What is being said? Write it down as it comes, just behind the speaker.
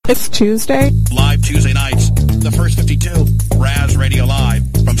It's Tuesday. Live Tuesday nights, the First 52, Raz Radio Live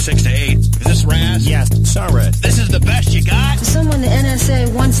from 6 to 8. Is this Raz? Yes, sorry. This is the best you got? Someone the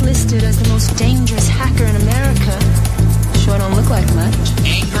NSA once listed as the most dangerous hacker in America. Sure don't look like much.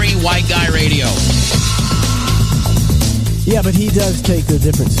 Angry White Guy Radio. Yeah, but he does take a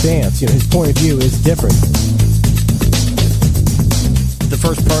different stance. You know, his point of view is different. The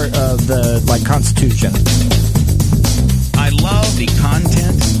first part of the, Constitution. I love the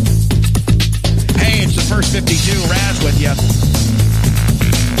content. Hey, it's the First 52, Raz with you.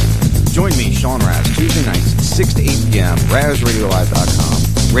 Join me, Sean Raz, Tuesday nights, 6 to 8 p.m., RazRadioLive.com,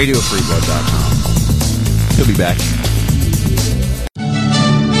 RadioFreeBlood.com. He'll be back.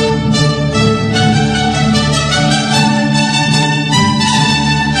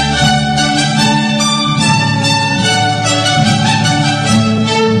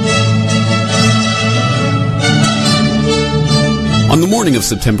 On the morning of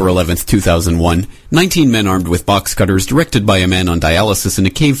September 11th, 2001, 19 men armed with box cutters, directed by a man on dialysis in a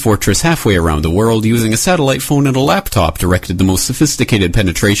cave fortress halfway around the world, using a satellite phone and a laptop, directed the most sophisticated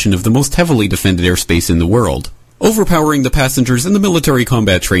penetration of the most heavily defended airspace in the world, overpowering the passengers and the military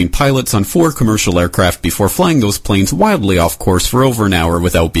combat-trained pilots on 4 commercial aircraft before flying those planes wildly off course for over an hour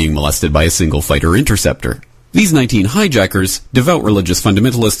without being molested by a single fighter interceptor. These 19 hijackers, devout religious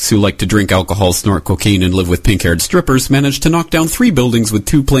fundamentalists who like to drink alcohol, snort cocaine, and live with pink-haired strippers, managed to knock down 3 buildings with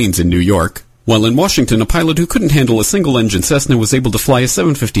 2 planes in New York. While in Washington, a pilot who couldn't handle a single-engine Cessna was able to fly a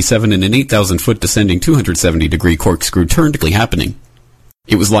 757 in an 8,000-foot descending 270-degree corkscrew turn happening.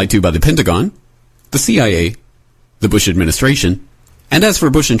 It was lied to by the Pentagon, the CIA, the Bush administration, and as for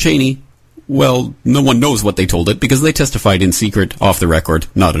Bush and Cheney, well, no one knows what they told it because they testified in secret, off the record,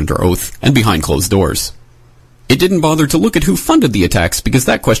 not under oath, and behind closed doors. It didn't bother to look at who funded the attacks because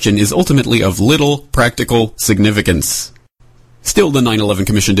that question is ultimately of little practical significance. Still, the 9/11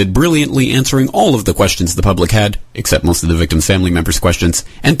 Commission did brilliantly, answering all of the questions the public had, except most of the victims' family members' questions,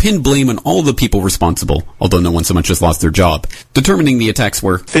 and pinned blame on all the people responsible, although no one so much as lost their job, determining the attacks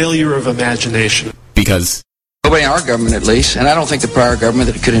were failure of imagination. Because nobody in our government, at least, and I don't think the prior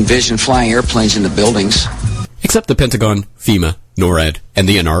government that could envision flying airplanes into buildings. Except the Pentagon, FEMA, NORAD, and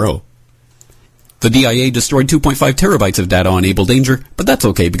the NRO. The DIA destroyed 2.5 terabytes of data on Able Danger, but that's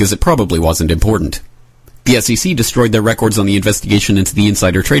okay because it probably wasn't important. The SEC destroyed their records on the investigation into the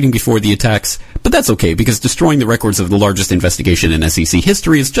insider trading before the attacks, but that's okay because destroying the records of the largest investigation in SEC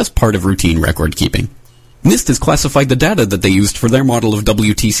history is just part of routine record keeping. NIST has classified the data that they used for their model of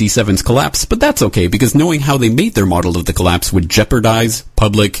WTC-7's collapse, but that's okay because knowing how they made their model of the collapse would jeopardize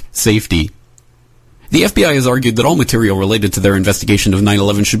public safety. The FBI has argued that all material related to their investigation of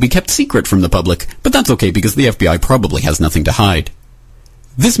 9/11 should be kept secret from the public, but that's okay because the FBI probably has nothing to hide.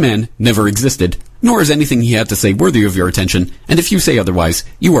 This man never existed, nor is anything he had to say worthy of your attention, and if you say otherwise,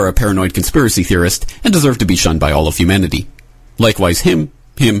 you are a paranoid conspiracy theorist and deserve to be shunned by all of humanity. Likewise him,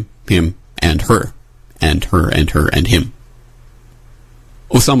 and her. And her, and her, and him.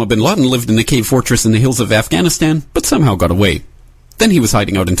 Osama bin Laden lived in a cave fortress in the hills of Afghanistan, but somehow got away. Then he was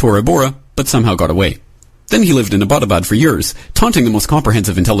hiding out in Tora Bora, but somehow got away. Then he lived in Abbottabad for years, taunting the most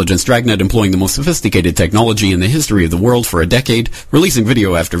comprehensive intelligence dragnet employing the most sophisticated technology in the history of the world for a decade, releasing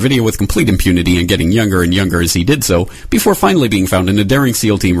video after video with complete impunity and getting younger and younger as he did so, before finally being found in a daring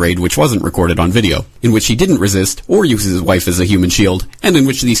SEAL team raid which wasn't recorded on video, in which he didn't resist or use his wife as a human shield, and in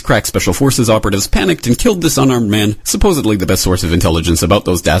which these crack special forces operatives panicked and killed this unarmed man, supposedly the best source of intelligence about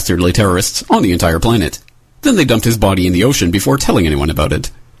those dastardly terrorists on the entire planet. Then they dumped his body in the ocean before telling anyone about it.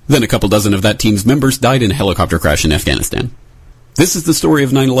 Then a couple dozen of that team's members died in a helicopter crash in Afghanistan. This is the story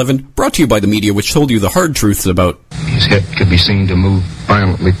of 9/11, brought to you by the media which told you the hard truths about his head could be seen to move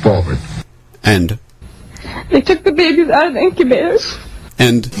violently forward. And they took the babies out of the incubators.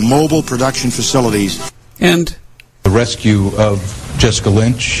 And mobile production facilities. And the rescue of Jessica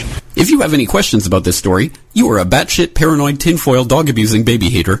Lynch. If you have any questions about this story, you are a batshit, paranoid, tinfoil, dog-abusing baby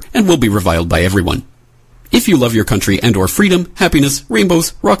hater and will be reviled by everyone. If you love your country and or freedom, happiness,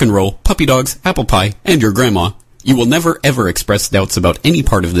 rainbows, rock and roll, puppy dogs, apple pie, and your grandma, you will never ever express doubts about any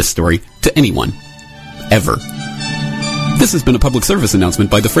part of this story to anyone. Ever. This has been a public service announcement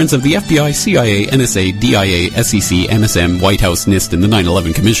by the Friends of the FBI, CIA, NSA, DIA, SEC, MSM, White House, NIST, and the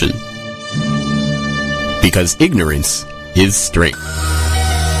 9/11 Commission. Because ignorance is strength.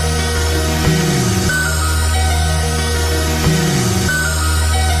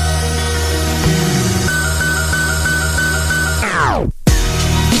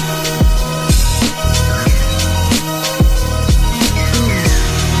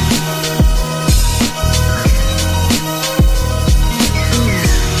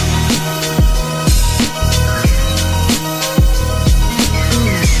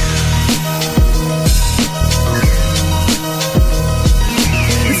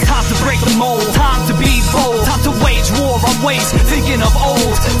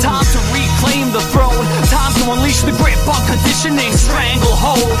 unleash the grip on conditioning.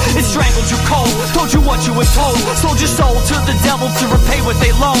 Stranglehold, it strangled you cold. Told you what you were told. Sold your soul to the devil to repay what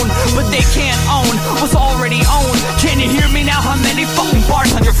they loan. But they can't own what's already owned. Can you hear me now? How many fucking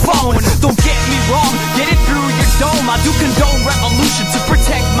bars on your phone? Don't get me wrong, get it through your dome. I do condone revolution to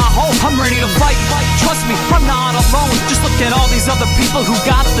protect my home. I'm ready to fight, trust me, I'm not alone. Just look at all these other people who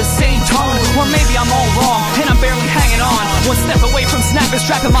got the same tone. Or maybe I'm all wrong, and I'm barely hanging on. One step away from snapping,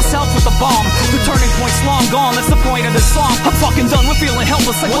 strapping myself with a bomb. The turning point's long gone, that's the point of the song. I'm fucking done with feeling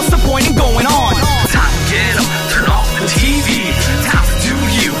helpless, like what's the point in going on? Time to get up, turn off the TV. Time to do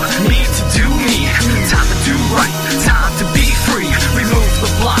you, need to do me. Time to do right, time to be free. Remove the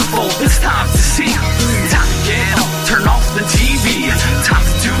blindfold, it's time to see. Time to get up, turn off the TV. Time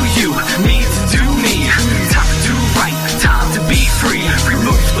to do you, need to do me. Time to do right, time to be free.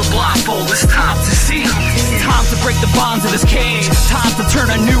 Remove the blindfold, it's time to see. Time to break the bonds of this cage. Time to turn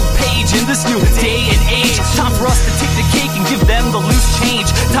a new page in this new day and age. Time for us to take the cake and give them the loose change.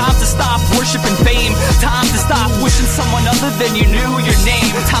 Time to stop worshiping fame. Time to stop wishing someone other than you knew your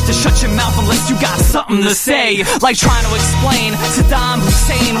name. Time to shut your mouth unless you got something to say. Like trying to explain Saddam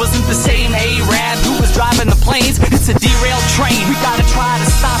Hussein wasn't the same Arab who was driving the planes. It's a derailed train, we gotta try to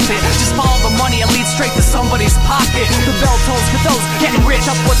stop it. Just follow the money, it leads straight to somebody's pocket. The bell tolls for those getting rich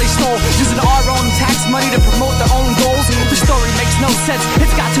off what they stole, using our own tax money to promote their own goals. The story makes no sense,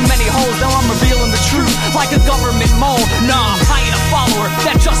 it's got too many holes. Now I'm revealing the truth like a government mole. Nah, I ain't a follower,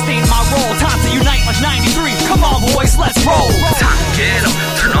 that just ain't my role. Time to unite like 93, come on boys, let's roll. Time to get up,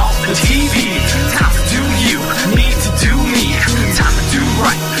 turn off the TV. Time to do you, need to do me. Time to do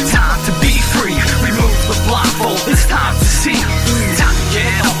right, time to be free. Remove the blindfold, it's time to see. Time to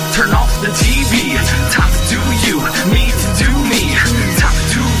get up, turn off the TV. Time to do you, need to do me. Time to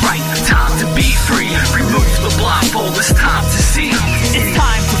do right, time to be free. Remove the blindfold, it's time to see. It's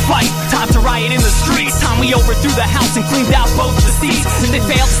time to fight, time to riot in the streets. Time we overthrew the house and cleaned out both the seats. If they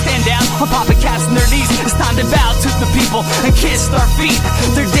fail to stand down, I'm popping cats on their knees. It's time to bow to the people and kiss their feet.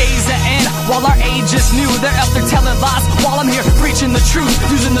 Their days that end while our age is new. They're up there telling lies while I'm here preaching the truth.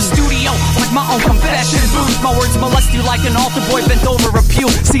 Using the studio like my own confession booth. My words molest you like an altar boy bent over a pew.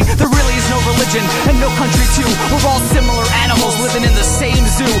 See, there really is no religion and no country too. We're all similar animals living in the same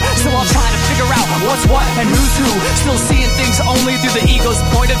zoo. Still all trying to figure out what's what and who's who. Still seeing things only through the ego's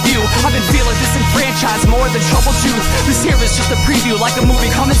point of view. I've been feeling disenfranchised more than troubled youth. This here is just a preview like a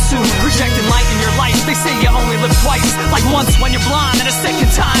movie coming soon. Rejecting light in your life, they say you only live twice. Like once when you're blind and a second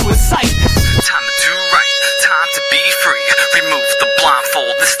time with sight. Time to do right, time to be free. Remove the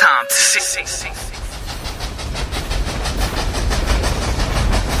blindfold, it's time to see.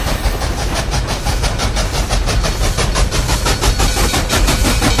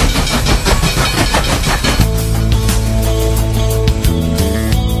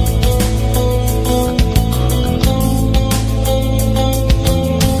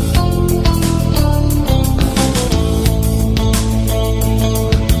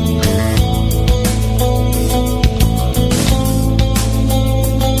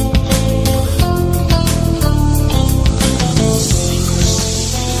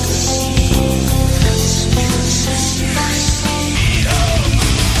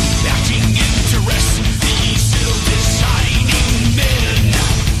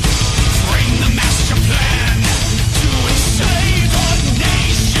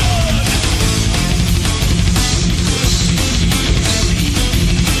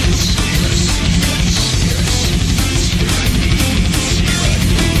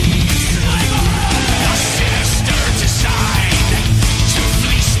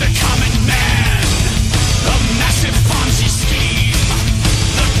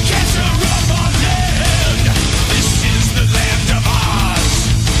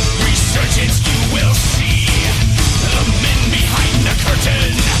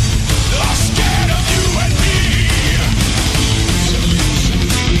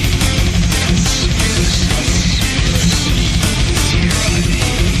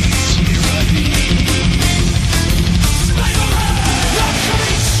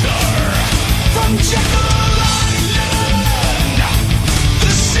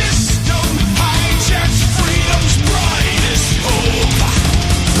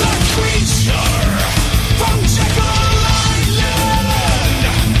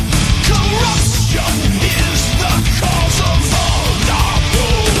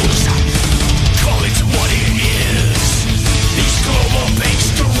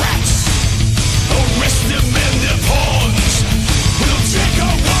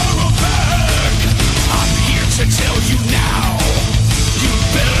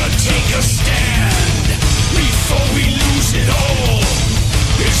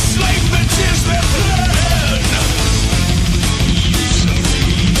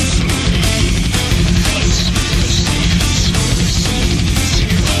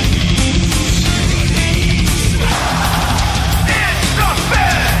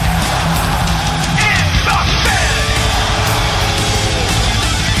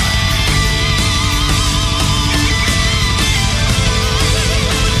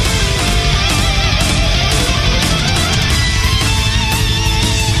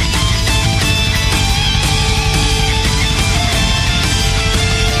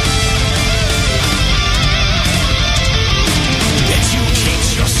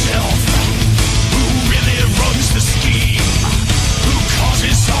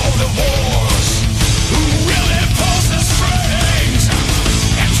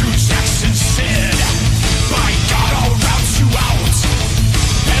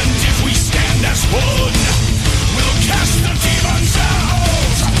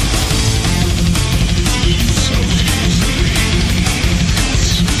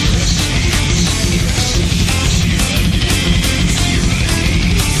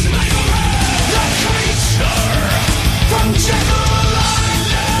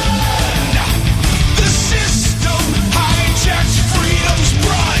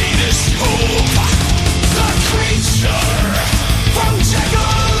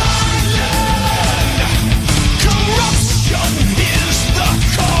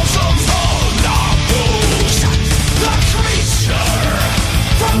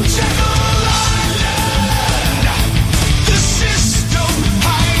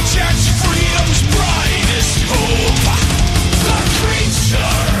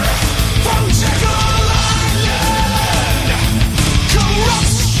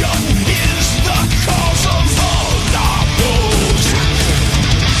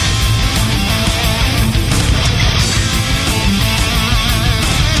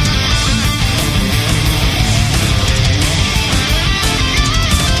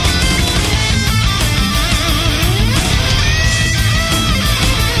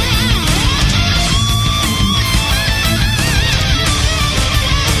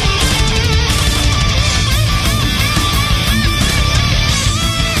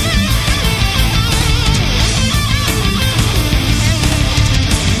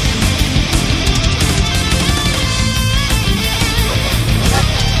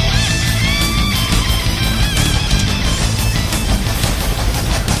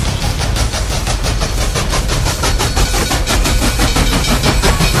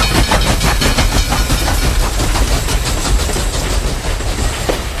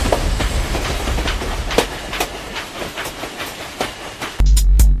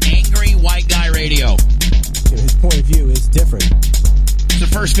 Radio. His point of view is different. It's the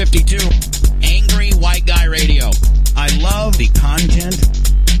first 52. Angry White Guy Radio. I love the content.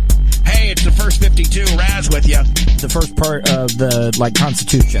 Hey, it's the first 52. Raz with you. The first part of the,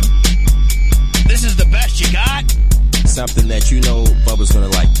 Constitution. This is the best you got? Something that you know Bubba's gonna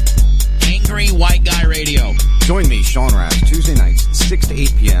like. Angry White Guy Radio. Join me, Sean Raz, Tuesday nights, 6 to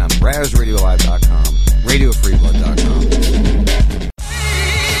 8 p.m., RazRadioLive.com, RadioFreeBlood.com.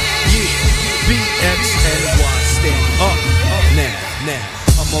 Yeah, BXNY, stand up, now.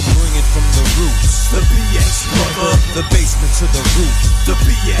 I'ma bring it from the roots. The BX brother, the basement to the roof. The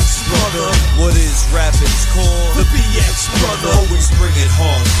BX brother, what is rapping's core? The BX brother, always bring it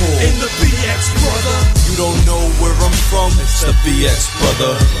hardcore. In the BX brother, you don't know where I'm from. It's the BX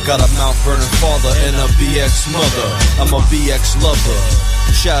brother. Got a Mount Vernon father and a BX mother. I'm a BX lover.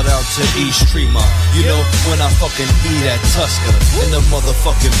 Shout out to East Tremont. You know, when I fucking eat at Tusker and the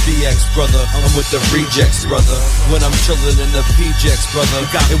motherfucking BX brother, I'm with the rejects brother. When I'm chillin' in the PJX brother,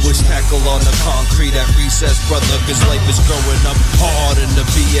 it was tackle on the concrete at recess brother. Cause life is growing up hard in the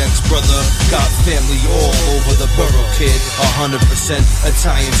BX brother. Got family all over the borough kid. 100%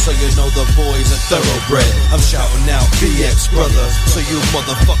 Italian, so you know the boy's a thoroughbred. I'm shouting out BX brother, so you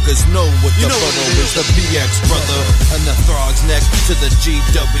motherfuckers know what the brother is. The BX brother, and the Throg's neck to the GW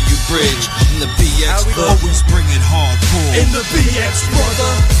Bridge. In the BX we always bring it hardcore. In the BX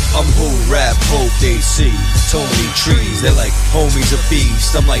brother, I'm who rap hope they see. Tony Trees, they're like homies a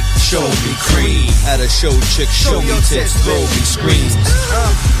beast. I'm like show me cream. At a show chick, show me tits, throw me screams.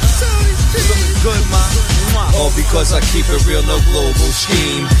 Feeling good, man. All because I keep it real, no global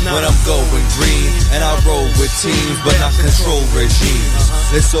scheme. When I'm going green, and I roll with teams, but not control regimes.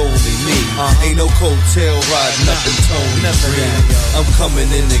 It's only me. Ain't no coattail riding up in Tony Green. I'm coming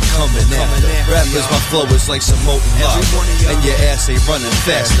in and coming after. Rappers, my flow is like some molten lava, and your ass ain't running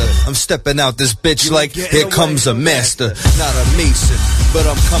faster. I'm stepping out this bitch like here comes a master. Not a mason, but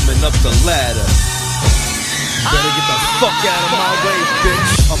I'm coming up the ladder. Better get the fuck out of my way,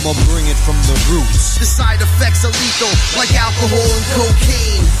 bitch. I'ma bring it from the roots. The side effects are lethal, like alcohol and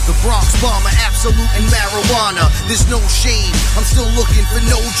cocaine. The Bronx bomber, absolute and marijuana. There's no shame, I'm still looking for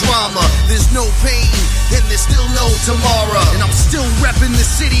no drama. There's no pain, and there's still no tomorrow. And I'm still repping the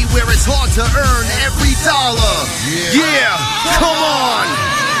city where it's hard to earn every dollar. Yeah, come on.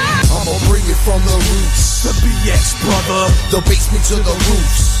 I'ma bring it from the roots. The BX brother, the basement to the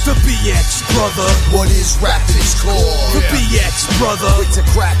roofs. The BX brother, what is rapping its core? The BX brother, quick to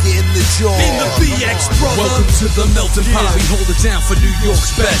crack it in the jaw. In the BX brother, welcome to the melting pot. We hold it down for New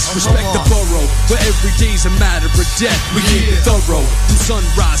York's best. Respect the borough, where every day's a matter of death. We keep it thorough from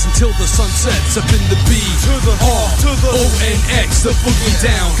sunrise until the sun sets. Up in the B to the R to the O-N-X, the boogie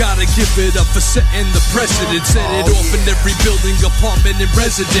down. Gotta give it up for setting the precedent. Set it off in every building, apartment, and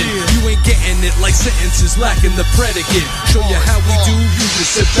resident. You ain't getting it like sentences lacking the predicate. Show you how we do, you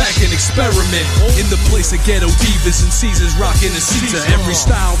just sit back and experiment. In the place of ghetto divas and Caesars rocking a Caesar. Every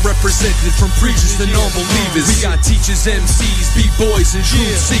style represented from preachers to non-believers. We got teachers, MCs, B-boys, and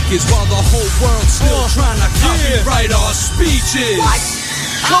truth seekers, while the whole world's still trying to copyright our speeches. What?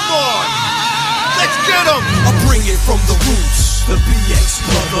 Come on! Let's get them! I bring it from the roots. The BX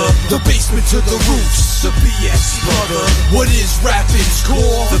brother, the basement to the roofs. The BX brother, what is rapping's core?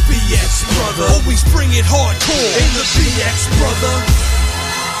 The BX brother, always bring it hardcore. In the BX brother.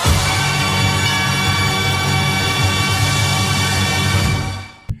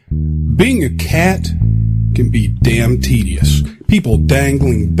 Being a cat can be damn tedious. People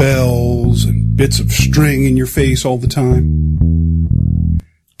dangling bells and bits of string in your face all the time.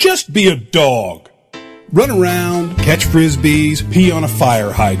 Just be a dog. Run around, catch frisbees, pee on a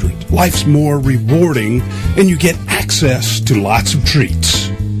fire hydrant. Life's more rewarding, and you get access to lots of treats.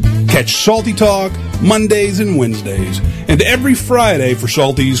 Catch Salty Talk Mondays and Wednesdays, and every Friday for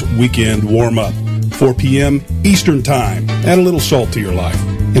Salty's Weekend Warm-Up, 4 p.m. Eastern Time. Add a little salt to your life,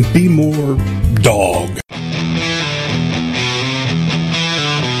 and be more dog.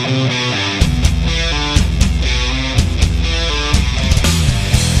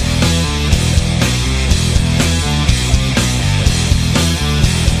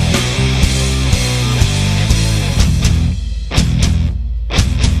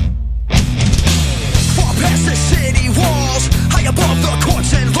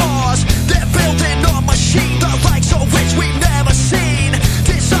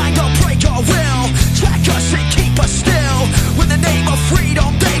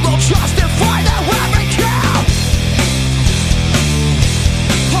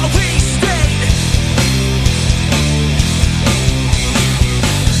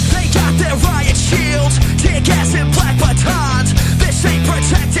 Gas and black batons. This ain't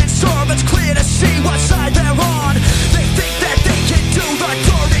protected, so it's clear to see.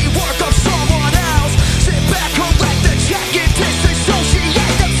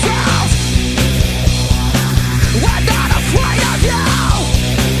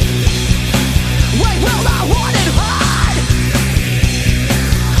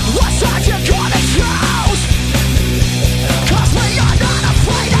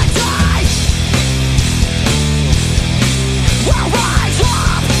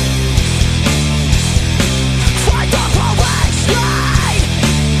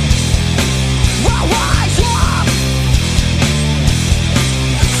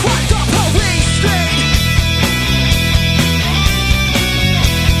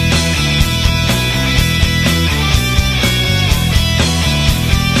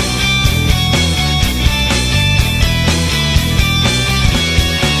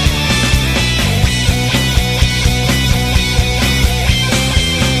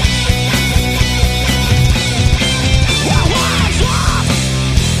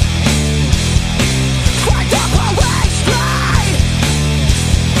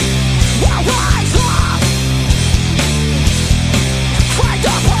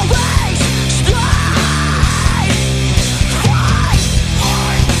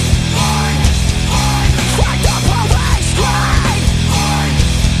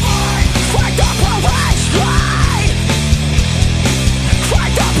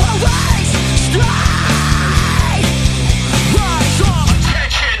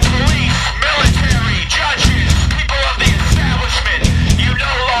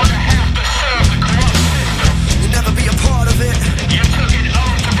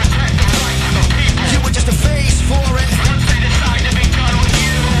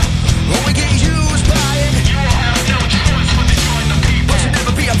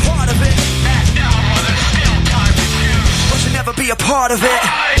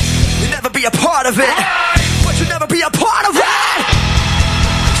 never be a part of it. But you'll never be a part of it.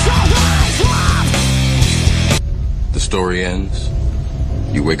 The story ends.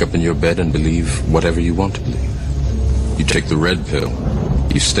 You wake up in your bed and believe whatever you want to believe. You take the red pill.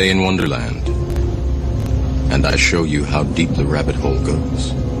 You stay in Wonderland. And I show you how deep the rabbit hole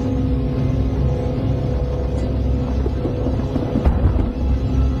goes.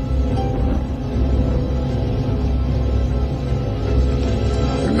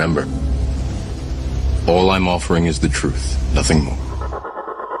 Remember, all I'm offering is the truth, nothing more.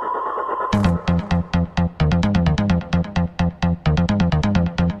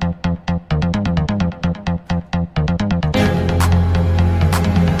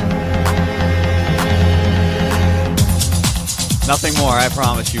 Nothing more, I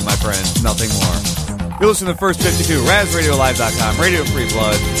promise you, my friends. Nothing more. You're listening to First 52, RazRadioLive.com, Radio Free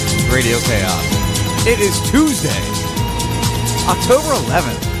Blood, Radio Chaos. It is Tuesday, October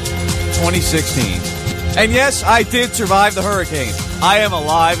 11th, 2016. And yes, I did survive the hurricane. I am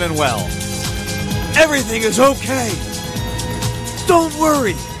alive and well. Everything is okay. Don't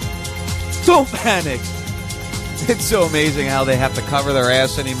worry. Don't panic. It's so amazing how they have to cover their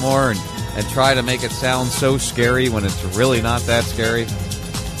ass anymore and try to make it sound so scary when it's really not that scary.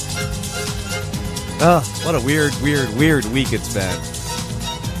 What a weird week it's been.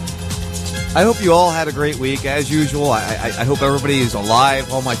 I hope you all had a great week. As usual, I hope everybody is alive.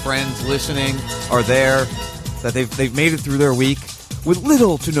 All my friends listening are there, that they've made it through their week with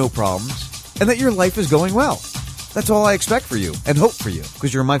little to no problems, and that your life is going well. That's all I expect for you and hope for you,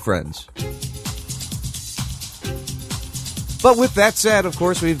 because you're my friends. But with that said, of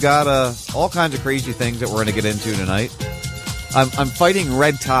course, we've got all kinds of crazy things that we're going to get into tonight. I'm fighting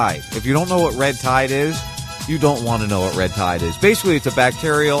red tide. If you don't know what red tide is, you don't want to know what red tide is. Basically, it's a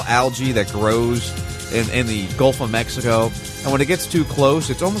bacterial algae that grows in the Gulf of Mexico. And when it gets too close,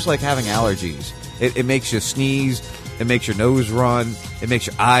 it's almost like having allergies. It makes you sneeze. It makes your nose run. It makes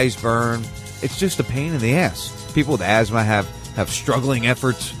your eyes burn. It's just a pain in the ass. People with asthma have struggling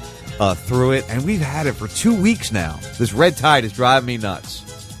efforts through it, and we've had it for 2 weeks now. This red tide is driving me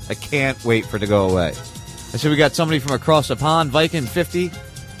nuts. I can't wait for it to go away. I see we got somebody from across the pond,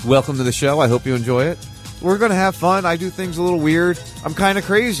 Viking50. Welcome to the show. I hope you enjoy it. We're going to have fun. I do things a little weird. I'm kind of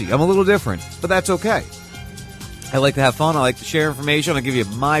crazy. I'm a little different, but that's okay. I like to have fun. I like to share information. I'll give you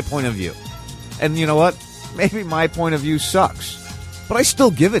my point of view. And you know what? Maybe my point of view sucks, but I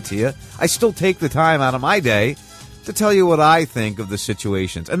still give it to you. I still take the time out of my day to tell you what I think of the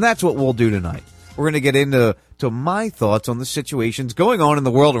situations. And that's what we'll do tonight. We're going to get into my thoughts on the situations going on in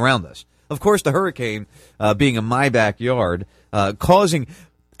the world around us. Of course, the hurricane being in my backyard, causing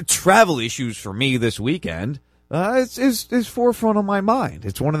travel issues for me this weekend, is forefront of my mind.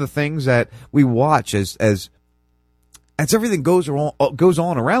 It's one of the things that we watch as everything goes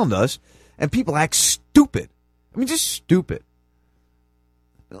on around us, and people act stupid. I mean, just stupid.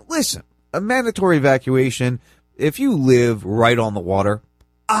 Listen, a mandatory evacuation. If you live right on the water,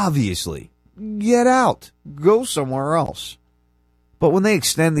 obviously, get out. Go somewhere else. But when they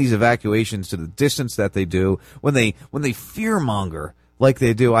extend these evacuations to the distance that they do, when they fearmonger like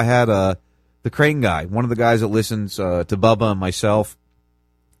they do, I had the crane guy, one of the guys that listens to Bubba and myself.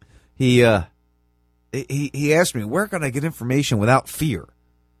 He asked me, where can I get information without fear?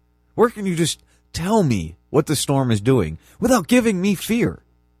 Where can you just tell me what the storm is doing without giving me fear?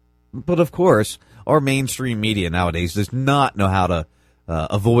 But of course, our mainstream media nowadays does not know how to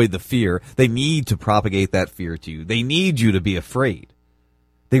avoid the fear. They need to propagate that fear to you. They need you to be afraid.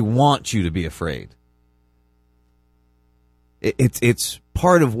 They want you to be afraid. It's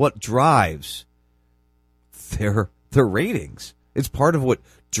part of what drives their ratings. It's part of what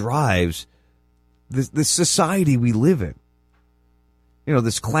drives this society we live in. You know,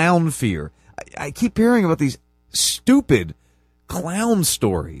 this clown fear. I keep hearing about these stupid clown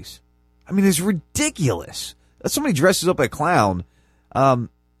stories. I mean, it's ridiculous. Somebody dresses up like a clown.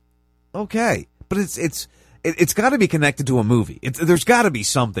 Okay, but it's got to be connected to a movie. There's got to be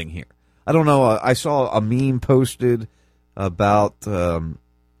something here. I don't know. I saw a meme posted about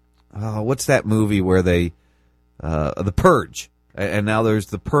what's that movie where they The Purge, and now there's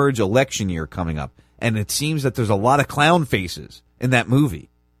the Purge election year coming up, and it seems that there's a lot of clown faces in that movie.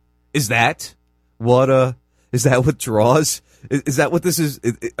 Is that what draws? Is that what this is?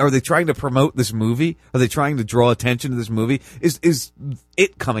 Are they trying to promote this movie? Are they trying to draw attention to this movie? Is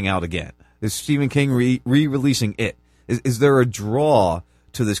it coming out again? Is Stephen King re-releasing it? Is there a draw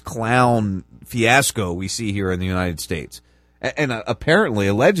to this clown fiasco we see here in the United States? And apparently,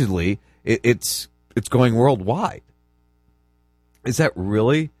 allegedly, it's going worldwide. Is that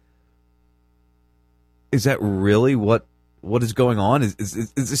really what what is going on?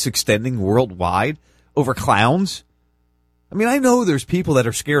 Is this extending worldwide over clowns? I mean, I know there's people that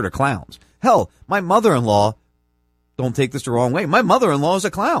are scared of clowns. Hell, my mother-in-law, don't take this the wrong way, my mother-in-law is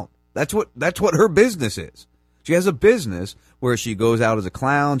a clown. That's what her business is. She has a business where she goes out as a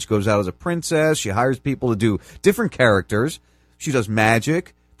clown, she goes out as a princess, she hires people to do different characters, she does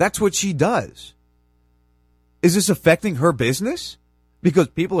magic. That's what she does. Is this affecting her business? Because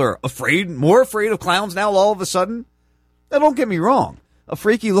people are more afraid of clowns now all of a sudden? Now, don't get me wrong. A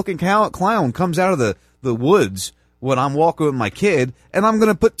freaky-looking clown comes out of the woods when I'm walking with my kid, and I'm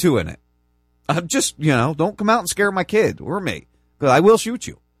going to put 2 in it. I'm just, don't come out and scare my kid or me, because I will shoot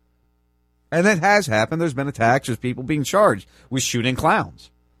you. And that has happened. There's been attacks. There's people being charged with shooting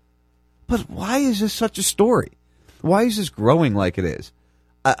clowns. But why is this such a story? Why is this growing like it is?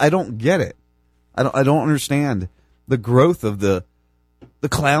 I don't get it. I don't understand the growth of the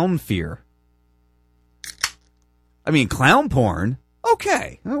clown fear. I mean, clown porn?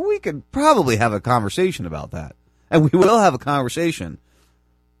 Okay. We could probably have a conversation about that. And we will have a conversation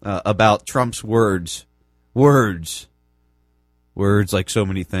about Trump's words. Words like so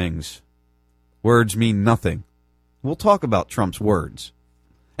many things. Words mean nothing. We'll talk about Trump's words.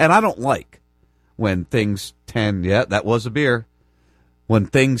 And I don't like when things 10, yeah, that was a beer. When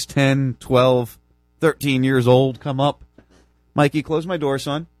things 10, 12, 13 years old come up. Mikey, close my door,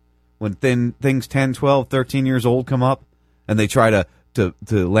 son. When things 10, 12, 13 years old come up and they try to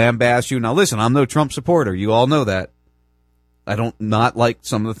lambaste you. Now, listen, I'm no Trump supporter. You all know that. I don't not like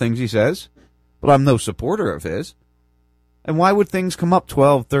some of the things he says, but I'm no supporter of his. And why would things come up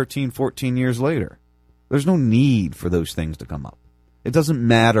 12, 13, 14 years later? There's no need for those things to come up. It doesn't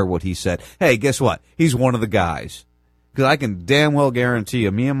matter what he said. Hey, guess what? He's one of the guys. Because I can damn well guarantee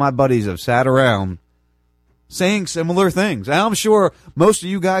you, me and my buddies have sat around saying similar things. And I'm sure most of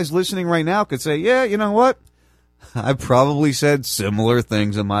you guys listening right now could say, yeah, you know what? I've probably said similar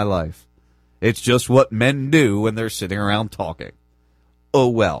things in my life. It's just what men do when they're sitting around talking. Oh,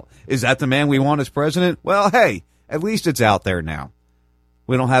 well. Is that the man we want as president? Well, hey, at least it's out there now.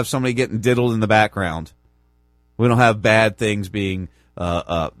 We don't have somebody getting diddled in the background. We don't have bad things being,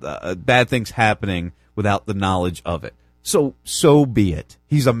 bad things happening without the knowledge of it. So be it.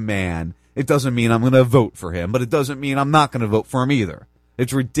 He's a man. It doesn't mean I'm going to vote for him, but it doesn't mean I'm not going to vote for him either.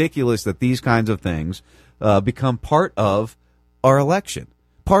 It's ridiculous that these kinds of things become part of our election,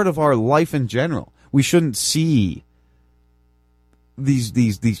 part of our life in general. We shouldn't see these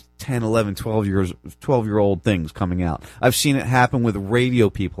 10, 11, 12-year-old things coming out. I've seen it happen with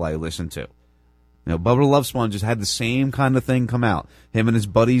radio people I listen to. Bubba the Love Sponge has had the same kind of thing come out. Him and his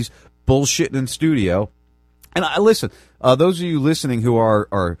buddies bullshitting in studio. And I listen, those of you listening who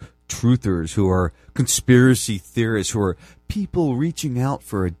are truthers, who are conspiracy theorists, who are people reaching out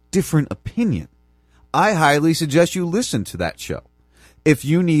for a different opinion, I highly suggest you listen to that show. If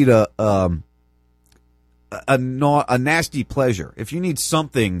you need a nasty pleasure, if you need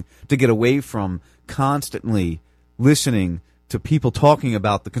something to get away from constantly listening to people talking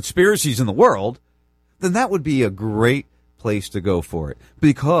about the conspiracies in the world, then that would be a great place to go for it.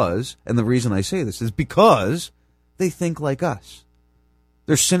 Because, and the reason I say this is because they think like us.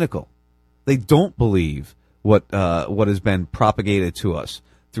 They're cynical. They don't believe what has been propagated to us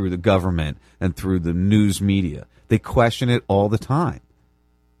through the government and through the news media. They question it all the time.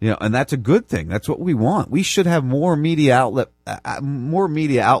 And that's a good thing. That's what we want. We should have more media outlets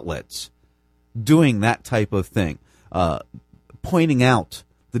doing that type of thing, pointing out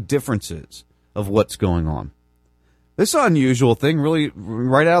the differences of what's going on. This unusual thing, really,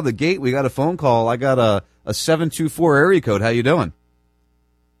 right out of the gate, we got a phone call. I got a 724 area code. How you doing?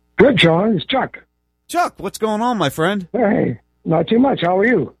 Good, John. It's Chuck. Chuck, what's going on, my friend? Hey, not too much. How are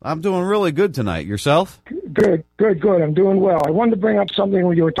you? I'm doing really good tonight. Yourself? Good. I'm doing well. I wanted to bring up something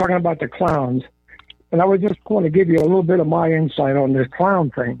when you were talking about the clowns, and I was just going to give you a little bit of my insight on this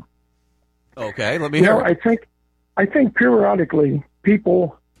clown thing. Okay, let me hear it. I think periodically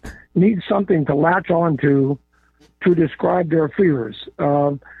people need something to latch on to describe their fears.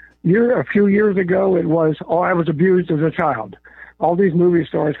 A few years ago, it was, I was abused as a child. All these movie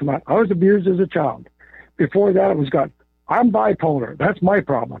stars come out, I was abused as a child. Before that, it was I'm bipolar. That's my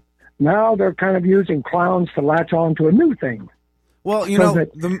problem. Now they're kind of using clowns to latch on to a new thing. Well,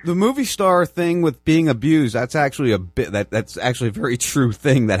 the movie star thing with being abused, that's actually that's actually a very true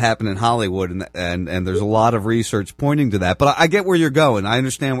thing that happened in Hollywood, and there's a lot of research pointing to that. But I get where you're going. I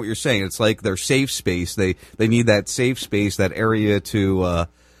understand what you're saying. It's like their safe space. They need that safe space, that area to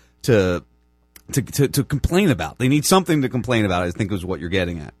complain about. They need something to complain about, I think is what you're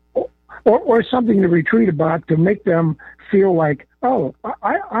getting at. Or something to retreat about to make them feel like, oh,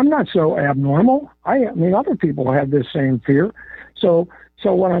 I'm not so abnormal. I mean, other people have this same fear. So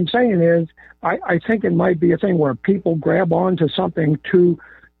what I'm saying is, I think it might be a thing where people grab onto something to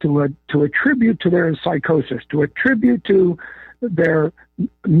attribute to their psychosis, to attribute to their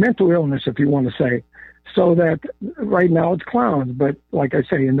mental illness, if you want to say. So that right now it's clowns, but like I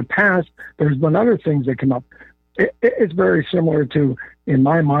say, in the past there's been other things that come up. It's very similar to, in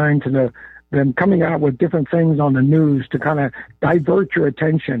my mind, to them coming out with different things on the news to kind of divert your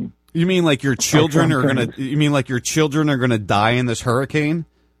attention. You mean like your children are gonna? You mean like your children are gonna die in this hurricane?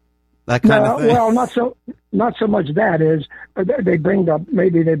 That kind of thing. Well, not so much that is they bring up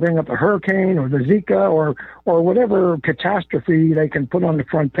a hurricane or the Zika or whatever catastrophe they can put on the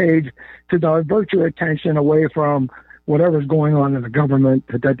front page to divert your attention away from whatever's going on in the government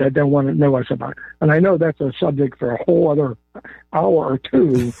that they don't want to know us about. And I know that's a subject for a whole other hour or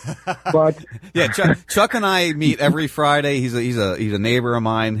two, but yeah, Chuck and I meet every Friday. He's a neighbor of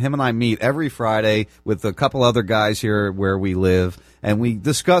mine. Him and I meet every Friday with a couple other guys here where we live, and we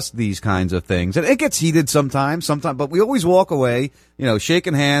discuss these kinds of things. And it gets heated sometimes, but we always walk away,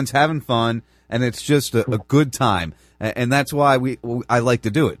 shaking hands, having fun, and it's just a good time. And that's why I like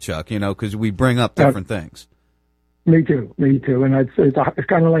to do it, Chuck, because we bring up different things. Me too. And it's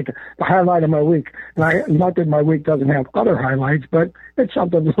kind of like the highlight of my week. And not that my week doesn't have other highlights, but it's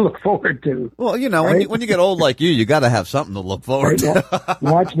something to look forward to. Well, right? when you get old like you got to have something to look forward to.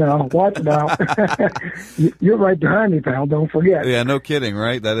 Watch now. You're right behind me, pal. Don't forget. Yeah, no kidding,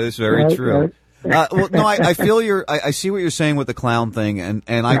 right? That is very true. Right. Well, no, I feel I see what you're saying with the clown thing, and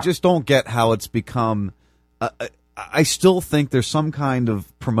I just don't get how it's become. I still think there's some kind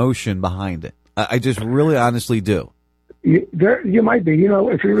of promotion behind it. I just really honestly do. You might be.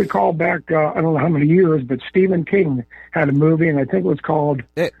 If you recall back, I don't know how many years, but Stephen King had a movie, and I think it was called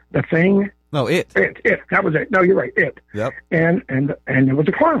It. The Thing. No, It. It. That was it. No, you're right. It. Yep. And it was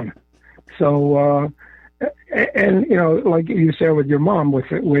a clown. So, like you said with your mom, with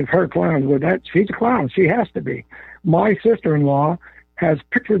her clowns, she's a clown. She has to be. My sister-in-law has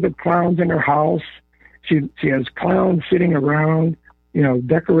pictures of clowns in her house. She has clowns sitting around,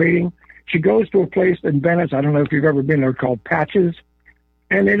 decorating. She goes to a place in Venice, I don't know if you've ever been there, called Patches,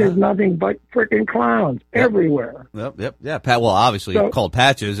 and it is nothing but freaking clowns everywhere. Yep. Yeah, well, obviously, called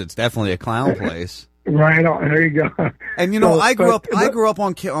Patches, it's definitely a clown place. Right on, there you go. And, I grew up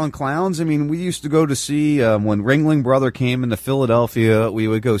on clowns. I mean, we used to go to see, when Ringling Brother came into Philadelphia, we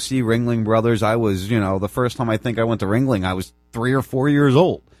would go see Ringling Brothers. I was, the first time I think I went to Ringling, I was 3 or 4 years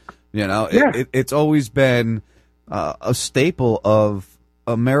old. It's always been a staple of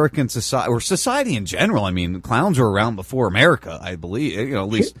American society, or society in general. I mean, clowns were around before America, I believe, at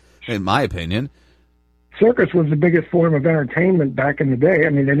least in my opinion. Circus was the biggest form of entertainment back in the day. I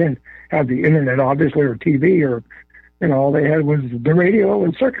mean, they didn't have the internet, obviously, or TV, or, all they had was the radio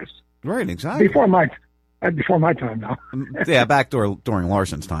and circus. Right, exactly. Before my time now. Yeah, back during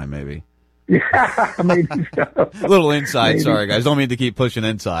Larson's time, maybe. Yeah, maybe so. A little inside, maybe. Sorry, guys. Don't mean to keep pushing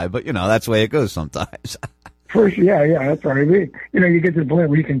inside, but, that's the way it goes sometimes. First, yeah, that's right. You get to the point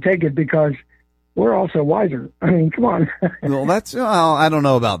where you can take it because we're also wiser. I mean, come on. Well, I don't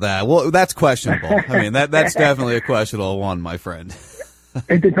know about that. Well, that's questionable. I mean, that's definitely a questionable one, my friend.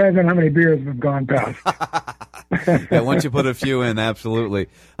 It depends on how many beers we've gone past. Yeah, once you put a few in, absolutely.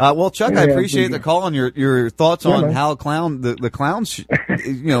 Well, Chuck, I appreciate the call and your thoughts on how the clowns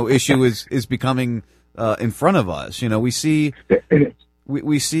issue is becoming in front of us. We see.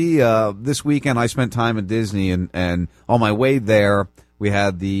 We see this weekend I spent time at Disney, and on my way there we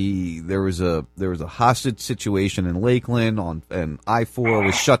had there was a hostage situation in Lakeland and I-4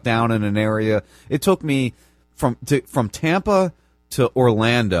 was shut down in an area. It took me from Tampa to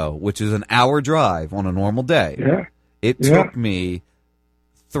Orlando, which is an hour drive on a normal day. Yeah. It took me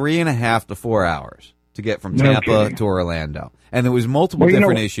 3.5 to 4 hours to get from Tampa to Orlando. And there was multiple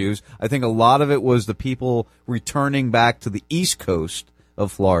different issues. I think a lot of it was the people returning back to the East Coast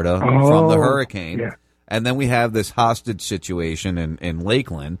of Florida from the hurricane. Yeah. And then we have this hostage situation in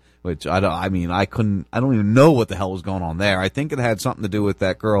Lakeland, which I don't even know what the hell was going on there. I think it had something to do with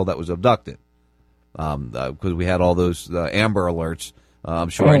that girl that was abducted. Because we had all those Amber Alerts. I'm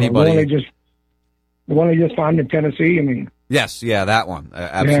sure anybody. The one they just found in Tennessee, I mean. Yes, yeah, that one.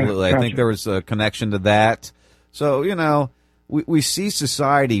 Absolutely. Yeah, gotcha. I think there was a connection to that. So, we see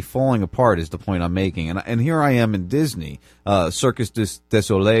society falling apart is the point I'm making. And here I am in Disney. Circus du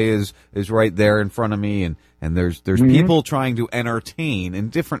Soleil is right there in front of me, and there's people trying to entertain in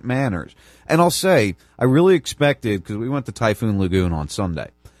different manners. And I'll say, I really expected, because we went to Typhoon Lagoon on Sunday,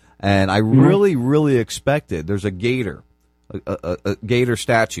 and I really, really expected, there's a gator, a gator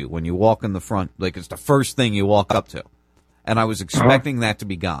statue when you walk in the front, like it's the first thing you walk up to. And I was expecting that to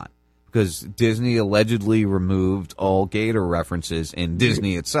be gone because Disney allegedly removed all gator references in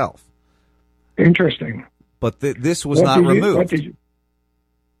Disney itself. Interesting. But this was not removed.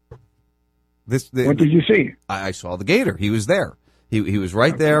 What did you see? I saw the gator. He was there. He was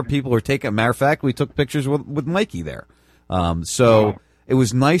right there. People were taking. Matter of fact, we took pictures with Mikey there. It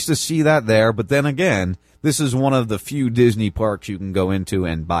was nice to see that there. But then again, this is one of the few Disney parks you can go into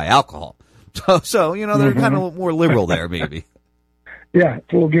and buy alcohol. So they're kind of more liberal there, maybe. Yeah,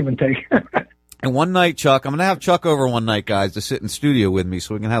 it's a little give and take. And one night, Chuck, I'm going to have Chuck over one night, guys, to sit in studio with me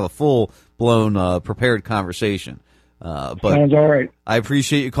so we can have a full-blown, prepared conversation. But sounds all right. I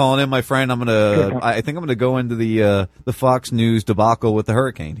appreciate you calling in, my friend. I think I'm gonna go into the Fox News debacle with the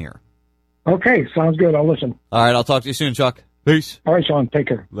hurricane here. Okay, sounds good. I'll listen. All right, I'll talk to you soon, Chuck. Peace. All right, Sean. Take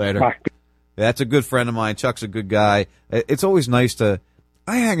care. Later. Bye. That's a good friend of mine. Chuck's a good guy. It's always nice I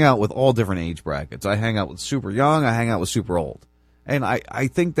hang out with all different age brackets. I hang out with super young. I hang out with super old. And I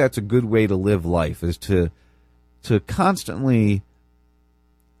think that's a good way to live life, is to constantly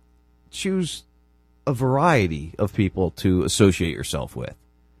choose a variety of people to associate yourself with.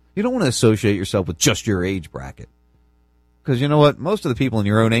 You don't want to associate yourself with just your age bracket. Because you know what? Most of the people in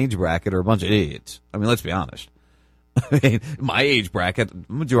your own age bracket are a bunch of idiots. I mean, let's be honest. I mean, my age bracket,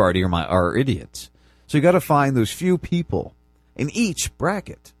 majority are idiots. So you got to find those few people in each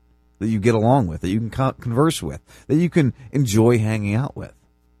bracket that you get along with, that you can converse with, that you can enjoy hanging out with.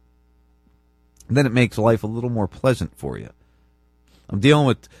 And then it makes life a little more pleasant for you. I'm dealing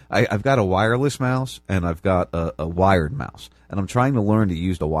with, I've got a wireless mouse and I've got a wired mouse. And I'm trying to learn to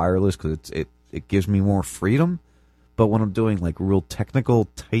use the wireless because it gives me more freedom. But when I'm doing like real technical,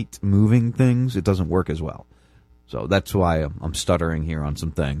 tight moving things, it doesn't work as well. So that's why I'm stuttering here on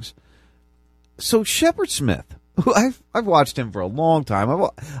some things. So Shepard Smith, who I've watched him for a long time.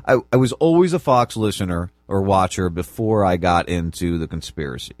 I was always a Fox listener or watcher before I got into the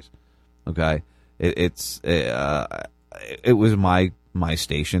conspiracies. Okay, it was my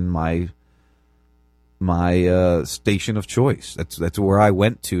station, my station of choice. That's where I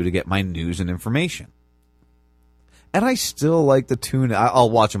went to get my news and information. And I still like to tune. I'll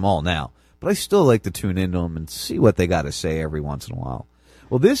watch them all now, but I still like to tune into them and see what they got to say every once in a while.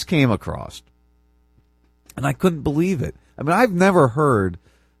 Well, this came across, and I couldn't believe it. I mean, I've never heard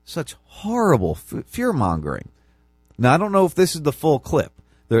such horrible fear-mongering. Now, I don't know if this is the full clip.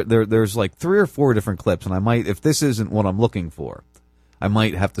 There's like 3 or 4 different clips, and I might, if this isn't what I'm looking for, I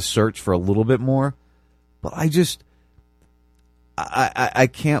might have to search for a little bit more. But I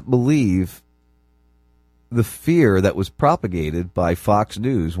can't believe the fear that was propagated by Fox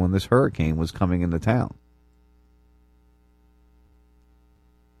News when this hurricane was coming into town.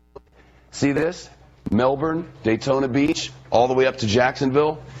 See this? Melbourne, Daytona Beach, all the way up to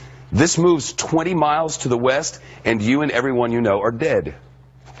Jacksonville. This moves 20 miles to the west, and you and everyone you know are dead.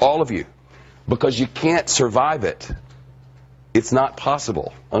 All of you. Because you can't survive it. It's not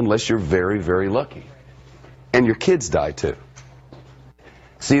possible unless you're very, very lucky. And your kids die too.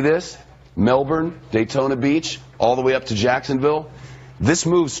 See this? Melbourne, Daytona Beach, all the way up to Jacksonville. This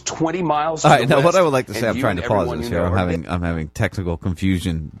moves 20 miles to the west. Now what I would like to say, I'm trying to pause this here. I'm having technical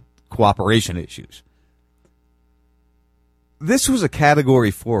confusion, cooperation issues. This was a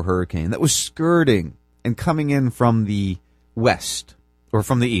Category 4 hurricane that was skirting and coming in from the west, or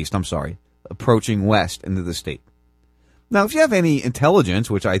from the east, I'm sorry, approaching west into the state. Now, if you have any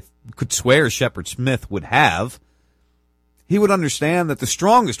intelligence, which I could swear Shepard Smith would have, he would understand that the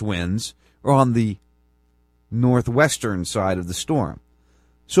strongest winds are on the northwestern side of the storm.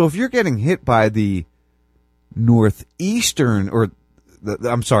 So if you're getting hit by the northeastern,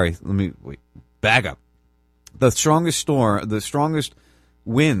 back up. The strongest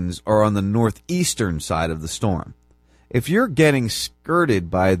winds are on the northeastern side of the storm. If you're getting skirted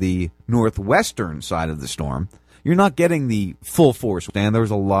by the northwestern side of the storm, you're not getting the full force. And there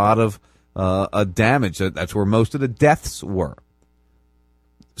was a lot of damage. That's where most of the deaths were.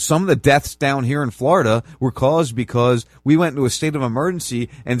 Some of the deaths down here in Florida were caused because we went into a state of emergency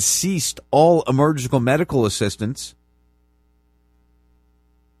and ceased all emergency medical assistance.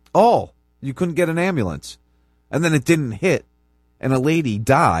 You couldn't get an ambulance. And then it didn't hit, and a lady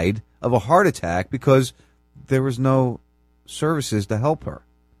died of a heart attack because there was no services to help her.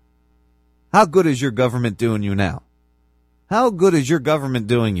 How good is your government doing you now? How good is your government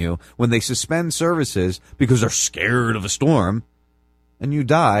doing you when they suspend services because they're scared of a storm, and you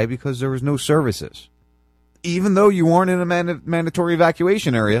die because there was no services? Even though you weren't in a mandatory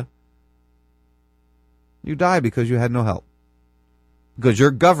evacuation area, you die because you had no help. Because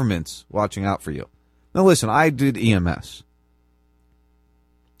your government's watching out for you. Now listen, I did EMS.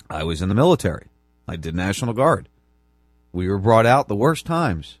 I was in the military. I did National Guard. We were brought out the worst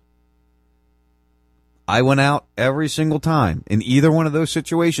times. I went out every single time in either one of those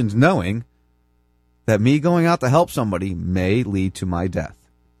situations knowing that me going out to help somebody may lead to my death.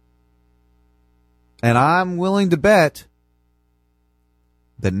 And I'm willing to bet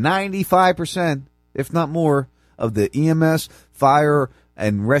that 95%, if not more, of the EMS, fire,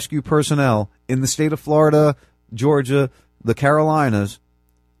 and rescue personnel in the state of Florida, Georgia, the Carolinas,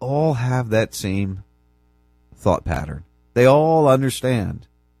 all have that same thought pattern. They all understand.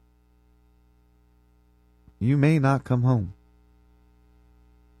 You may not come home.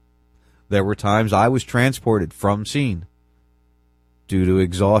 There were times I was transported from scene due to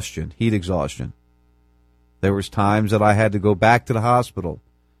exhaustion, heat exhaustion. There was times that I had to go back to the hospital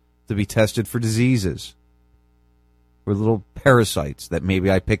to be tested for diseases or little parasites that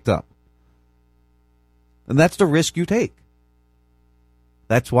maybe I picked up. And that's the risk you take.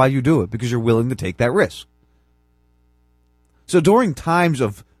 That's why you do it, because you're willing to take that risk. So during times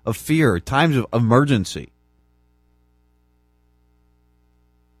of fear, times of emergency,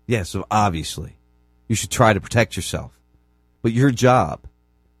 yes, so obviously, you should try to protect yourself. But your job,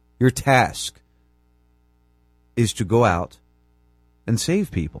 your task, is to go out and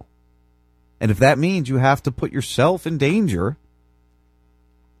save people. And if that means you have to put yourself in danger,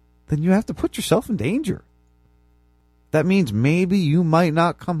 then you have to put yourself in danger. That means maybe you might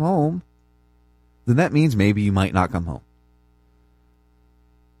not come home. Then that means maybe you might not come home.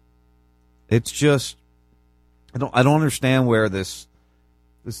 It's just, I don't understand where this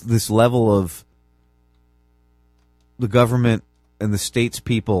level of the government and the state's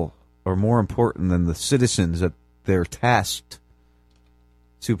people are more important than the citizens that they're tasked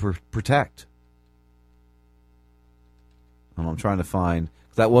to protect. And I'm trying to find,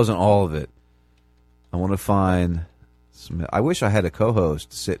 that wasn't all of it. I want to find, I wish I had a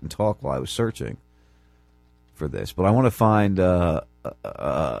co-host to sit and talk while I was searching for this, but I want to find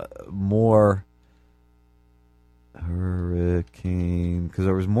more hurricane, because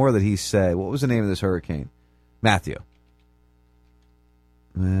there was more that he said. What was the name of this hurricane? Matthew.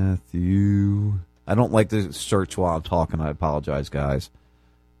 I don't like to search while I'm talking. I apologize, guys.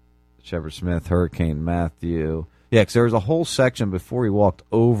 Shepard Smith, Hurricane Matthew. Yeah, because there was a whole section before he walked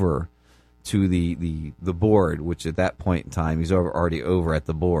over to the board, which at that point in time, he's already over at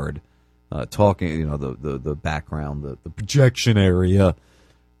the board, talking, the background, the projection area.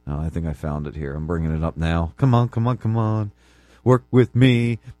 I think I found it here. I'm bringing it up now. Come on. Work with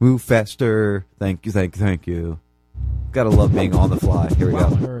me. Move faster. Thank you. Gotta love being on the fly. Here we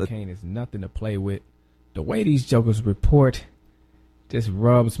go. Hurricane is nothing to play with. The way these jokers report just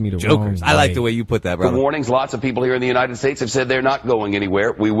rubs me the wrong way. I like the way you put that, brother. The warnings, lots of people here in the United States have said they're not going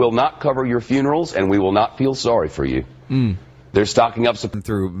anywhere. We will not cover your funerals, and we will not feel sorry for you. They're stocking up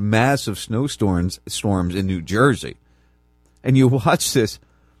through massive storms in New Jersey. And you watch this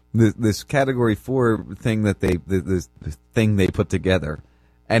Category 4 thing that this thing they put together,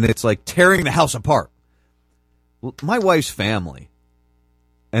 and it's like tearing the house apart. My wife's family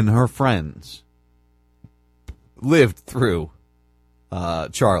and her friends lived through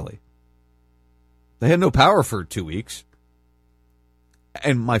Charlie. They had no power for 2 weeks.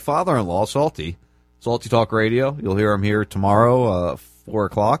 And my father-in-law, Salty Talk Radio, you'll hear him here tomorrow, 4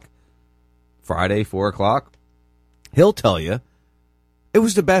 o'clock, Friday, 4 o'clock. He'll tell you it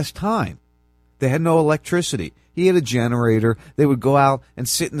was the best time. They had no electricity. He had a generator. They would go out and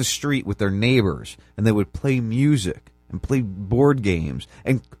sit in the street with their neighbors, and they would play music and play board games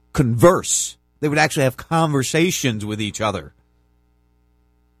and converse. They would actually have conversations with each other.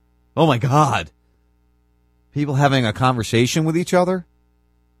 Oh, my God. People having a conversation with each other?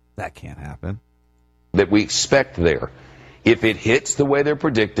 That can't happen. That we expect there. If it hits the way they're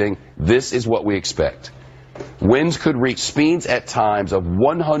predicting, this is what we expect. Winds could reach speeds at times of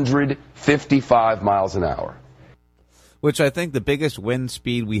 155 miles an hour. Which I think the biggest wind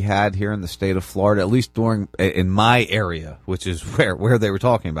speed we had here in the state of Florida, at least in my area, which is where they were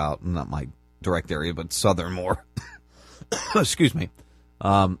talking about, not my direct area, but southern more, excuse me,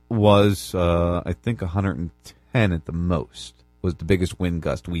 was, I think 110 at the most, was the biggest wind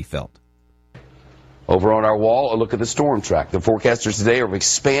gust we felt. Over on our wall, a look at the storm track. The forecasters today have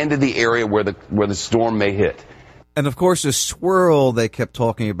expanded the area where the storm may hit. And, of course, the swirl they kept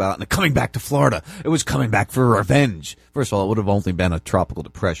talking about, and coming back to Florida, it was coming back for revenge. First of all, it would have only been a tropical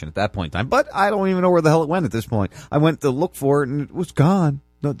depression at that point in time, but I don't even know where the hell it went at this point. I went to look for it, and it was gone.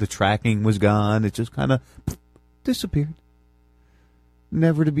 The tracking was gone. It just kind of disappeared.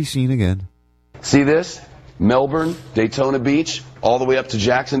 Never to be seen again. See this? Melbourne, Daytona Beach, all the way up to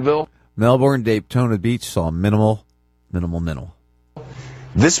Jacksonville. Melbourne, Daytona Beach saw minimal.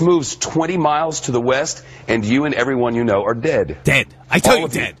 This moves 20 miles to the west, and you and everyone you know are dead. Dead. I tell you, All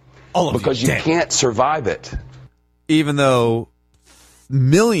of dead. All of you, because you dead. can't survive it. Even though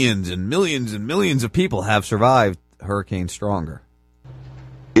millions and millions and millions of people have survived Hurricane Stronger.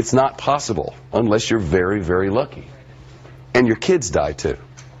 It's not possible unless you're very, very lucky. And your kids die too.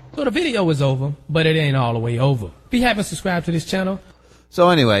 So the video is over, but it ain't all the way over. If you haven't subscribed to this channel. So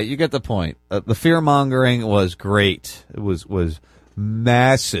anyway, you get the point. The fear-mongering was great. It was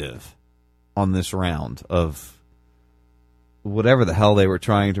massive on this round of whatever the hell they were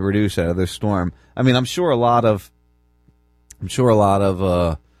trying to reduce out of this storm. I mean, I'm sure a lot of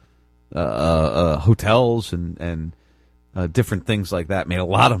hotels and different things like that made a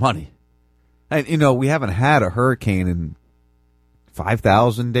lot of money. And, you know, we haven't had a hurricane in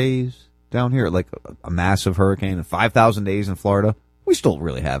 5,000 days down here, like a massive hurricane in 5,000 days in Florida. We still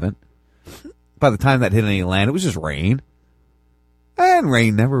really haven't. By the time that hit any land, it was just rain. And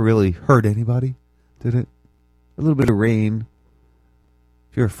rain never really hurt anybody, did it? A little bit of rain.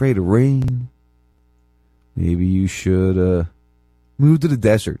 If you're afraid of rain, maybe you should move to the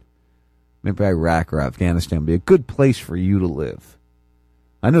desert. Maybe Iraq or Afghanistan would be a good place for you to live.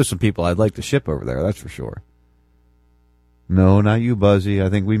 I know some people I'd like to ship over there, that's for sure. No, not you, Buzzy. I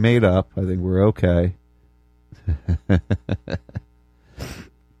think we made up. I think we're okay.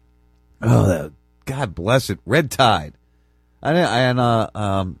 Oh, God bless it. Red tide.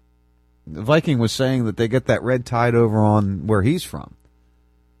 And Viking was saying that they get that red tide over on where he's from.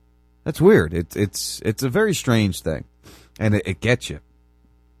 That's weird. It's a very strange thing. And it gets you.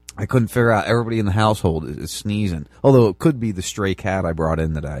 I couldn't figure out. Everybody in the household is sneezing. Although it could be the stray cat I brought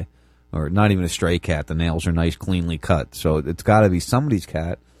in today. Or not even a stray cat. The nails are nice, cleanly cut. So it's got to be somebody's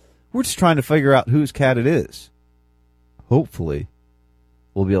cat. We're just trying to figure out whose cat it is. Hopefully,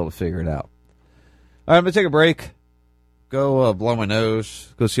 we'll be able to figure it out. All right, I'm going to take a break. Go blow my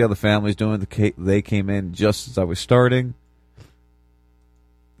nose. Go see how the family's doing. They came in just as I was starting.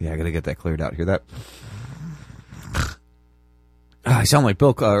 Yeah, I got to get that cleared out. Hear that? I sound like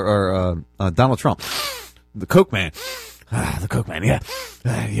Bill or Donald Trump. The Coke Man. The Coke Man, yeah.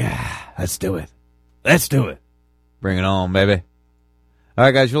 Yeah, let's do it. Let's do it. Bring it on, baby. All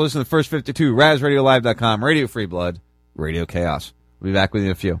right, guys, you're listening to First 52, RazRadioLive.com, Radio Free Blood, Radio Chaos. We'll be back with you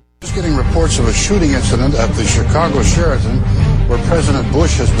in a few. Just getting reports of a shooting incident at the Chicago Sheraton where President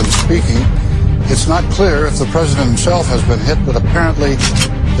Bush has been speaking. It's not clear if the president himself has been hit, but apparently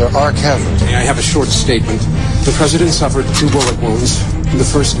there are casualties. I have a short statement. The president suffered 2 bullet wounds. The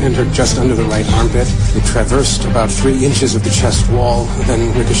first entered just under the right armpit. It traversed about 3 inches of the chest wall,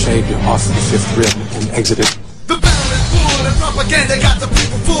 then ricocheted off the 5th rib and exited. The battle is full and propaganda got the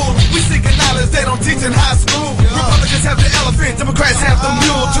people fooled. We seeking knowledge they don't teach in high school. Republicans have the elephant, Democrats have the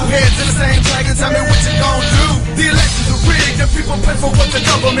mule. 2 heads in the same dragon, tell me what you gon' do. The elections are rigged and people pay for what the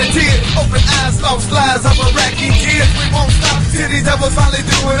government did. Open eyes, lost lives of Iraqi kids. We won't stop till these devils finally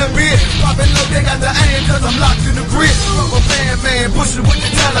doing a bid. Popping low, they got the aim cause I'm locked in the grid. Rubber band man, pushing with the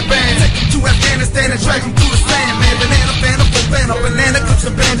Taliban. Take them to Afghanistan and drag them through the sand, man. Banana, banana, clips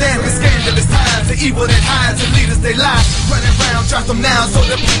and bandana. With scandalous ties, the evil that hides and leaders they lie. Running around, drop them now so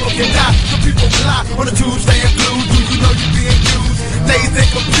that people can die. The people rely on the tubes staying glued. Do you know you're being used? Dazed and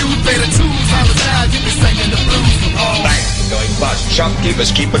confused, better choose. How is how you be singing the blues from all. Bang, going bust.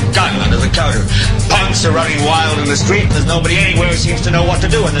 Shopkeepers keep a gun under the counter. Punks are running wild in the street. There's nobody anywhere who seems to know what to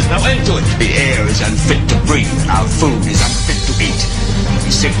do, and there's no end to it. The air is unfit to breathe. Our food is unfit to eat.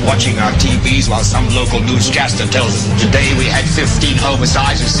 We sit watching our TVs while some local newscaster tells us today we had 15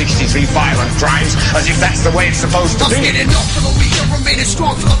 homicides and 63 violent crimes, as if that's the way it's supposed to be. I'm skinning off for the weak and remaining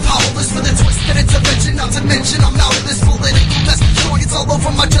strong for the powerless. For the twisted intervention, not to mention I'm out of this political mess. Throwing it's all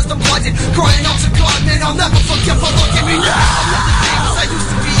over my chest, I'm blinded. Crying out to God, man, I'll never forget for looking me now. I'm not the famous I used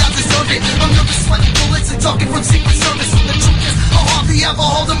to be, I deserve it. I'm nervous like bullets and talking from Secret Service. And the truth is, I'll hardly ever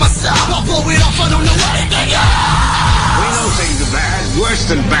hold in myself. I'll blow it off, I don't know anything else. We know things are bad, worse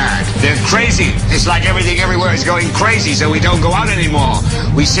than bad. They're crazy. It's like everything everywhere is going crazy, so we don't go out anymore.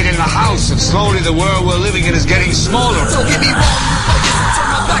 We sit in the house, and slowly the world we're living in is getting smaller. Don't get me wrong, turn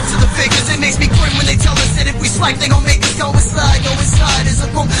my back to the figures. It makes me grin when they tell us that if we swipe, they gon' make us go inside. Go inside is a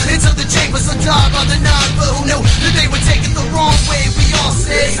room, into the chambers of die by the 9. But who knew that they would take it the wrong way? We all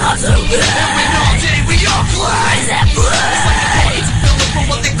say, not so good. And when all day, we all fly. It's like the points of feeling from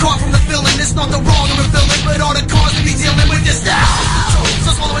what they caught from the feeling. It's not the wrong of a villain, but all the cause to be dealing with this now.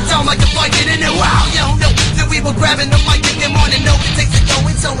 So swallow it down like a Viking and then wow, you don't know that we were grabbing the mic and them on and know it takes a go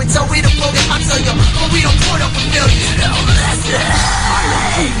and so we don't blow it, I tell you, but we don't put up a million. You know, that's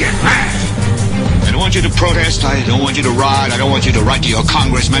it. Get mad. And want you to protest. I don't want you to riot. I don't want you to write to your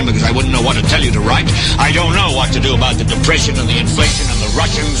congressman because I wouldn't know what to tell you to write. I don't know what to do about the depression and the inflation and the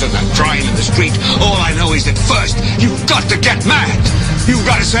Russians and the crime in the street. All I know is that first, you've got to get mad. You've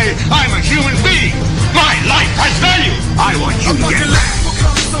got to say, I'm a human being. My life has value. I want you to get mad.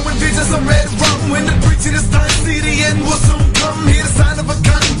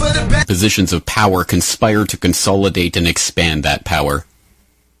 Positions of power conspire to consolidate and expand that power.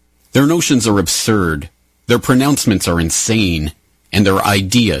 Their notions are absurd, their pronouncements are insane, and their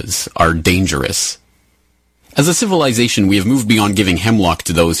ideas are dangerous. As a civilization, we have moved beyond giving hemlock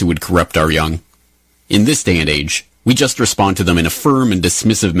to those who would corrupt our young. In this day and age, we just respond to them in a firm and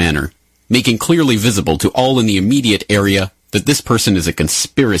dismissive manner, making clearly visible to all in the immediate area that this person is a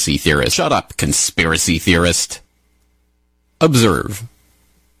conspiracy theorist. Shut up, conspiracy theorist. Observe.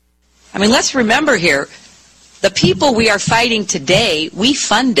 I mean, let's remember here, the people we are fighting today, we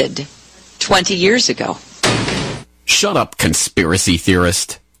funded 20 years ago. Shut up, conspiracy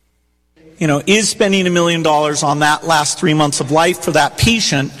theorist. You know, is spending $1 million on that last 3 months of life for that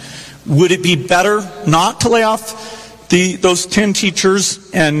patient, would it be better not to lay off those 10 teachers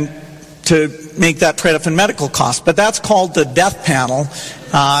and to make that trade-off in medical costs? But that's called the death panel,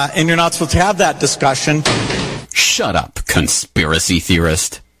 and you're not supposed to have that discussion. Shut up, conspiracy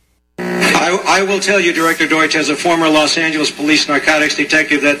theorist. I will tell you, Director Deutsch, as a former Los Angeles police narcotics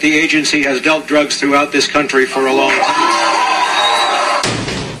detective, that the agency has dealt drugs throughout this country for a long time.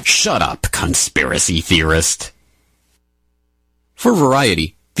 Shut up, conspiracy theorist. For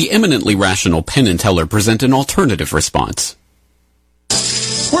variety, the eminently rational Penn and Teller present an alternative response.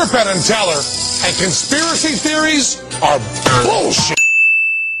 We're Penn and Teller, and conspiracy theories are bullshit.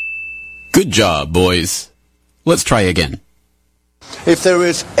 Good job, boys. Let's try again. If there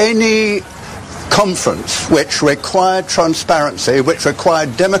is any conference which required transparency, which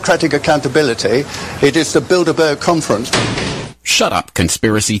required democratic accountability, it is the Bilderberg Conference. Shut up,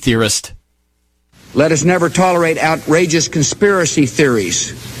 conspiracy theorist. Let us never tolerate outrageous conspiracy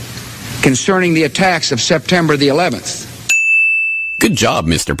theories concerning the attacks of September the 11th. Good job,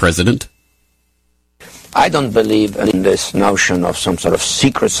 Mr. President. I don't believe in this notion of some sort of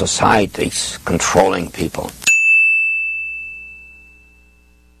secret societies controlling people.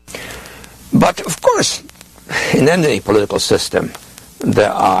 But, of course, in any political system,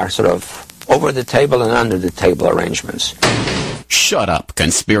 there are sort of over-the-table and under-the-table arrangements. Shut up,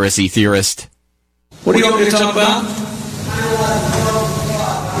 conspiracy theorist. What do you want me to talk about?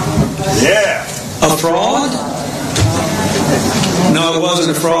 Yeah. A fraud? No, it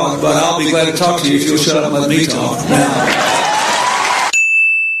wasn't a fraud, but I'll be glad to talk to you if you'll shut up and let me talk. Now.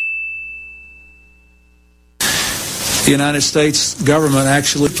 The United States government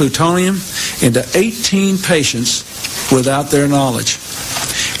actually put plutonium into 18 patients without their knowledge.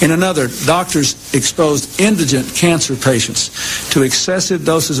 In another, doctors exposed indigent cancer patients to excessive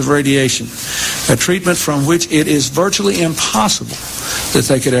doses of radiation, a treatment from which it is virtually impossible that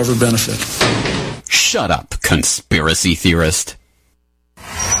they could ever benefit. Shut up, conspiracy theorist.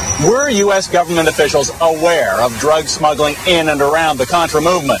 Were U.S. government officials aware of drug smuggling in and around the Contra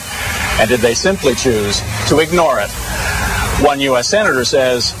movement? And did they simply choose to ignore it? One U.S. senator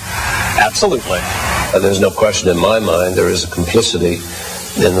says, absolutely. There's no question in my mind there is a complicity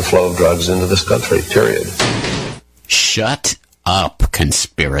in the flow of drugs into this country, period. Shut up,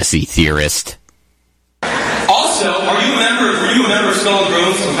 conspiracy theorist. Also, were you a member of Skull and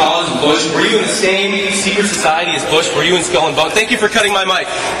Bones from college and Bush? Were you in the same secret society as Bush? Were you in Skull and Bones? Thank you for cutting my mic.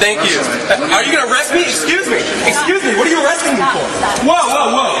 Thank you. Are you going to arrest me? Excuse me. Excuse me. What are you arresting me for? Whoa,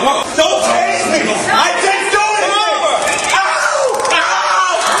 whoa, whoa, whoa. Don't tase me. I didn't do it. Come over. Ow!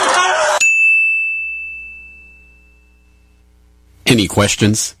 Ow! Ow! Any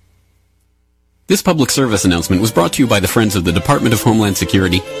questions? This public service announcement was brought to you by the Friends of the Department of Homeland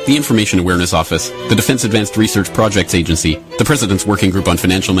Security, the Information Awareness Office, the Defense Advanced Research Projects Agency, the President's Working Group on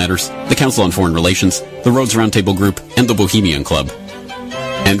Financial Matters, the Council on Foreign Relations, the Rhodes Roundtable Group, and the Bohemian Club.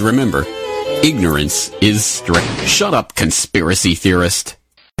 And remember, ignorance is strict. Shut up, conspiracy theorist.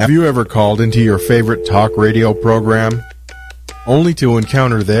 Have you ever called into your favorite talk radio program only to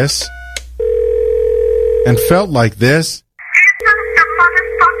encounter this? And felt like this?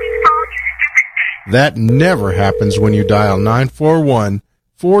 That never happens when you dial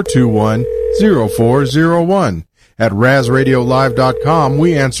 941-421-0401. At RazRadioLive.com,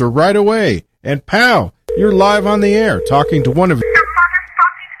 we answer right away. And pow, you're live on the air talking to one of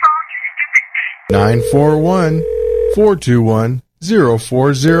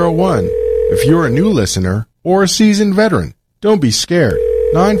 941-421-0401. If you're a new listener or a seasoned veteran, don't be scared.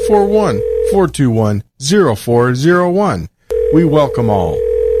 941-421-0401. We welcome all.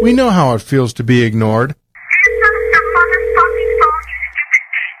 We know how it feels to be ignored.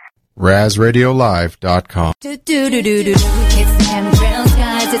 RazRadioLive.com. It's the chemtrails,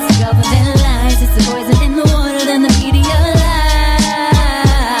 guys. It's the government lies. It's the poison in the water, then the media lies.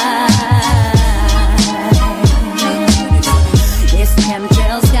 It's the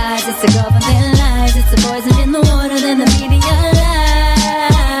chemtrails, guys. It's the government lies. It's the poison in the water, then the media lies.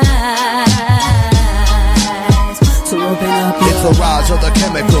 So open up your It's the rise of the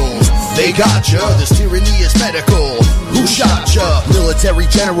chemicals. They got ya. This tyranny is medical. Who shot ya? Military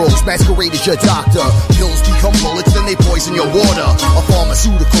generals masquerade as your doctor. Pills become bullets, then they poison your water. A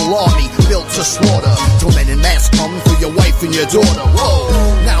pharmaceutical army built to slaughter. Till men in mass come for your wife and your daughter. Whoa,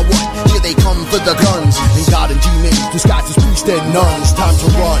 now what? Here they come for the guns. And God and demons disguised as priests and nuns. Time to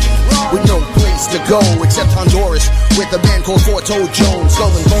run, with no place to go except Honduras, with a man called Forto Jones.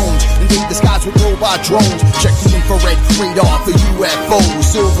 Skull and bones, invade the skies with robot drones. Check the infrared radar for UFOs.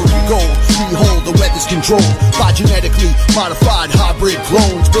 Silvery gold, behold the weather's controlled by genetically modified hybrid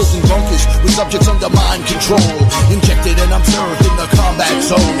clones. Building bunkers with subjects under mind control. Injected and observed in the combat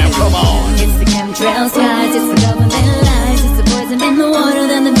zone. Now come on. It's the chemtrails, guys. It's the government lies. It's the poison in the water,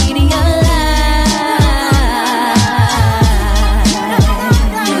 then the media lies.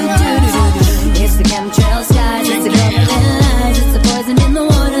 It's the chemtrails, guys. It's the government lies. It's the poison in the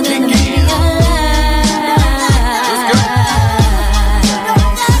water, then the media lies.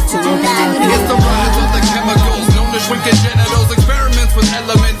 So open up your It's the rise of the chemicals known as shrinking genitals. Experiments with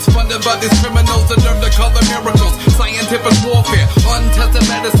elements funded by these criminals that learn to call them miracles. Scientific warfare, untested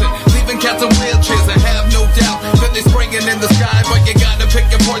medicine, leaving cats in wheelchairs. I have no doubt that they're spraying in the sky, but you gotta pick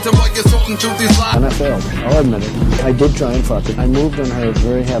your poison while you're sorting through these lies. And I failed. I'll admit it. I did try and fuck it. I moved on her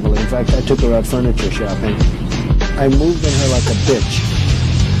very heavily. In fact, I took her out furniture shopping. I moved on her like a bitch.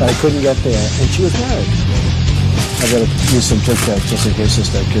 But I couldn't get there, and she was married. I gotta use some Tic Tacs just in case I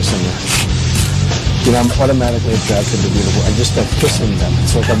start kissing her. You know, I'm automatically attracted to beautiful. I just start kissing them.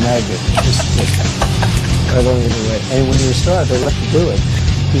 It's like a magnet. Just I don't even wait. And when you start, they let you do it.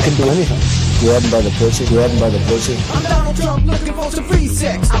 You can do anything. Grab them by the pussy. Grab them by the pussy. I'm Donald Trump looking for some free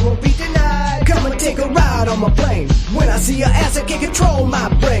sex. I won't be denied. Come and take a ride on my plane. When I see your ass, I can control my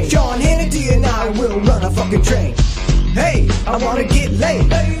brain. Sean Hannity and I will run a fucking train. Hey, I wanna get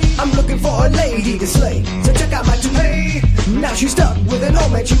laid. I'm looking for a lady to slay. So check out my toupee. Now she's stuck with an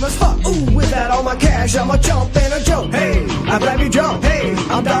old man she must fuck. Ooh, without all my cash, I'm a chump and a joke. Hey, I grab your jump. Hey,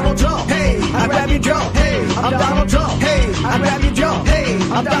 I'm Donald Trump. Hey, I grab your jump. Hey, I'm Donald Trump. Hey, I grab your jump. Hey,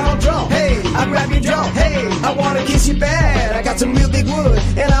 I'm Donald Trump. Hey, I grab your jump. Hey, I wanna kiss you bad. I got some real big wood,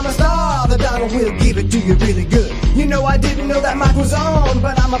 and I'm a star. The Donald will give it to you really good. You know I didn't know that mic was on,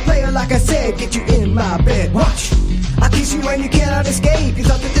 but I'm a player like I said. Get you in my bed. Watch. I kiss you and you cannot escape. You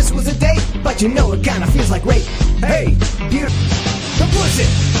thought that this was a date, but you know it kinda feels like rape. Hey, the pussy.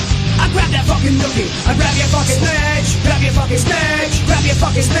 I grab that fucking nookie. I grab your fucking snatch. Grab your fucking snatch. Grab your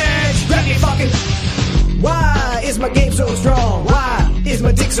fucking snatch. Grab your fucking. Why is my game so strong? Why is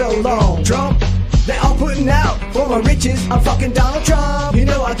my dick so long? Trump, they're all putting out for my riches. I'm fucking Donald Trump. You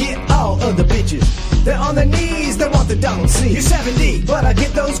know I get all of the bitches. They're on their knees, they want the Donald C. You're 70, but I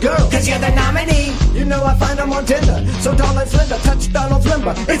get those girls, cause you're the nominee. You know I find them on Tinder, so tall and slender, touch Donald's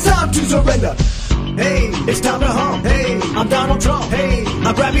member. It's time to surrender. Hey, it's time to hump. Hey, I'm Donald Trump. Hey,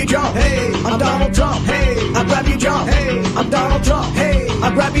 I grab your jump. Hey, I'm Donald Trump. Hey, I grab your jump. Hey, I'm Donald Trump. Hey, I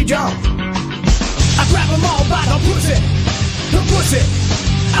grab your jump. I grab them all by the pussy. The pussy.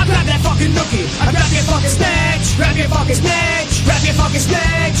 I grab that fucking nookie. I grab your fucking snatch. Grab your fucking snatch. Grab your fucking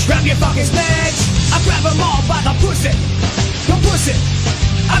snatch. Grab your fucking snatch. I grab them all by the pussy. The pussy.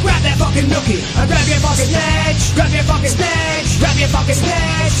 I grab that fucking nookie. I grab your fucking snatch. Grab your fucking snatch. Grab your fucking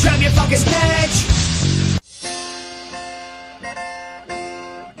snatch. Grab your fucking snatch.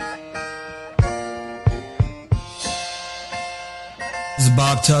 This is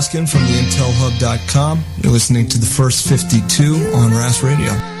Bob Tuskin from the IntelHub.com. You're listening to the First 52 on RAS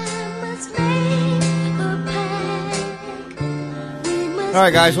Radio. All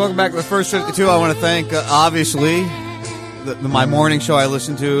right, guys, welcome back to the First 52. I want to thank, obviously, my morning show I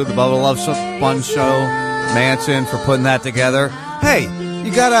listen to, the Bubba Love Sponge Show, Manson, for putting that together. Hey,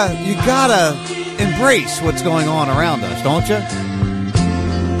 you gotta embrace what's going on around us, don't you?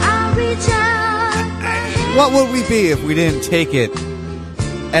 What would we be if we didn't take it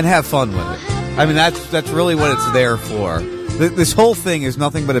and have fun with it? I mean, that's really what it's there for. This whole thing is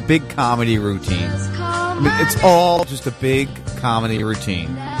nothing but a big comedy routine. I mean, it's all just a big comedy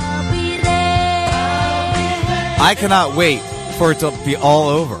routine. I cannot wait for it to be all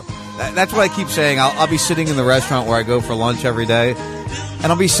over. That's what I keep saying. I'll be sitting in the restaurant where I go for lunch every day, and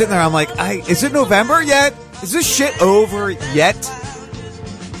I'll be sitting there. I'm like, is it November yet? Is this shit over yet?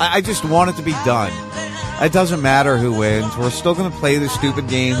 I just want it to be done. It doesn't matter who wins. We're still going to play the stupid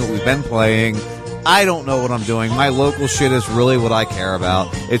game that we've been playing. I don't know what I'm doing. My local shit is really what I care about.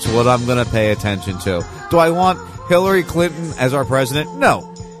 It's what I'm going to pay attention to. Do I want Hillary Clinton as our president?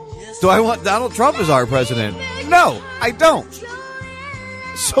 No. Do I want Donald Trump as our president? No, I don't.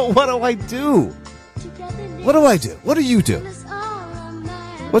 So what do I do? What do I do? What do you do?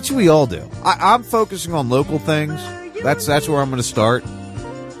 What should we all do? I'm focusing on local things. That's where I'm going to start.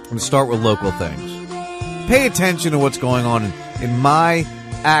 I'm going to start with local things. Pay attention to what's going on in my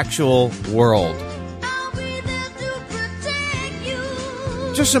actual world.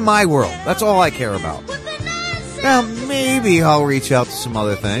 Just in my world. That's all I care about. Now, maybe I'll reach out to some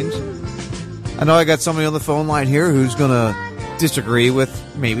other things. I know I got somebody on the phone line here who's going to disagree with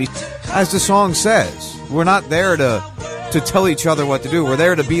maybe. As the song says, we're not there to tell each other what to do. We're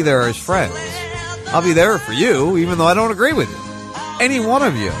there to be there as friends. I'll be there for you, even though I don't agree with you. Any one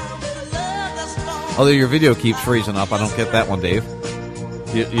of you. Although your video keeps freezing up. I don't get that one, Dave.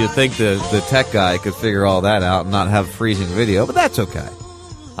 You'd think the tech guy could figure all that out and not have freezing video, but that's okay.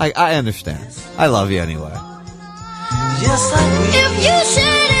 I understand. I love you anyway. If you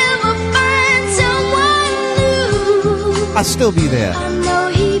should ever find someone new, I'll still be there. I know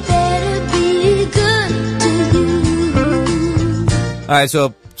he better be good to you. All right,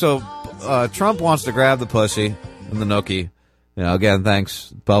 so Trump wants to grab the pussy and the nookie. You know, again,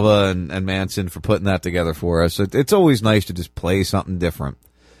 thanks, Bubba and Manson, for putting that together for us. It's always nice to just play something different.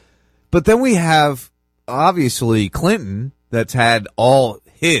 But then we have, obviously, Clinton, that's had all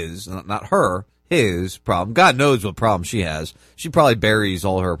his, not her, his problem. God knows what problem she has. She probably buries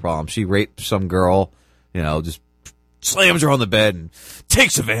all her problems. She raped some girl, you know, just slams her on the bed and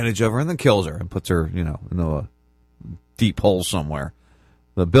takes advantage of her and then kills her and puts her, you know, in a deep hole somewhere.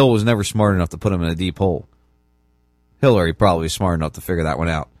 The Bill was never smart enough to put him in a deep hole. Hillary probably smart enough to figure that one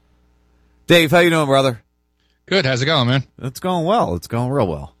out. Dave, how you doing, brother? Good. How's it going, man? It's going well. It's going real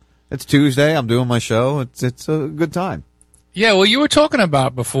well. It's Tuesday. I'm doing my show. It's a good time. Yeah, well, you were talking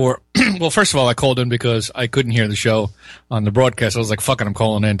about before. Well, first of all, I called in because I couldn't hear the show on the broadcast. I was like, fuck it, I'm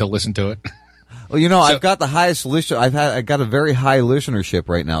calling in to listen to it. Well, you know, I've got the highest listen. I got a very high listenership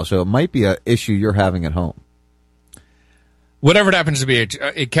right now, so it might be an issue you're having at home. Whatever it happens to be,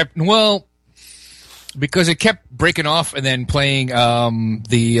 it kept, well, because it kept breaking off and then playing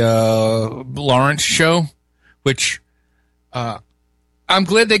the Lawrence show, which I'm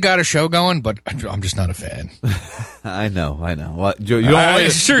glad they got a show going, but I'm just not a fan. I know. What, you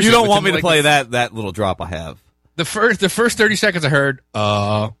don't want me to play that little drop I have. The first 30 seconds I heard,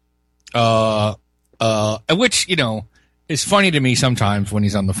 which, you know, is funny to me sometimes when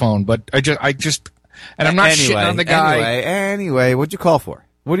he's on the phone, but I just, and I'm not shitting on the guy. Anyway, what'd you call for?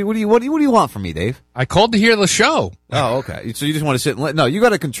 What do you want from me, Dave? I called to hear the show. Oh, okay. So you just want to sit and no, you got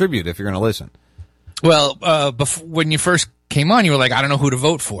to contribute if you're going to listen. Well, when you first came on, you were like, I don't know who to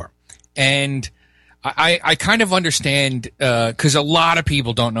vote for. And I kind of understand, because a lot of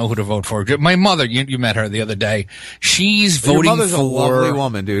people don't know who to vote for. My mother, you met her the other day. She's voting for... Your mother's a lovely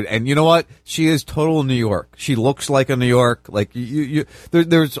woman, dude. And you know what? She is total New York. She looks like a New York. Like,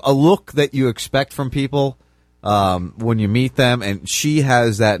 there's a look that you expect from people when you meet them, and she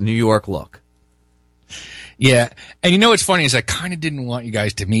has that New York look. Yeah. And you know what's funny is I kind of didn't want you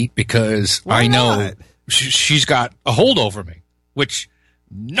guys to meet because I know she's got a hold over me, which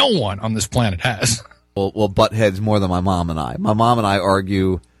no one on this planet has. We'll butt heads more than my mom and I. My mom and I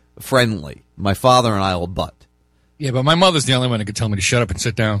argue friendly. My father and I will butt. Yeah, but my mother's the only one that could tell me to shut up and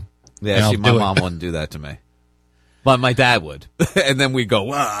sit down. Yeah, see, my mom wouldn't do that to me. But my dad would. And then we'd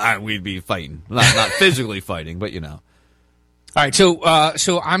go, we'd be fighting. Not physically fighting, but you know. All right,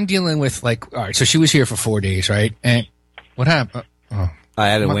 so I'm dealing with, like, all right, so she was here for 4 days, right? And what happened? I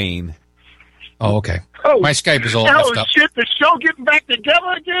had a Wayne. Oh, okay. Oh, my Skype is all messed up. Oh, shit, the show getting back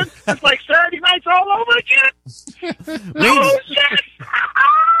together again? It's like Saturday nights all over again? Oh, shit!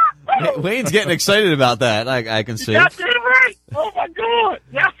 Wayne's getting excited about that, I can see. That's it, right? Oh, my God.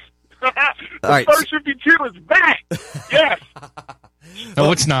 Yes. The right. First 52 is back. Yes.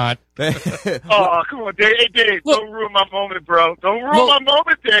 No, it's not. Oh, come on, Dave. Hey, Dave, don't ruin my moment, bro. Don't ruin my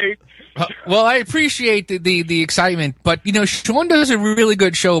moment, Dave. Well, I appreciate the excitement, but, you know, Sean does a really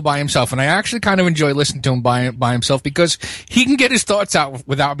good show by himself, and I actually kind of enjoy listening to him by himself because he can get his thoughts out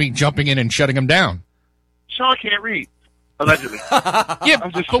without me jumping in and shutting him down. Sean can't read, allegedly. Yeah,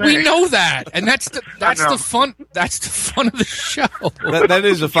 but we know that, and that's the fun. That's the fun of the show. That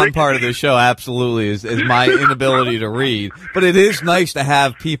is a fun part of the show. Absolutely, is my inability to read. But it is nice to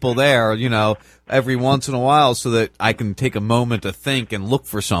have people there, you know, every once in a while, so that I can take a moment to think and look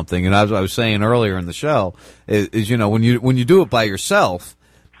for something. And as I was saying earlier in the show, is you know, when you do it by yourself,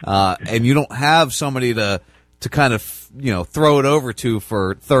 and you don't have somebody to kind of, throw it over to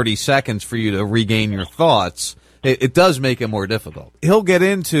for 30 seconds for you to regain your thoughts, it does make it more difficult. He'll get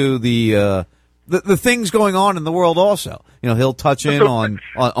into the things going on in the world also. He'll touch in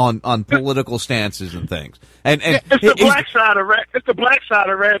on political stances and things. And it's the black side of it's the black side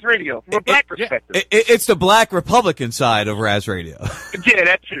of Raz Radio from a black perspective. It's the black Republican side of Raz Radio. Yeah,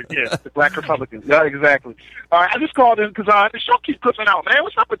 that's true. Yeah, the black Republican. Yeah, exactly. All right, I just called in because the show keeps clipping out, man.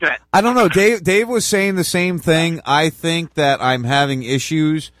 What's up with that? I don't know. Dave was saying the same thing. I think that I'm having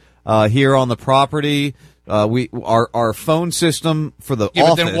issues here on the property. Our phone system for the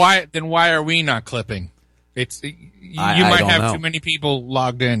office. But then why are we not clipping? It's you might have too many people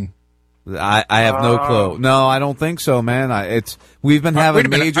logged in. I have no clue. No, I don't think so, man. We've been having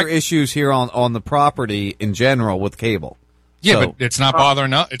major issues here on the property in general with cable. Yeah, but it's not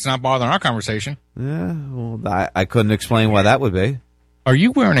bothering us. It's not bothering our conversation. Yeah, well, I couldn't explain why that would be. Are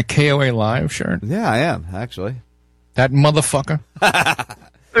you wearing a KOA Live shirt? Yeah, I am actually. That motherfucker.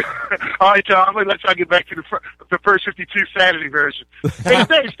 All right, John, I'm going to let y'all get back to the first 52 Saturday version. Hey,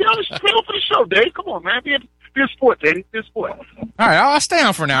 Dave, stay on for the show, Dave. Come on, man. Be a sport, Dave. Be a sport. All right, I'll stay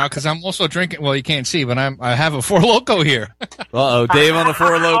on for now because I'm also drinking. Well, you can't see, but I have a Four Loko here. Uh-oh, Dave on the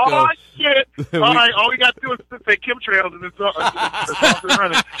Four Loko. Oh, shit. All right, all we got to do is say chemtrails and it's off and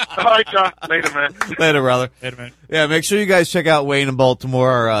running. All right, John. Later, man. Later, brother. Later, man. Yeah, make sure you guys check out Wayne in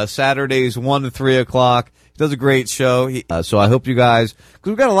Baltimore, Saturdays 1 to 3 o'clock. He does a great show. So I hope you guys, because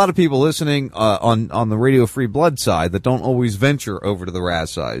we've got a lot of people listening on the Radio Free Blood side that don't always venture over to the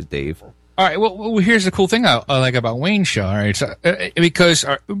Raz side, Dave. All right. Well, here's the cool thing I like about Wayne's show. All right, so, because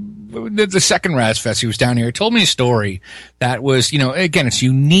the second Raz Fest, he was down here. He told me a story that was, again, it's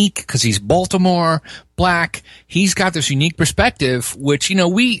unique because he's Baltimore, black. He's got this unique perspective, which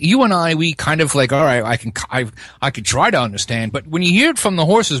you and I, we kind of like. All right, I can try to understand, but when you hear it from the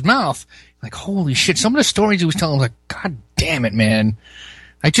horse's mouth, like, holy shit! Some of the stories he was telling, like, God damn it, man!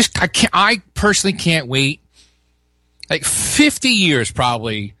 I personally can't wait. Like 50 years,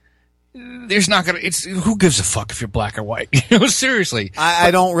 probably. There's not gonna. Who gives a fuck if you're black or white? Seriously.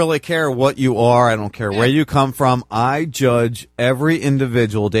 I don't really care what you are. I don't care where you come from. I judge every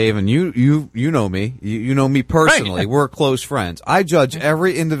individual, Dave, and you know me. You know me personally. Right. We're close friends. I judge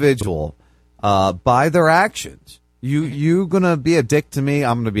every individual by their actions. You gonna be a dick to me?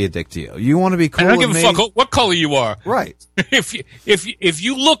 I'm gonna be a dick to you. You want to be cool? I don't give a fuck what color you are. Right. If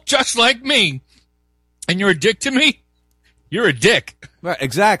you look just like me, and you're a dick to me, you're a dick. Right,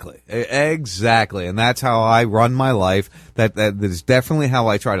 exactly, and that's how I run my life. That is definitely how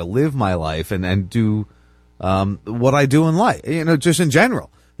I try to live my life and do what I do in life. Just in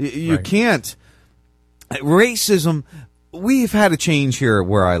general, you can't racism. We've had a change here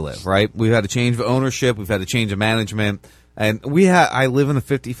where I live. Right, we've had a change of ownership. We've had a change of management, and I live in a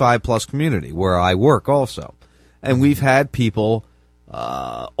 55+ community where I work also, and we've had people,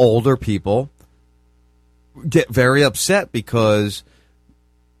 older people, get very upset because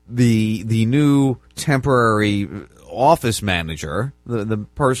the new temporary office manager, the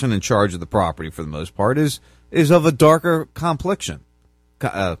person in charge of the property for the most part, is of a darker complexion.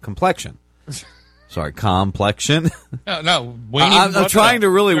 Sorry, complexion. No. I'm trying to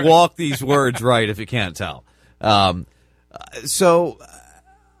really walk these words right, if you can't tell. So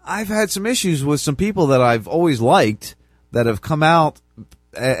I've had some issues with some people that I've always liked that have come out,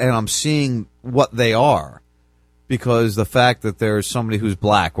 and I'm seeing what they are. Because the fact that there's somebody who's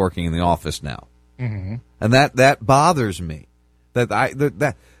black working in the office now, and that bothers me.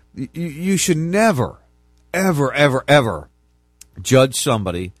 That you should never, ever, ever, ever judge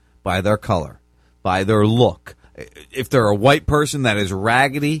somebody by their color, by their look. If they're a white person that is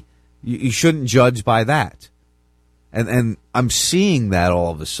raggedy, you shouldn't judge by that. And I'm seeing that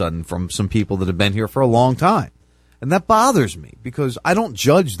all of a sudden from some people that have been here for a long time, and that bothers me because I don't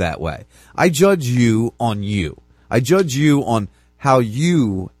judge that way. I judge you on you. I judge you on how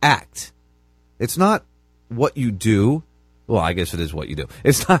you act. It's not what you do. Well, I guess it is what you do.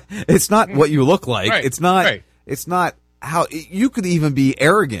 It's not what you look like. Right. It's not how you could even be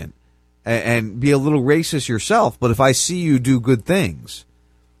arrogant and be a little racist yourself. But if I see you do good things,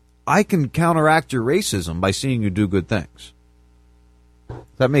 I can counteract your racism by seeing you do good things. Does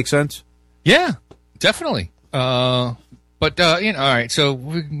that make sense? Yeah, definitely. But, all right, so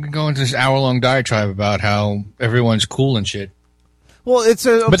we can go into this hour-long diatribe about how everyone's cool and shit. Well, it's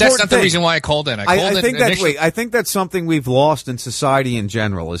a But that's not the thing. reason why I called in. I think that's something we've lost in society in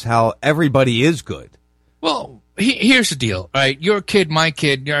general, is how everybody is good. Well, here's the deal, right? Your kid, my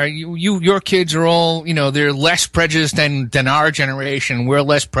kid, your kids are all, they're less prejudiced than our generation. We're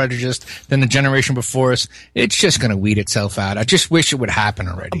less prejudiced than the generation before us. It's just going to weed itself out. I just wish it would happen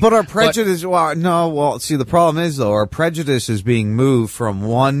already. But our prejudice, see, the problem is, though, our prejudice is being moved from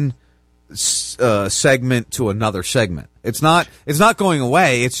one segment to another segment. It's not going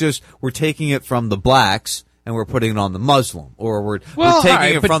away. It's just we're taking it from the blacks and we're putting it on the Muslim, or we're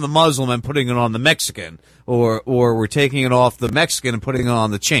taking it from the Muslim and putting it on the Mexican, or we're taking it off the Mexican and putting it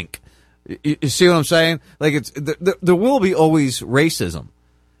on the chink. You see what I'm saying? Like there will be always racism.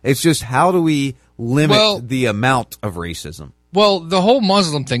 It's just how do we limit the amount of racism? Well, the whole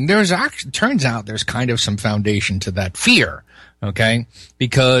Muslim thing, turns out there's kind of some foundation to that fear. Okay,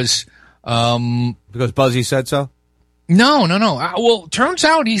 because Buzzy said so. No. Well, turns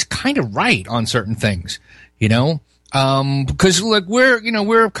out he's kind of right on certain things. Because like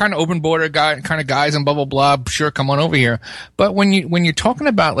we're kind of open border kind of guys and blah blah blah. Sure, come on over here. But when you're talking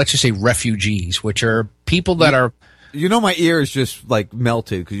about, let's just say, refugees, which are people that are, my ear is just like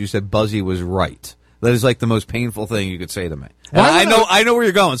melted because you said Buzzy was right. That is like the most painful thing you could say to me. And I know where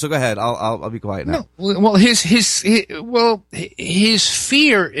you're going. So go ahead. I'll be quiet now. No, well, his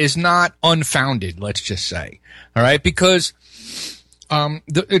fear is not unfounded. Let's just say, all right, because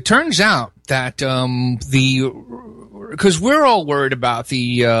it turns out that because we're all worried about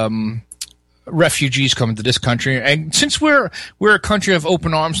the refugees coming to this country, and since we're a country of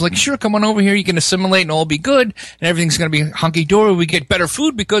open arms, like, sure, come on over here, you can assimilate and all be good, and everything's going to be hunky-dory. We get better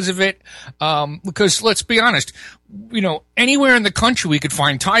food because of it, because let's be honest, anywhere in the country we could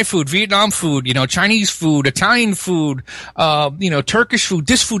find Thai food, Vietnam food, Chinese food, Italian food, Turkish food,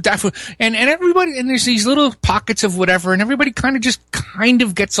 this food, that food, and everybody, and there's these little pockets of whatever, and everybody kind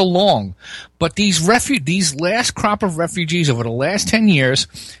of gets along. But these last crop of refugees over the last 10 years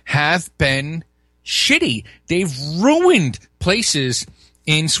have been shitty. They've ruined places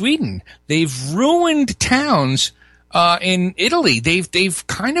in Sweden. They've ruined towns in Italy. They've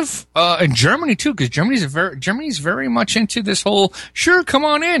kind of in Germany too, because Germany's very much into this whole, sure, come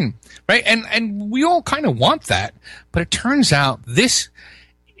on in, right? And we all kind of want that, but it turns out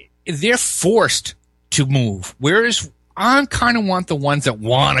they're forced to move, whereas I kind of want the ones that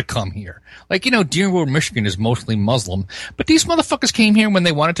want to come here. Like, Dearwood, Michigan is mostly Muslim, but these motherfuckers came here when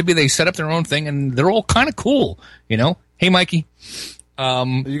they wanted to be. They set up their own thing, and they're all kind of cool, Hey, Mikey.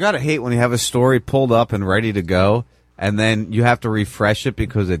 You gotta hate when you have a story pulled up and ready to go, and then you have to refresh it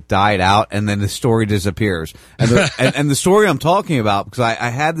because it died out, and then the story disappears. And the story I'm talking about, because I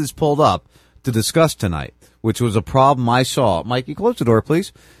had this pulled up to discuss tonight, which was a problem I saw. Mikey, close the door,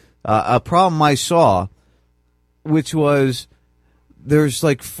 please. A problem I saw, which was there's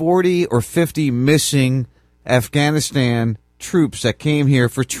like 40 or 50 missing Afghanistan troops that came here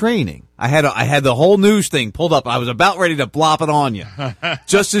for training. I had the whole news thing pulled up. I was about ready to blop it on you,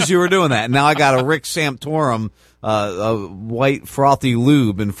 just as you were doing that. And now I got a Rick Santorum, a white frothy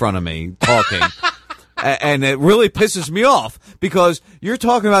lube in front of me talking. And it really pisses me off because you're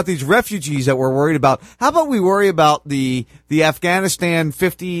talking about these refugees that we're worried about. How about we worry about the Afghanistan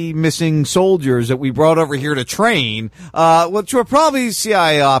 50 missing soldiers that we brought over here to train, which were probably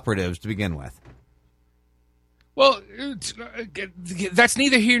CIA operatives to begin with? Well, that's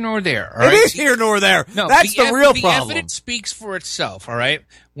neither here nor there. All right? It is here nor there. No, that's the real problem. The evidence speaks for itself, all right?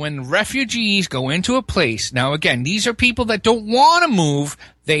 When refugees go into a place, now again, these are people that don't want to move,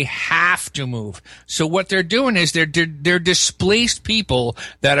 they have to move. So what they're doing is they're displaced people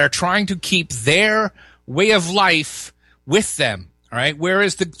that are trying to keep their way of life with them. All right.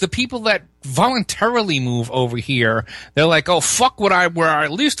 Whereas the people that voluntarily move over here, they're like, oh, fuck where I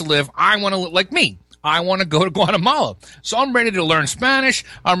used to live. I want to live like me. I want to go to Guatemala. So I'm ready to learn Spanish.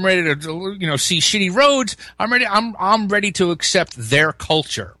 I'm ready to, see shitty roads. I'm ready to accept their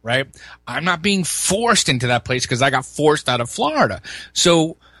culture, right? I'm not being forced into that place because I got forced out of Florida.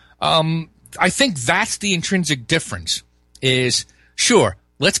 So, I think that's the intrinsic difference is, sure,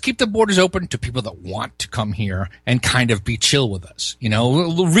 let's keep the borders open to people that want to come here and kind of be chill with us.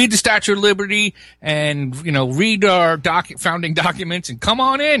 Read the Statue of Liberty and, read our founding documents and come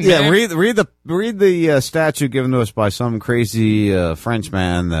on in. Yeah, man. read the statue given to us by some crazy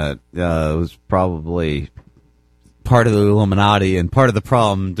Frenchman that was probably part of the Illuminati and part of the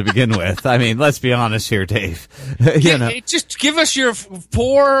problem to begin with. I mean, let's be honest here, Dave. Just give us your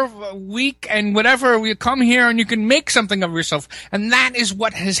 4 week and whatever. You come here and you can make something of yourself. And that is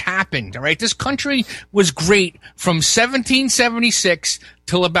what has happened, all right? This country was great from 1776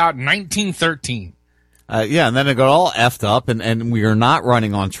 till about 1913. Yeah, and then it got all effed up, and we are not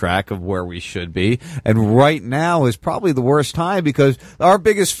running on track of where we should be. And right now is probably the worst time because our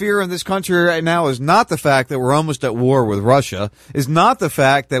biggest fear in this country right now is not the fact that we're almost at war with Russia, is not the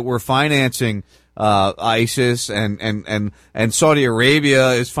fact that we're financing ISIS and Saudi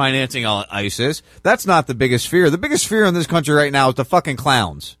Arabia is financing ISIS. That's not the biggest fear. The biggest fear in this country right now is the fucking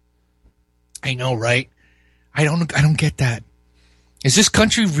clowns. I know, right? I don't get that. Is this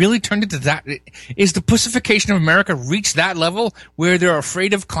country really turned into that? Is the pussification of America reached that level where they're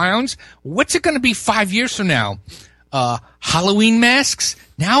afraid of clowns? What's it going to be 5 years from now? Halloween masks?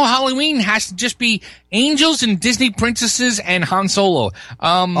 Now Halloween has to just be angels and Disney princesses and Han Solo.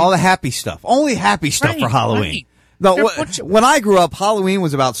 All the happy stuff. Only happy stuff for Halloween. Right. No, when I grew up, Halloween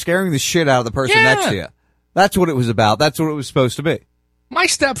was about scaring the shit out of the person next to you. That's what it was about. That's what it was supposed to be. My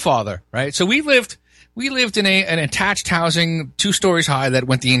stepfather, right? So we lived in an attached housing, 2 stories high that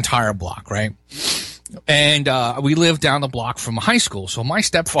went the entire block, right? And we lived down the block from a high school. So my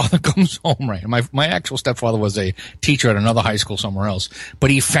stepfather comes home, right? My actual stepfather was a teacher at another high school somewhere else,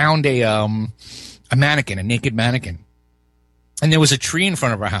 but he found a mannequin, a naked mannequin, and there was a tree in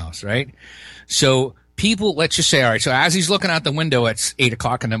front of our house, right? So people, let's just say, all right, so as he's looking out the window at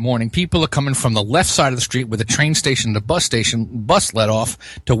 8:00 in the morning, people are coming from the left side of the street where the train station, the bus let off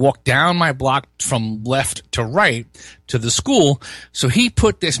to walk down my block from left to right to the school. So he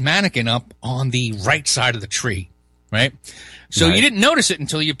put this mannequin up on the right side of the tree, right? So you didn't notice it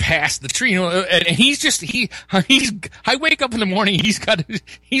until you passed the tree. You know, and he's I wake up in the morning, he's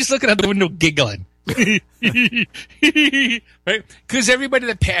looking out the window giggling. Right? Because everybody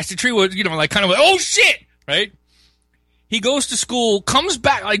that passed the tree was, like kind of like, oh shit, right? He goes to school, comes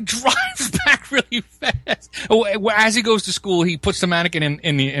back, like drives back really fast. As he goes to school, he puts the mannequin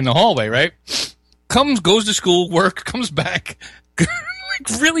in the hallway, right? Goes to school, work, comes back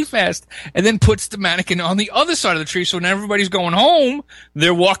like really fast, and then puts the mannequin on the other side of the tree. So when everybody's going home,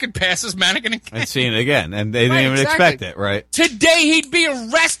 they're walking past this mannequin again. And seeing it again, and they didn't even expect it, right? Today he'd be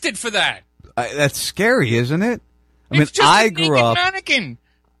arrested for that. That's scary, isn't it? It's just a naked mannequin.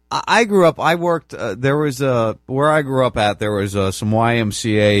 I grew up. I worked. There was where I grew up at. There was some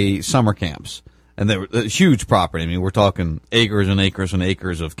YMCA summer camps, and they were a huge property. I mean, we're talking acres and acres and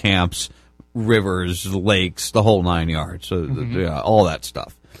acres of camps, rivers, lakes, the whole 9 yards. So all that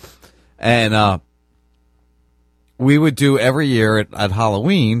stuff. And we would do every year at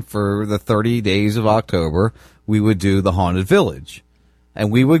Halloween for the 30 days of October. We would do the Haunted Village,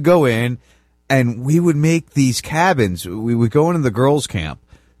 and we would go in. And we would make these cabins. We would go into the girls' camp,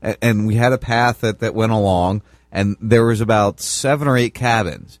 and we had a path that went along, and there was about 7 or 8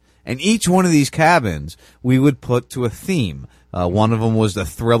 cabins. And each one of these cabins, we would put to a theme. One of them was the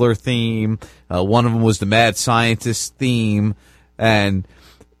thriller theme. One of them was the mad scientist theme. And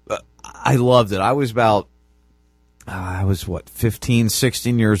I loved it. I was 15,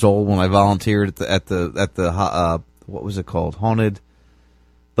 16 years old when I volunteered at the what was it called?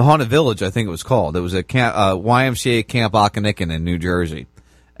 The Haunted Village, I think it was called. It was a YMCA Camp Occonequan in New Jersey.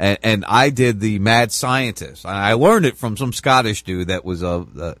 And I did the mad scientist. I learned it from some Scottish dude that was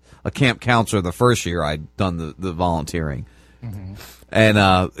a camp counselor the first year I'd done the volunteering. Mm-hmm.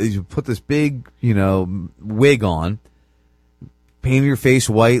 And you put this big, wig on, paint your face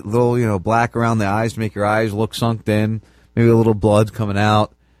white, little, black around the eyes to make your eyes look sunk in, maybe a little blood coming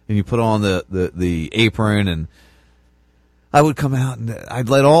out, and you put on the apron, and I would come out and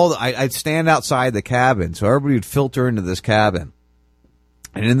I'd stand outside the cabin, so everybody would filter into this cabin.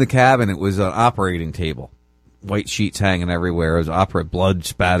 And in the cabin, it was an operating table. White sheets hanging everywhere. It was blood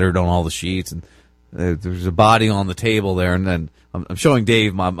spattered on all the sheets. And there was a body on the table there. And then I'm showing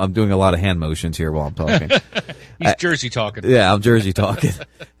Dave, I'm doing a lot of hand motions here while I'm talking. He's Jersey talking. Yeah, I'm Jersey talking.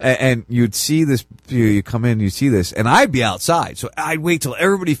 And you'd see this, you come in, you see this, and I'd be outside. So I'd wait till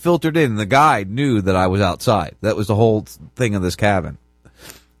everybody filtered in, and the guide knew that I was outside. That was the whole thing of this cabin.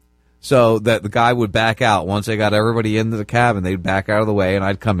 So that the guy would back out. Once they got everybody into the cabin, they'd back out of the way, and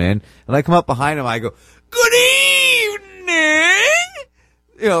I'd come in, and I'd come up behind him, I go, "Good evening!"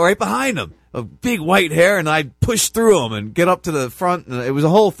 Right behind him. A big white hair, and I'd push through him and get up to the front, and it was a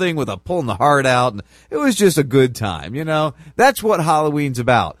whole thing with pulling the heart out, and it was just a good time, That's what Halloween's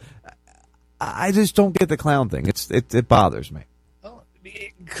about. I just don't get the clown thing. It bothers me.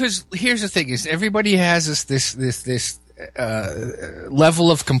 Because here's the thing: is everybody has this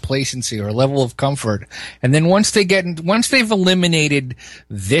level of complacency or level of comfort, and then once they've eliminated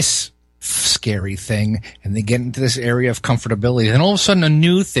this scary thing, and they get into this area of comfortability, and all of a sudden a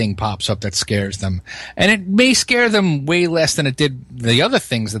new thing pops up that scares them. And it may scare them way less than it did the other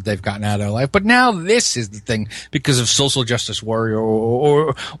things that they've gotten out of their life, but now this is the thing because of social justice warrior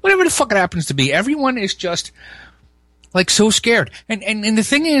or whatever the fuck it happens to be. Everyone is just like so scared. And the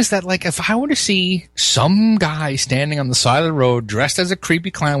thing is that, like, if I were to see some guy standing on the side of the road dressed as a creepy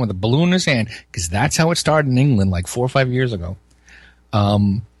clown with a balloon in his hand, because that's how it started in England like 4 or 5 years ago,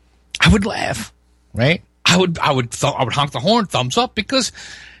 I would laugh, right? I would honk the horn, thumbs up, because,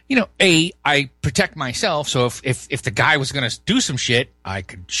 you know, I protect myself. So if the guy was going to do some shit, I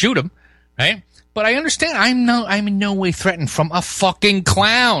could shoot him, right? But I understand I'm in no way threatened from a fucking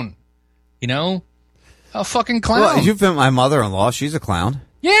clown, you know, a fucking clown. Well, you've met my mother-in-law. She's a clown.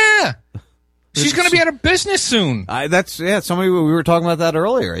 Yeah. She's going to be out of business soon. Somebody, we were talking about that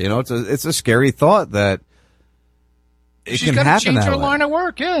earlier. You know, it's a scary thought that it She's can happen that way. She's got to change her line of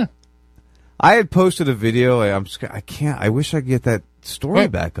work, yeah. I had posted a video. I wish I could get that story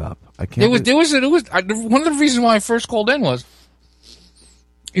back up. I can't. There was one of the reasons why I first called in was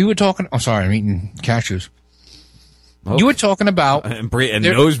you were talking. Oh, sorry, I'm eating cashews. Oh. You were talking about and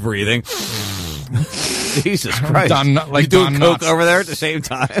nose breathing. Jesus Christ! You doing coke over there at the same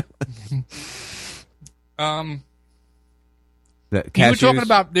time? You were talking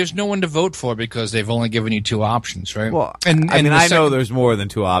about there's no one to vote for because they've only given you 2 options, right? Well, I know there's more than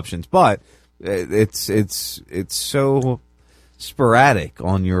 2 options, but it's so sporadic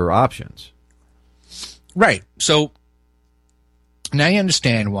on your options. Right. So now you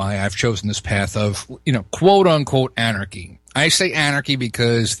understand why I've chosen this path of, you know, quote unquote anarchy. I say anarchy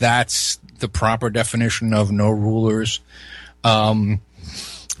because that's the proper definition of no rulers. But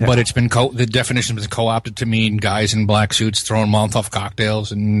it's been the definition has been co-opted to mean guys in black suits throwing Molotov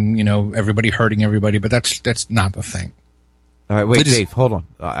cocktails and, you know, everybody hurting everybody. But that's not the thing. All right, wait, Dave, hold on.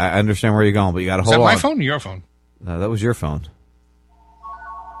 I understand where you're going, but you got to hold on. Is that my phone or your phone? No, that was your phone.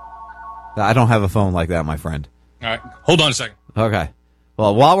 I don't have a phone like that, my friend. All right, hold on a second. Okay.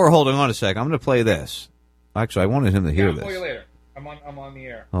 Well, while we're holding on a sec, I'm going to play this. Actually, I wanted him to hear this. I'll call you later. I'm on the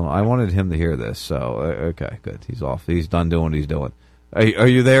air. Oh, I wanted him to hear this. So okay, good. He's off. He's done doing what he's doing. Are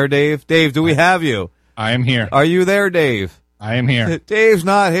you there, Dave? Dave, do we have you? I am here. Are you there, Dave? I am here. Dave's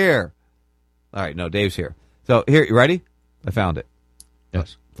not here. All right, no, Dave's here. So here, you ready? I found it.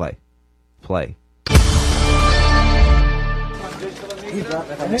 Yes. Play.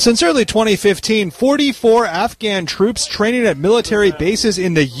 Since early 2015, 44 Afghan troops training at military bases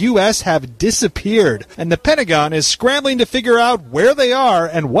in the U.S. have disappeared, and the Pentagon is scrambling to figure out where they are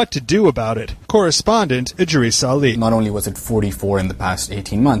and what to do about it. Correspondent Idris Ali. Not only was it 44 in the past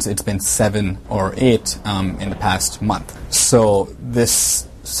 18 months, it's been 7 or 8 in the past month. So this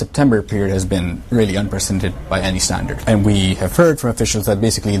September period has been really unprecedented by any standard. And we have heard from officials that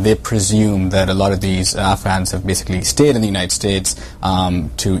basically they presume that a lot of these Afghans have basically stayed in the United States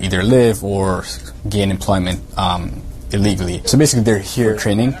to either live or gain employment illegally. So basically they're here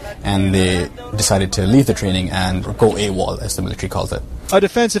training and they decided to leave the training and go AWOL, as the military calls it. A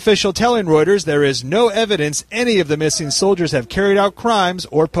defense official telling Reuters there is no evidence any of the missing soldiers have carried out crimes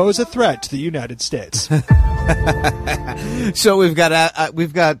or pose a threat to the United States. So we've got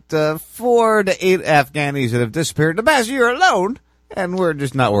 4 to 8 Afghanis that have disappeared in the past year alone, and we're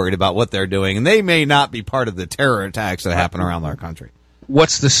just not worried about what they're doing, and they may not be part of the terror attacks that happen around our country.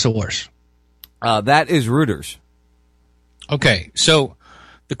 What's the source? That is Reuters. Okay, so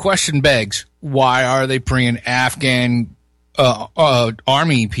the question begs, why are they bringing Afghan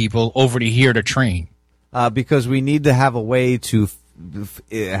army people over to here to train? Because we need to have a way to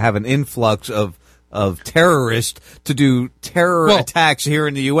have an influx of terrorists to do terror attacks here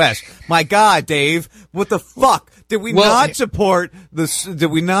in the U.S. My God, Dave, what the fuck? Did we not support this? Did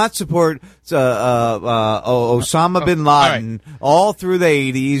we not support Osama bin Laden all through the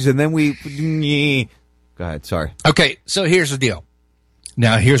 80s, and then we? Go ahead. Sorry. Okay, so here's the deal.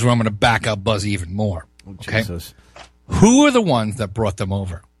 Now here's where I'm going to back up Buzz even more. Okay. Jesus. Who are the ones that brought them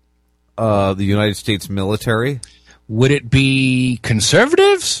over? The United States military. Would it be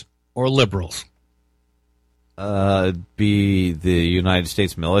conservatives or liberals? Be the United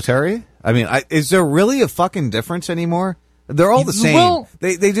States military. I mean, is there really a fucking difference anymore? They're all the same. Well,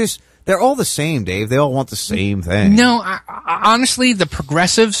 they're all the same, Dave. They all want the same thing. No, honestly, the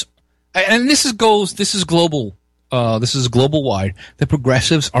progressives, and this is global. This is global wide. The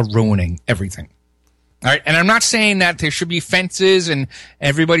progressives are ruining everything. All right, and I'm not saying that there should be fences and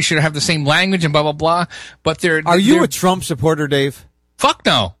everybody should have the same language and blah blah blah. But are you a Trump supporter, Dave? Fuck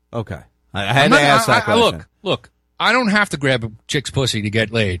no. Okay, I had to ask that question. Look, I don't have to grab a chick's pussy to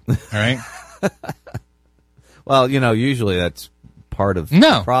get laid. All right. Well, usually that's part of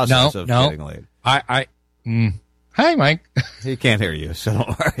the process of no. getting laid. Hi, Mike. He can't hear you, so don't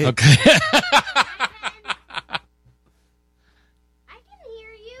worry. Okay.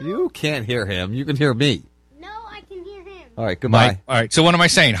 You can't hear him. You can hear me. No, I can hear him. All right, goodbye. Mike, all right, so what am I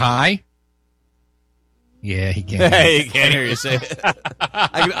saying? Hi? Yeah, he can't. Hey, he can't hear you say it.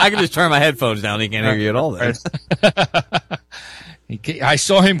 I can just turn my headphones down. He can't hear you at all then. I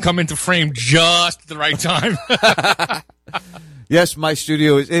saw him come into frame just at the right time. Yes, my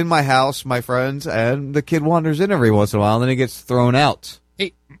studio is in my house, my friends, and the kid wanders in every once in a while, and then he gets thrown out.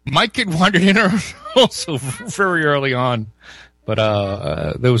 Hey, my kid wandered in also very early on, but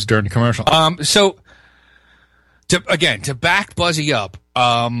that was during the commercial. So, to back Buzzy up,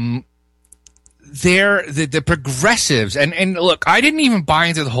 the progressives, and look, I didn't even buy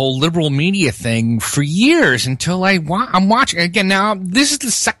into the whole liberal media thing for years until I'm watching again. Now, this is the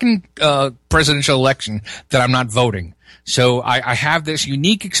second presidential election that I'm not voting. So I have this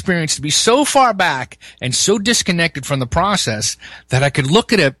unique experience to be so far back and so disconnected from the process that I could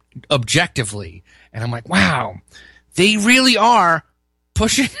look at it objectively. And I'm like, wow, they really are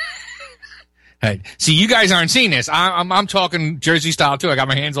pushing. Right. See, you guys aren't seeing this. I'm talking Jersey style too. I got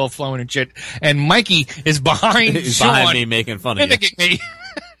my hands all flowing and shit. And Mikey is behind He's Sean, behind me making fun of you. Me.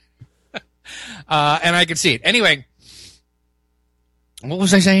 And I can see it. Anyway, what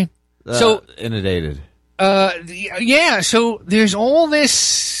was I saying? Inundated. Yeah. So there's all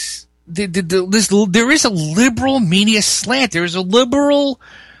this. There is a liberal media slant. There is a liberal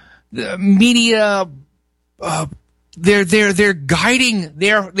media. They're guiding.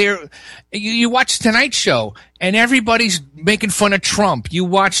 You watch Tonight Show and everybody's making fun of Trump. You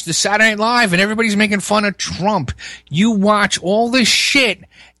watch the Saturday Night Live and everybody's making fun of Trump. You watch all this shit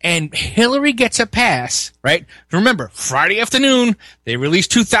and Hillary gets a pass, right? Remember, Friday afternoon, they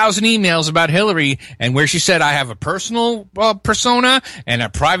released 2,000 emails about Hillary and where she said, I have a personal persona and a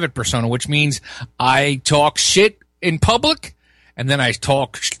private persona, which means I talk shit in public and then I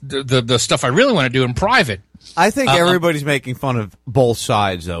talk the stuff I really want to do in private. I think everybody's making fun of both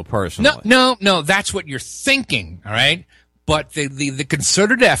sides, though, personally. No, that's what you're thinking, all right? But the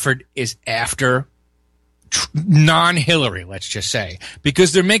concerted effort is after non-Hillary, let's just say,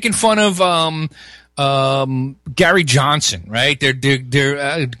 because they're making fun of Gary Johnson, right?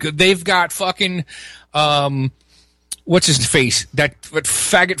 They've got fucking what's his face? That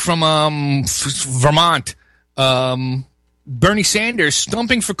faggot from Vermont. Bernie Sanders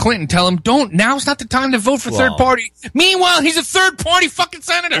stumping for Clinton. Tell him, now's not the time to vote for third party. Meanwhile, he's a third party fucking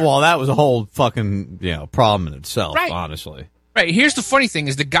senator. Well, that was a whole fucking, problem in itself, right. Honestly. Right. Here's the funny thing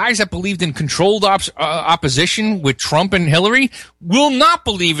is the guys that believed in controlled opposition with Trump and Hillary will not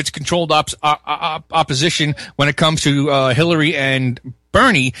believe it's controlled opposition when it comes to Hillary and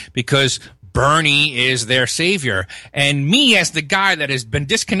Bernie, because Bernie is their savior. And me, as the guy that has been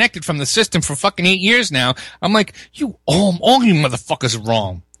disconnected from the system for fucking 8 years now, I'm like, all you motherfuckers are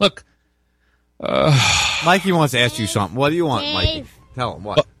wrong. Look. Mikey wants to ask you something. What do you want, Mikey? Tell him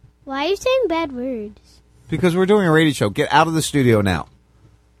what. Why are you saying bad words? Because we're doing a radio show. Get out of the studio now.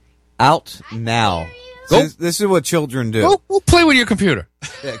 Out now. This is what children do. Go play with your computer.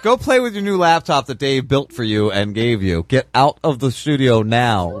 Yeah, go play with your new laptop that Dave built for you and gave you. Get out of the studio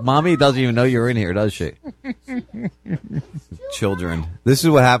now. Mommy doesn't even know you're in here, does she? Children. This is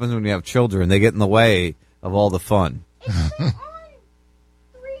what happens when you have children. They get in the way of all the fun. It's been on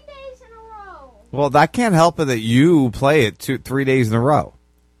 3 days in a row. Well, that can't help it that you play it 3 days in a row.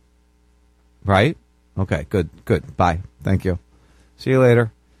 Right? Okay, good. Bye. Thank you. See you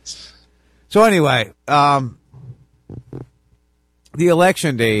later. So anyway, the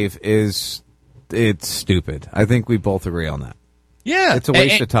election, Dave, it's stupid. I think we both agree on that. Yeah. It's a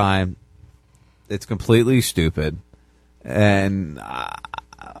waste of time. It's completely stupid. And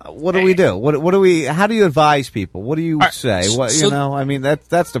what do we do? What do we? How do you advise people? What do you say? I mean,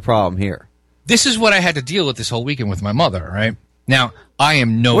 that's the problem here. This is what I had to deal with this whole weekend with my mother, right? Now, I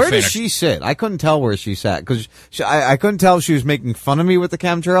am no fan. Where does she sit? I couldn't tell where she sat because I couldn't tell if she was making fun of me with the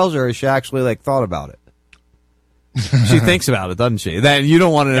chemtrails or if she actually thought about it. She thinks about it, doesn't she? Then you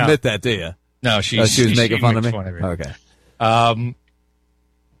don't want to admit that, do you? No, she was making fun of me. Okay.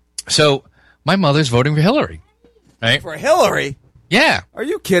 So my mother's voting for Hillary, right? For Hillary? Yeah. Are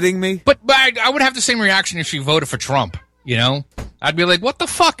you kidding me? But I would have the same reaction if she voted for Trump. I'd be like, what the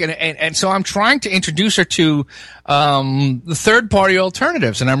fuck? And so I'm trying to introduce her to the third party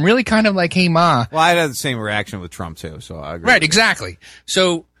alternatives. And I'm really kind of like, hey, Ma. Well, I had the same reaction with Trump, too. So I agree. Right, exactly.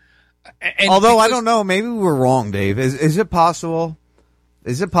 So. Although I don't know, maybe we're wrong, Dave. Is it possible?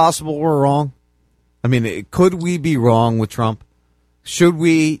 Is it possible we're wrong? I mean, could we be wrong with Trump? Should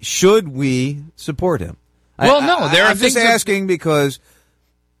we support him? Well, no, there are I'm just things that- asking because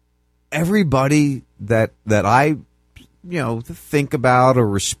everybody that I think about or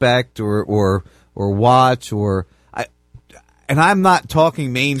respect or watch and I'm not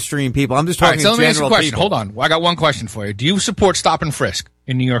talking mainstream people. I'm just All right, talking so let me ask you a general question. people. Hold on. I got one question for you. Do you support stop and frisk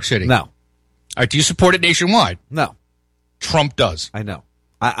in New York City? No. All right, do you support it nationwide? No. Trump does. I know.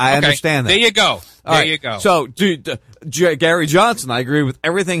 I Okay, understand that. There you go. All There right. you go. So, Gary Johnson, I agree with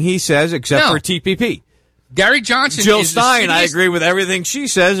everything he says except No. for TPP. Gary Johnson Jill is the Stein, I shittiest- agree with everything she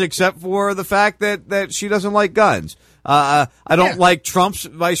says except for the fact that she doesn't like guns. I don't like Trump's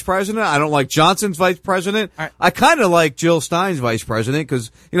vice president. I don't like Johnson's vice president. I kind of like Jill Stein's vice president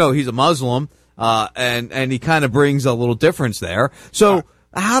because, he's a Muslim, and he kind of brings a little difference there. So,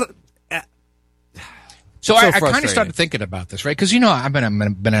 So I kind frustrating. of started thinking about this, right? Because I've been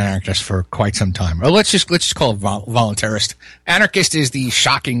an anarchist for quite some time. Or let's just call it voluntarist. Anarchist is the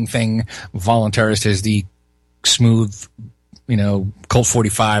shocking thing. Voluntarist is the smooth, Colt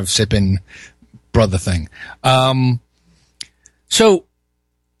 45 sipping brother thing. So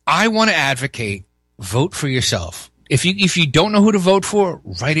I want to advocate vote for yourself. If you don't know who to vote for,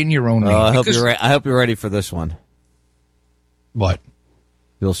 write in your own name. I hope you're ready for this one. What?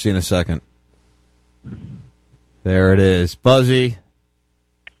 You'll see in a second. There it is. Buzzy.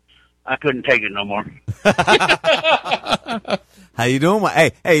 I couldn't take it no more. How you doing?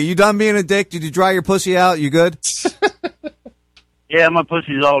 Hey, you done being a dick? Did you dry your pussy out? You good? Yeah, my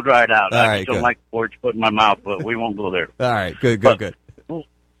pussy's all dried out. All I right, just don't good. like words put in my mouth, but we won't go there. All right, good.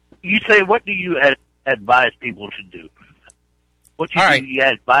 You say, what do you advise people to do? What you do, you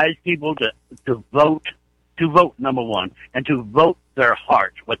advise people to vote, number one, and to vote their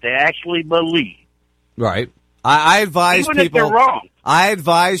heart, what they actually believe. Right. I advise Even people. if they're wrong. I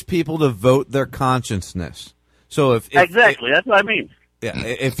advise people to vote their consciousness. So if Exactly, that's what I mean. Yeah,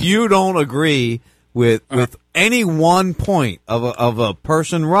 if you don't agree with any one point of a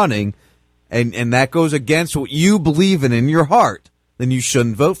person running, and that goes against what you believe in your heart, then you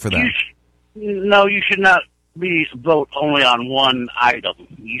shouldn't vote for them. No, you should not vote only on one item.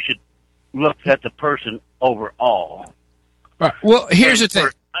 You should look at the person overall. Right. Well, here's the thing.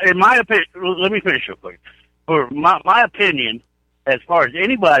 In my opinion, let me finish real quick. For my opinion, as far as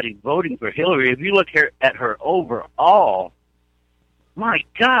anybody voting for Hillary, if you look at her overall, my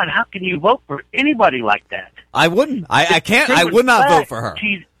God, how can you vote for anybody like that? I wouldn't. I can't. I would not vote for her.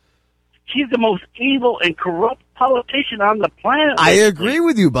 She's the most evil and corrupt politician on the planet. I agree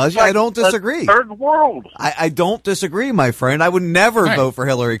with you, Buzzy. I don't disagree. Third world. I don't disagree, my friend. I would never vote for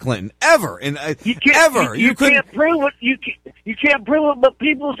Hillary Clinton ever. You can't prove it. You can't prove it, but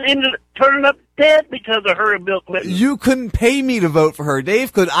people's ended turning up dead because of her and Bill Clinton. You couldn't pay me to vote for her,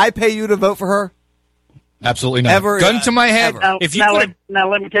 Dave. Could I pay you to vote for her? Absolutely not. Ever, Gun to my head. Now, If you now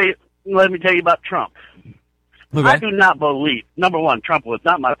let me tell you. Let me tell you about Trump. Okay. I do not believe. Number one, Trump was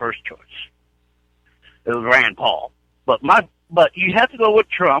not my first choice. It was Rand Paul. But you have to go with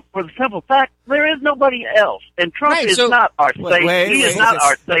Trump for the simple fact there is nobody else, and Trump is not our savior. He is not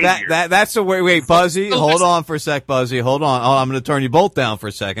our savior. That's the way. Wait, Buzzy, hold on for a sec, Buzzy. Hold on. Oh, I'm going to turn you both down for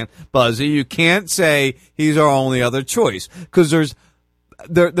a second, Buzzy. You can't say he's our only other choice because there's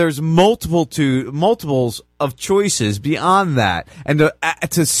multiples of choices beyond that, and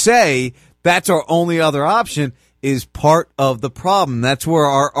to say that's our only other option is part of the problem. That's where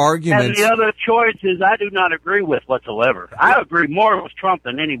our arguments. And the other choices I do not agree with whatsoever. I agree more with Trump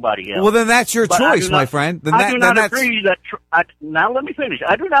than anybody else. Well, then that's your But I choice, do my not- friend. I do not agree that. Now let me finish.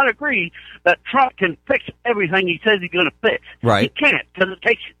 I do not agree that Trump can fix everything he says he's going to fix. Right. He can't because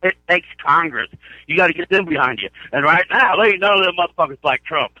it takes Congress. You got to get them behind you. And right now, there ain't none of them motherfuckers like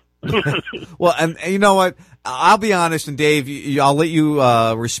Trump. Well, and you know what? I'll be honest, and Dave, I'll let you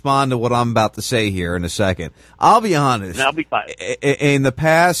respond to what I'm about to say here in a second. I'll be honest. I'll be fine. In the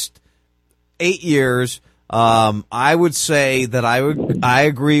past 8 years, I would say that I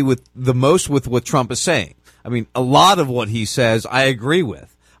agree with the most with what Trump is saying. I mean, a lot of what he says, I agree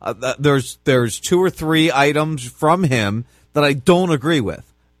with. There's 2 or 3 items from him that I don't agree with.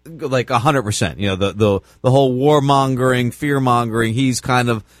 Like 100%, the whole warmongering, fear-mongering, he kind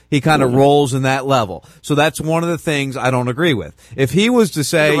of rolls in that level. So that's one of the things I don't agree with. If he was to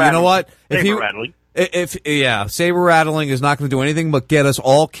say, you know what, saber rattling is not going to do anything but get us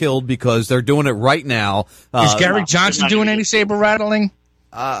all killed because they're doing it right now. Is Gary Johnson doing any saber rattling?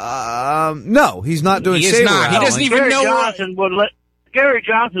 No, he's not doing saber rattling. He doesn't even know. Gary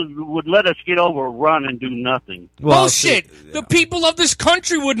Johnson would let us get overrun and do nothing. Bullshit. The people of this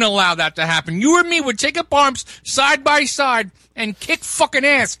country wouldn't allow that to happen. You or me would take up arms side by side and kick fucking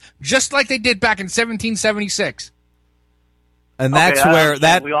ass, just like they did back in 1776. And that's Okay, I where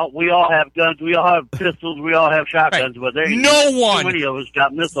understand. that we all have guns, we all have pistols, we all have shotguns, but there ain't too many of us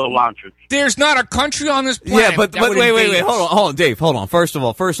got missile launchers. There's not a country on this planet. Yeah, but that would wait, invade us. hold on, Dave, hold on. First of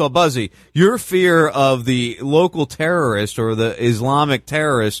all, Buzzy, your fear of the local terrorist or the Islamic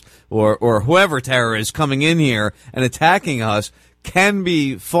terrorist or whoever terrorist coming in here and attacking us can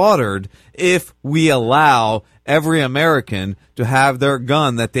be foddered if we allow every American to have their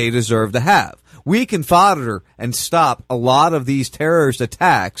gun that they deserve to have. We can fodder and stop a lot of these terrorist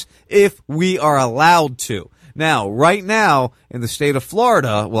attacks if we are allowed to. Now, right now, in the state of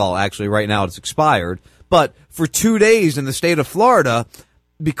Florida, well, actually, right now it's expired, but for 2 days in the state of Florida,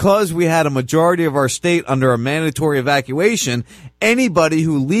 because we had a majority of our state under a mandatory evacuation, anybody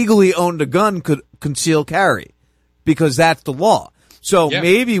who legally owned a gun could conceal carry, because that's the law. So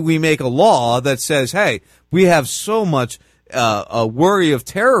maybe we make a law that says, hey, we have so much a worry of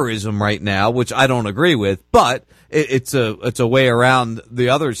terrorism right now, which I don't agree with, but it's a way around the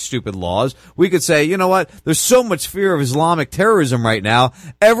other stupid laws. We could say, you know what? There's so much fear of Islamic terrorism right now.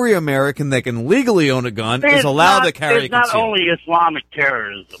 Every American that can legally own a gun is allowed to carry a concealed. It's not only Islamic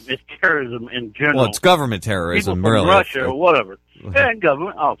terrorism; it's terrorism in general. Well, it's government terrorism, People from really. Russia or whatever, and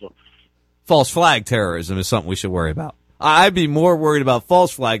government also. False flag terrorism is something we should worry about. I'd be more worried about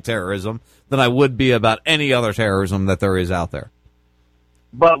false flag terrorism than I would be about any other terrorism that there is out there.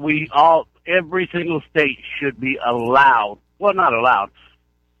 But every single state should be allowed. Well, not allowed.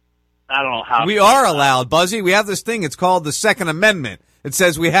 I don't know how. We are allowed, Buzzy. We have this thing. It's called the Second Amendment. It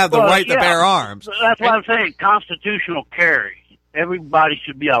says we have the right to bear arms. That's what I'm saying. Constitutional carry. Everybody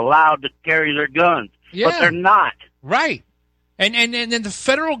should be allowed to carry their guns, but they're not. Right. And then the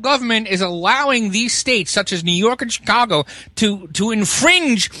federal government is allowing these states, such as New York and Chicago, to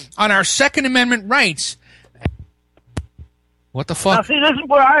infringe on our Second Amendment rights. What the fuck? Now, see, this is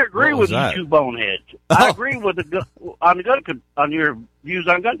where I agree with that? you two boneheads. I agree with on your views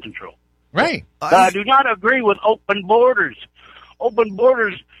on gun control. Right. But I do not agree with open borders. Open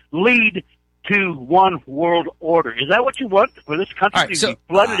borders lead to one world order. Is that what you want for this country to be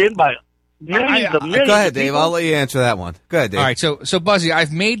flooded in by millions of millions? Go ahead, of Dave. people? I'll let you answer that one. Go ahead, Dave. All right, so Buzzy,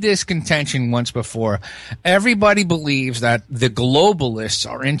 I've made this contention once before. Everybody believes that the globalists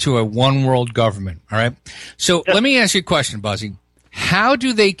are into a one world government. All right, so let me ask you a question, Buzzy. How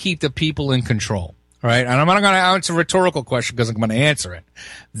do they keep the people in control? All right, and I'm not going to answer a rhetorical question because I'm going to answer it.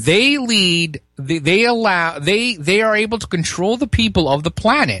 They are able to control the people of the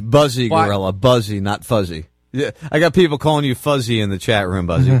planet. Buzzy, Gorilla. Buzzy, not fuzzy. Yeah, I got people calling you fuzzy in the chat room,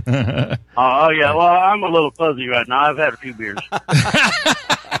 Buzzy. Oh, yeah. Well, I'm a little fuzzy right now. I've had a few beers.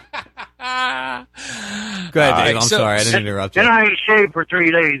 Go ahead, Dave. I'm sorry. I didn't interrupt you. And I ain't shaved for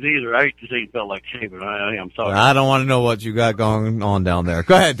 3 days either. I just ain't felt like shaving. I'm sorry. I don't want to know what you got going on down there.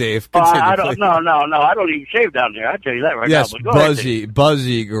 Go ahead, Dave. Continue, I don't. please. No. I don't even shave down there. I tell you that right Yes, now. But go ahead, Dave.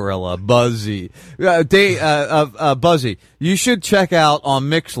 Buzzy, Gorilla, Buzzy. Dave, Buzzy, you should check out on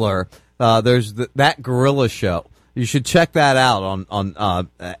Mixlr. There's that Gorilla show. You should check that out on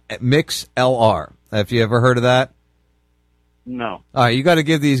MixLR. Have you ever heard of that? No. All right, you got to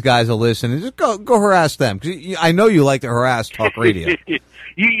give these guys a listen and just go harass them, because I know you like to harass talk radio.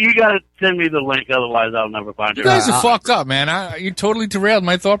 You got to send me the link, otherwise I'll never find it. You guys are fucked up, man. You totally derailed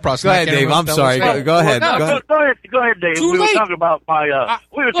my thought process. Go ahead, Dave. I'm sorry. Go ahead. Go ahead, Dave. Too we were late. talking about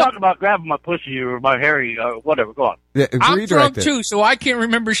talking about grabbing my pussy or my hairy, whatever. Go on. Yeah, I'm redirect drunk it. too, so I can't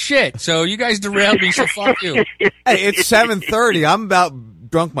remember shit. So you guys derailed me, so fuck you. Hey, it's 7:30. I'm about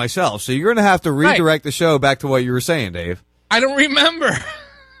drunk myself, so you're going to have to redirect the show back to what you were saying, Dave. I don't remember.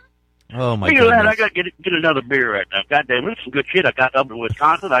 Oh, my Speaking of that, goodness. I got to get another beer right now. God damn, this is some good shit I got up in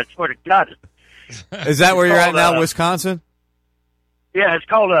Wisconsin. I swear to God. Is that where you're at called, now, Wisconsin? Yeah, it's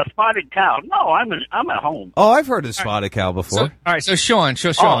called Spotted Cow. No, I'm at home. Oh, I've heard of Spotted Cow before. All right, so Sean.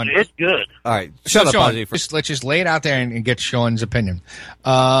 Oh, it's good. All right, shut up, Sean, Buzzy. let's just lay it out there and get Sean's opinion.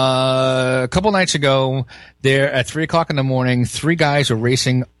 A couple nights ago, there at 3:00 in the morning, 3 guys were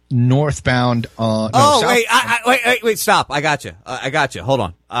racing northbound. Wait, stop. I got you.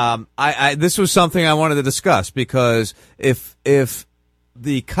 Hold on. This was something I wanted to discuss, because if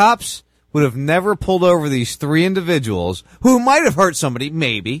the cops would have never pulled over these 3 individuals who might have hurt somebody,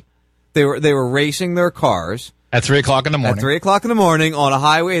 maybe they were racing their cars at 3:00 in the morning. At 3:00 in the morning on a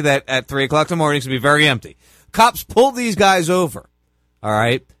highway that at 3:00 in the morning is going to be very empty. Cops pulled these guys over. All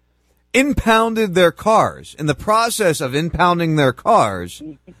right. Impounded their cars. In the process of impounding their cars,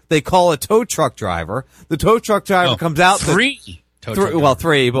 they call a tow truck driver. The tow truck driver comes out. 3.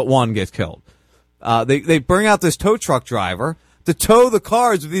 3, but 1 gets killed. They bring out this tow truck driver. to tow the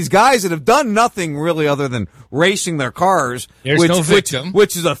cars of these guys that have done nothing really other than racing their cars. There's no victim.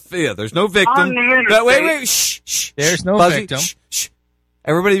 Which is there's no victim. On the interstate. Wait, shh. There's no Buzzy, victim. Shh.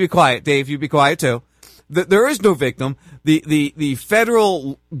 Everybody be quiet. Dave, you be quiet too. There is no victim. The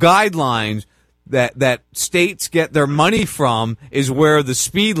federal guidelines that states get their money from is where the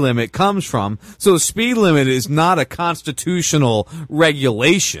speed limit comes from. So the speed limit is not a constitutional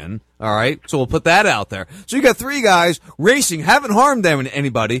regulation. All right. So we'll put that out there. So you got 3 guys racing, haven't harmed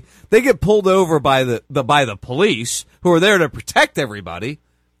anybody. They get pulled over by the police who are there to protect everybody.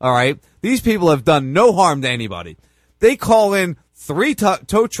 All right. These people have done no harm to anybody. They call in 3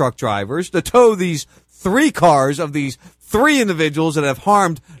 tow truck drivers to tow these 3 cars of these 3 individuals that have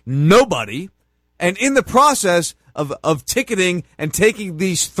harmed nobody. And in the process of ticketing and taking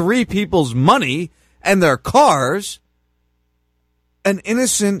these 3 people's money and their cars, an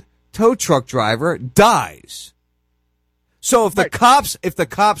innocent tow truck driver dies. So if the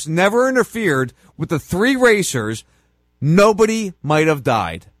cops never interfered with the 3 racers, nobody might have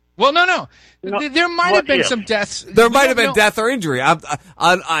died. Well, no. There might have been some deaths. There might have been death or injury.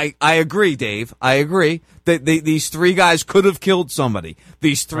 I agree, Dave. I agree that these 3 guys could have killed somebody.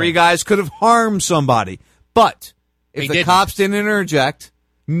 These 3 guys could have harmed somebody. But if the cops didn't interject,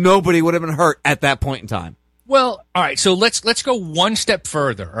 nobody would have been hurt at that point in time. Well, all right. So let's go one step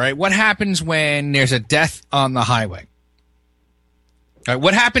further. All right. What happens when there's a death on the highway? All right,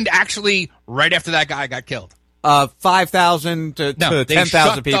 what happened actually right after that guy got killed? 5,000 to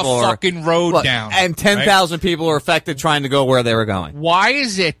 10,000 people the fucking road down, and 10,000 people are affected trying to go where they were going. Why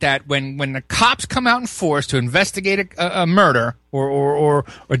is it that when the cops come out in force to investigate a murder or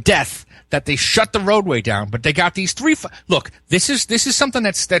death, that they shut the roadway down, but they got these 3? Look, this is something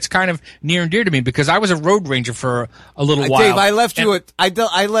that's kind of near and dear to me because I was a road ranger for a little while. Dave, I left you at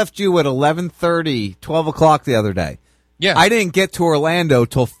 11:30, 12 o'clock the other day. Yeah. I didn't get to Orlando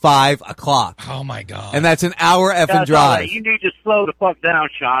till 5 o'clock. Oh my God. And that's an hour effing drive. You need to slow the fuck down,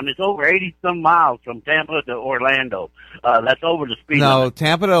 Sean. It's over 80-some miles from Tampa to Orlando. That's over the speed limit.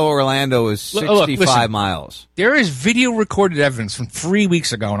 Tampa to Orlando is 65 miles. There is video recorded evidence from 3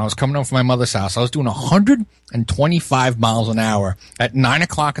 weeks ago when I was coming home from my mother's house. I was doing 125 miles an hour at 9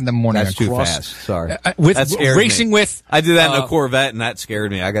 o'clock in the morning. That's too fast. Sorry. That scared racing me. With. I did that in a Corvette, and that scared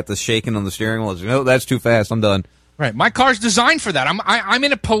me. I got the shaking on the steering wheel. No, that's too fast. I'm done. Right, my car's designed for that. I'm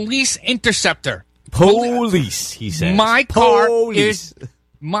in a police interceptor. Police, he says. My car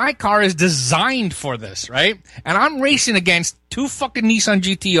is designed for this, right? And I'm racing against 2 fucking Nissan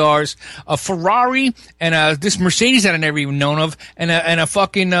GTRs, a Ferrari, and this Mercedes that I never even known of, and a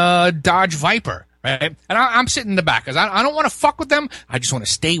fucking Dodge Viper. Right, and I'm sitting in the back because I don't want to fuck with them. I just want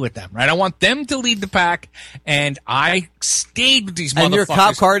to stay with them. Right, I want them to lead the pack, and I stayed with these motherfuckers. And your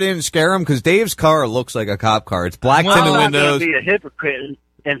cop car didn't scare him because Dave's car looks like a cop car. It's black tinted windows. I'm going to be a hypocrite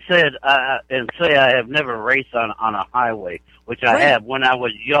and say I have never raced on a highway, which I have when I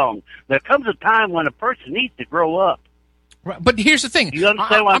was young. There comes a time when a person needs to grow up. Right, but here's the thing. You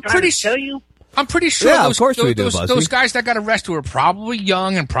understand what I'm trying to tell you? I'm pretty sure those guys that got arrested were probably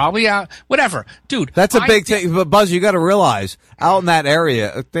young and probably out, whatever. Dude. That's a big thing. But Buzz, you got to realize out in that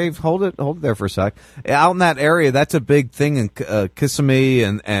area, Dave, hold it there for a sec. Out in that area, that's a big thing in Kissimmee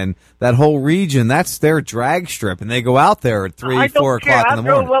and that whole region. That's their drag strip, and they go out there at 3, 4 o'clock in the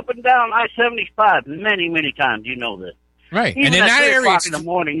morning. I drove up and down I-75 many, many times. You know this. Right. Even and in at that 3 area, o'clock in the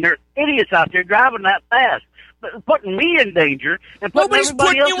morning, there's idiots out there driving that fast, putting me in danger. And nobody's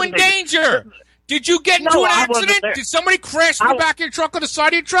putting you in danger. Did you get into an accident? Did somebody crash in the back of your truck or the side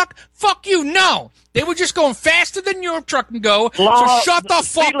of your truck? Fuck you, no. They were just going faster than your truck can go, so shut the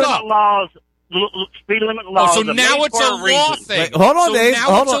fuck up. Speed limit laws. Oh, so now it's a law thing. Wait, hold on, Dave.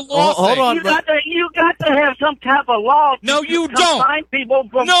 Hold on. You got to have some type of law. No, you don't. People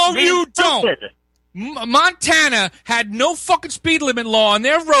from no, you don't. Montana had no fucking speed limit law on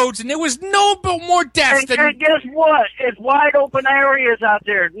their roads, and there was no more deaths than. And guess what? It's wide open areas out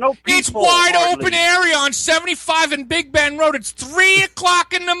there. No people. It's wide open area on 75 and Big Bend Road. It's 3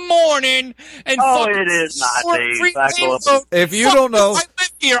 o'clock in the morning, and it is not, Dave. If you don't know, I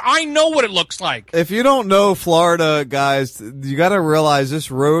live here. I know what it looks like. If you don't know Florida, guys, you got to realize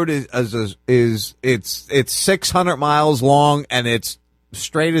this road is 600 miles long, and it's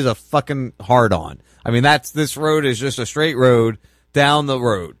straight as a fucking hard-on. I mean, this road is just a straight road down the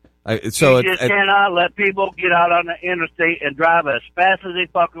road. So you just cannot let people get out on the interstate and drive as fast as they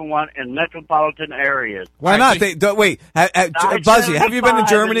fucking want in metropolitan areas. Why not? Wait, Buzzy, have you been to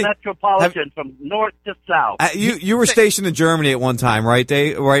Germany? Metropolitan from north to south. You were stationed in Germany at one time, right,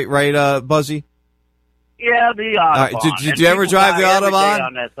 Dave? Right, Buzzy? Yeah, the Autobahn. All right, did you ever drive the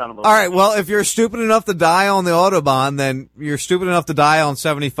Autobahn? All right, well, if you're stupid enough to die on the Autobahn, then you're stupid enough to die on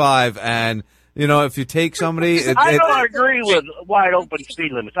 75. And, you know, if you take somebody... I don't agree with wide open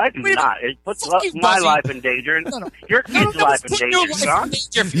speed limits. I do not. It puts my life in danger and your kid's life in danger, son.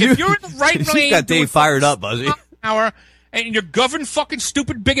 If you're in the right lane... You got Dave fired up, Buzzy. Hour, and you're governed fucking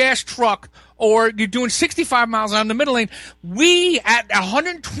stupid big-ass truck, or you're doing 65 miles an hour in the middle lane, we at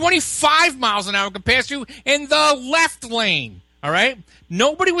 125 miles an hour can pass you in the left lane, all right?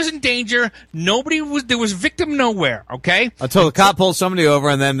 Nobody was in danger. There was victim nowhere, okay? Until the cop pulled somebody over,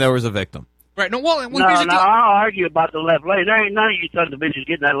 and then there was a victim. Right. No, well, I don't argue about the left lane. There ain't none of you sons of bitches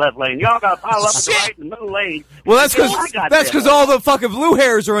getting that left lane. Y'all got to pile up in the right and the middle lane. Well, that's because all the fucking blue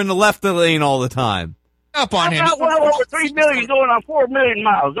hairs are in the left lane all the time. Up on him. I got well over 3 million going on 4 million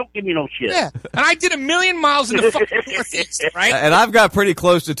miles. Don't give me no shit. Yeah, and I did 1 million miles in the fucking Northeast, right? And I've got pretty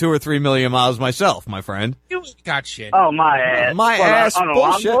close to 2 or 3 million miles myself, my friend. You got shit. Oh, my ass. My ass, on a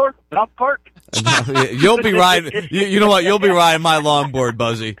bullshit. longboard? Golf cart? You'll be riding. You know what? You'll be riding my longboard,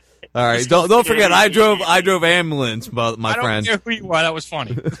 Buzzy. All right. Don't forget. I drove ambulance, my friend. I don't care who you are. That was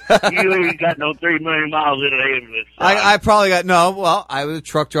funny. You ain't got no 3 million miles in an ambulance. I probably got no. Well, I was a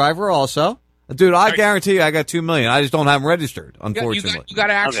truck driver also. Dude, I guarantee you I got 2 million. I just don't have them registered, unfortunately. You got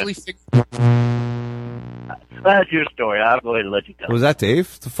to actually fix. That's your story. I'll go ahead and let you go. Was that Dave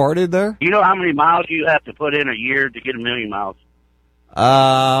farted there? You know how many miles you have to put in a year to get 1 million miles?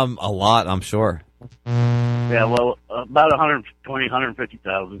 A lot, I'm sure. Yeah, well, about 120,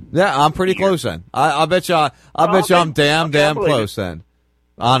 150,000. Yeah, I'm pretty close then. I bet you. I'm damn close then.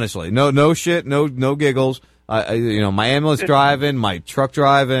 Honestly, no shit, no giggles. My ambulance driving, my truck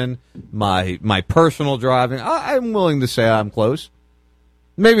driving, my personal driving. I'm willing to say I'm close.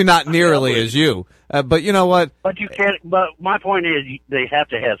 Maybe not nearly as you, but you know what? But you can't. But my point is, they have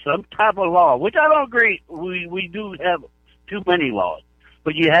to have some type of law, which I don't agree. We do have too many laws,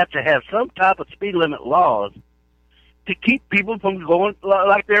 but you have to have some type of speed limit laws to keep people from going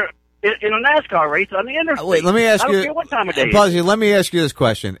like they're in a NASCAR race on the interstate. Wait, let me ask I don't you, care what time of day. Buzzy. Let me ask you this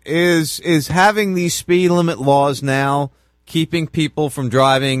question: Is having these speed limit laws now keeping people from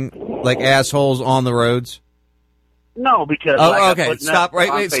driving like assholes on the roads? No, because okay. Stop.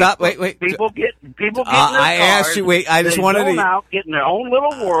 Wait. Stop. Wait. People get in their cars. I asked you. Wait. I just wanted to out, get in their own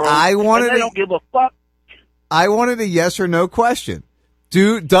little world. They don't give a fuck. I wanted a yes or no question.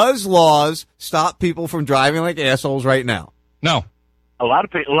 Does laws stop people from driving like assholes right now? No. A lot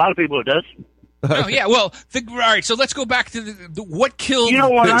of people it does. Oh yeah, well, all right. So let's go back to the what killed. You know,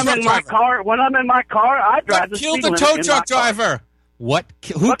 when the I'm truck in driver. my car, I drive the killed speed the limit tow in truck my car. driver? What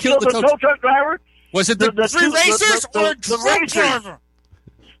What killed the tow truck driver? Was it the three racers or the truck driver?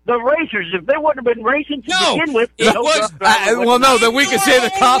 The racers. If they wouldn't have been racing to begin with, it was. Then we can say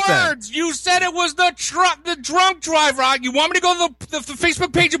the cop then. You said it was the drunk driver. You want me to go to the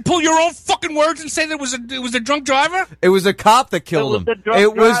Facebook page and pull your own fucking words and say that it was the drunk driver? It was the cop that killed him.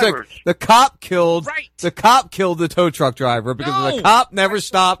 It was the cop killed. Right. The cop killed the tow truck driver because the cop never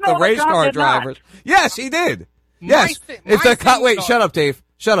stopped the race car drivers. Yes, he did. Yes. If the cop, wait, shut up, Dave.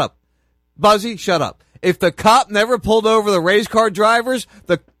 Shut up, Buzzy. Shut up. If the cop never pulled over the race car drivers,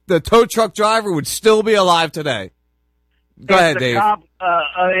 the tow truck driver would still be alive today. Go ahead, Dave.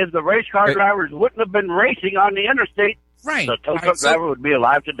 If the race car drivers wouldn't have been racing on the interstate, the tow truck driver would be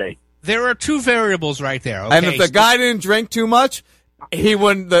alive today. There are two variables right there. Okay? And if the guy didn't drink too much, he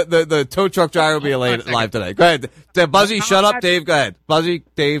wouldn't. The tow truck driver would be alive today. Go ahead, Buzzy. Shut up, Dave. Go ahead, Buzzy.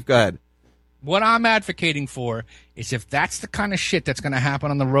 Dave, go ahead. What I'm advocating for is if that's the kind of shit that's going to happen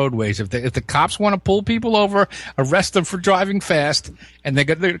on the roadways, if the cops want to pull people over, arrest them for driving fast, and they're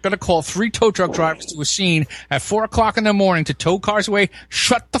going to call 3 tow truck drivers to a scene at 4:00 in the morning to tow cars away,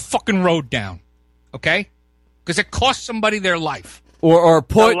 shut the fucking road down, okay? Because it costs somebody their life. Or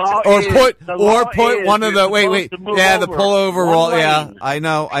put one of the the pullover law. Yeah, I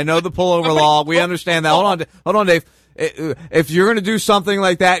know the pullover law. We understand that. Hold on, Dave. If you're going to do something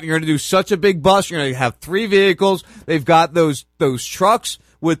like that, and you're going to do such a big bus, you're going to have 3 vehicles. They've got those trucks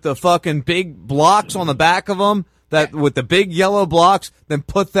with the fucking big blocks on the back of them, with the big yellow blocks. Then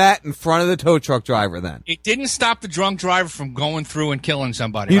put that in front of the tow truck driver. Then it didn't stop the drunk driver from going through and killing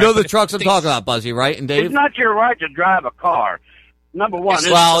somebody. You know the trucks I'm talking about, Buzzy, right? And Dave, it's not your right to drive a car. Number one.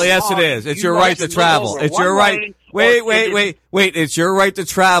 Well, yes, it is. It's your right to travel. It's your right. Wait. It's your right to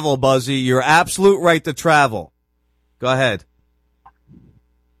travel, Buzzy. Your absolute right to travel. Go ahead.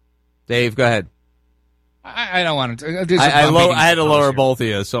 Dave, go ahead. I don't want to. I had to lower both of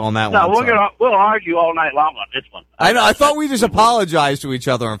you on that one. No, we'll argue all night long on this one. I know. I thought we just apologized to each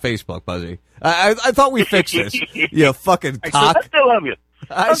other on Facebook, Buzzy. I thought we fixed this. You fucking cock. I still love you.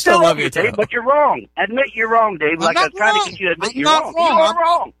 I still love you, Dave, but you're wrong. Admit you're wrong, Dave. I'm I'm not trying wrong. to get you to admit I'm you're not wrong. wrong. You are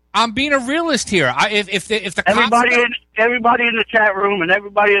wrong. I'm being a realist here. If the Everybody cops, everybody in the chat room and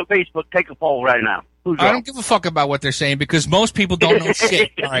everybody on Facebook, take a poll right now. Who's I wrong? don't give a fuck about what they're saying because most people don't know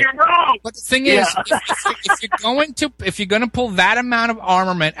shit. All right. You're wrong. But the thing is, if you're going to pull that amount of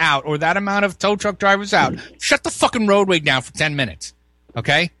armament out or that amount of tow truck drivers out, shut the fucking roadway down for 10 minutes.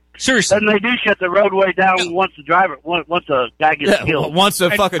 Okay? Seriously. And they do shut the roadway down once the guy gets killed. Once the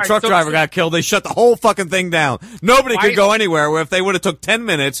fucking Right, truck so- driver got killed, they shut the whole fucking thing down. Nobody Why could is- go anywhere. Where if they would have took 10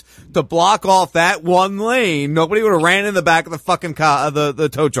 minutes to block off that one lane, nobody would have ran in the back of the fucking the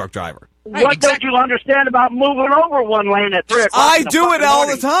tow truck driver. Right, What exactly. don't you understand about moving over one lane at 3 o'clock? I in the do it fucking all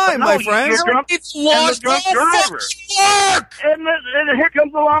morning? the time, No, my you're friends. drunk, It's and lost the drunk all driver. fucking work. And here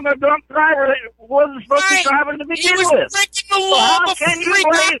comes along a drunk driver that wasn't supposed to be driving to begin was with. breaking the So law how can you before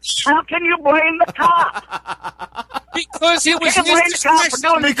he blame? How can you blame the cop? Because it was Can't blame his the cop for discretion.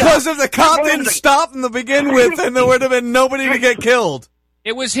 doing his Because job. if the cop You're didn't blaming- stop in the begin with, then there would have been nobody to get killed.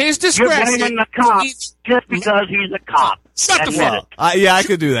 It was his You're discretion. blaming the cop just because he's a cop. Shut the Admit fuck it. up. Yeah, I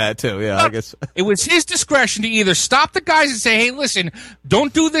could do that too. Yeah, I guess. It was his discretion to either stop the guys and say, "Hey, listen,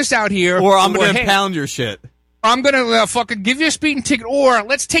 don't do this out here," Or I'm going to "Hey, impound your shit. I'm going to fucking give you a speeding ticket," or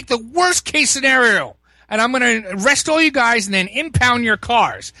let's take the worst case scenario, and I'm going to arrest all you guys and then impound your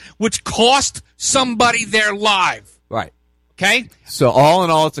cars, which cost somebody their life. Right. Okay? So all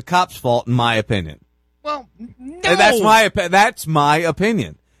in all, it's a cop's fault, in my opinion. Well, no. And that's my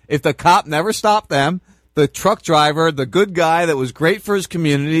opinion. If the cop never stopped them, the truck driver, the good guy that was great for his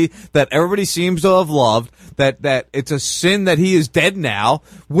community, that everybody seems to have loved, that it's a sin that he is dead now,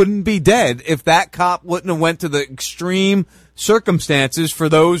 wouldn't be dead if that cop wouldn't have went to the extreme circumstances for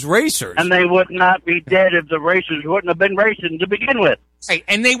those racers. And they would not be dead if the racers wouldn't have been racing to begin with. Right,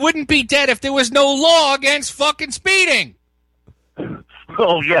 and they wouldn't be dead if there was no law against fucking speeding.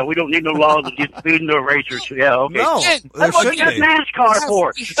 Oh, yeah, we don't need no laws against speeding to racers. Yeah, okay. No, That's there what they got shouldn't be. NASCAR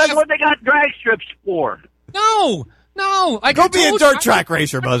for. That's what they got drag strips for. No. Like Go I be a told you, dirt track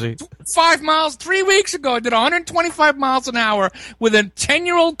racer, Buzzy. 5 miles 3 weeks ago. I did 125 miles an hour with a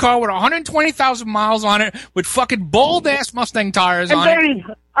 10-year-old car with 120,000 miles on it with fucking bald-ass Mustang tires And on it. Danny,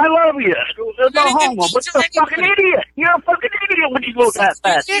 I love you. No homo, but you're a fucking idiot. You're a fucking idiot when you go that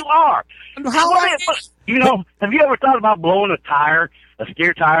fast. You are. You know, have you ever thought about blowing a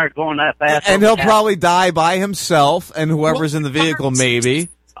steer tire going that fast? And he'll probably die by himself, and whoever's in the vehicle, maybe.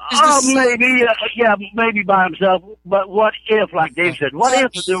 Maybe, yeah, maybe by himself. But what if, like Dave said, what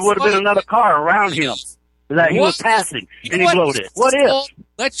if there would have been another car around him that he was passing and he blowed it? What if?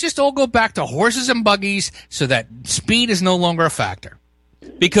 Let's just all go back to horses and buggies so that speed is no longer a factor.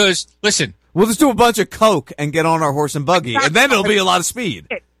 Because, listen. We'll just do a bunch of coke and get on our horse and buggy, and then it'll be a lot of speed.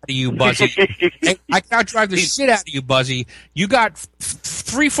 You, Buzzy. I can drive the shit out of you, Buzzy. You got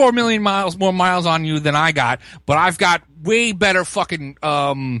 3-4 million more miles on you than I got, but I've got way better fucking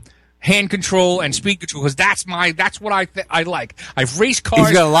hand control and speed control because that's what I like. I've raced cars.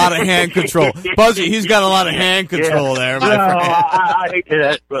 He's got a lot of hand control, Buzzy. He's got a lot of hand control there. No, My friend. I hate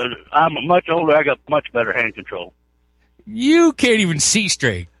that, but I'm much older. I got much better hand control. You can't even see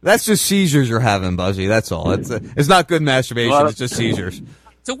straight. That's just seizures you're having, Buzzy. That's all. It's not good masturbation. It's just seizures.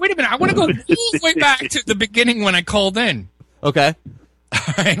 So wait a minute. I want to go all the way back to the beginning when I called in. Okay.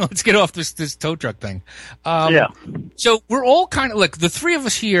 All right, let's get off this tow truck thing. Yeah. So we're all kind of like the three of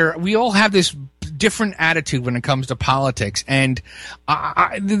us here. We all have this different attitude when it comes to politics, and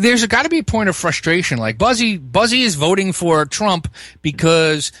there's got to be a point of frustration. Like Buzzy is voting for Trump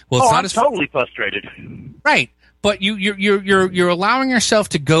because it's not I'm as totally frustrated. right. But you're allowing yourself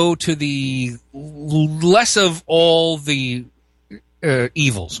to go to the less of all the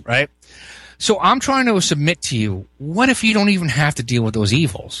evils, right? So I'm trying to submit to you, what if you don't even have to deal with those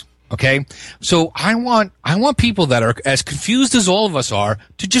evils? Okay? So I want people that are as confused as all of us are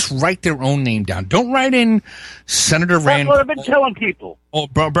to just write their own name down. Don't write in Senator Rand. That's what I've been telling people. Oh,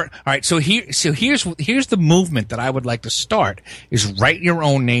 all right. So here's the movement that I would like to start is write your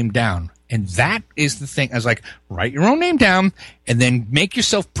own name down. And that is the thing. I was like, write your own name down and then make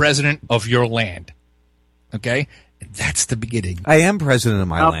yourself president of your land. Okay? And that's the beginning. I am president of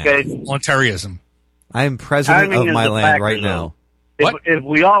my land. Voluntarism. I am president Timing of is my the land factor, right though. now. If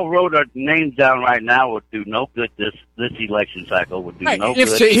we all wrote our names down right now, it would do no good. This election cycle would do no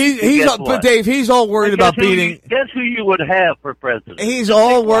good. But Dave, he's all worried about beating. Guess who you would have for president? He's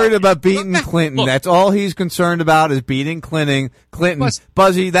all worried about beating Clinton. That's all he's concerned about is beating Clinton.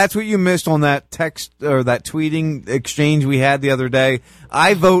 Buzzy, that's what you missed on that text or that tweeting exchange we had the other day.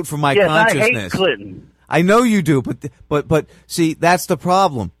 I vote for my consciousness. I hate Clinton. I know you do, but see, that's the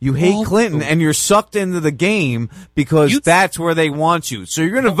problem. You hate Clinton, and you're sucked into the game because that's where they want you. So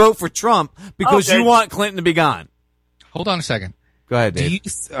you're going to vote for Trump because you want Clinton to be gone. Hold on a second. Go ahead, Dave.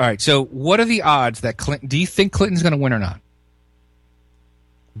 All right. So, what are the odds that Clinton? Do you think Clinton's going to win or not?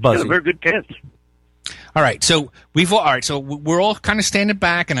 Buzzy. A very good chance. All right. So we're all kind of standing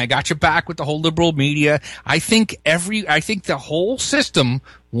back, and I got your back with the whole liberal media. I think the whole system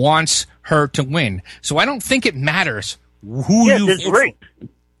wants her to win. So I don't think it matters who you vote for. Great.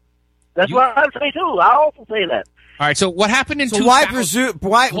 That's what I say too. I also say that. All right. So what happened in 2000?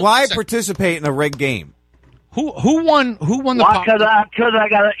 Why participate in a rigged game? Who won the Because I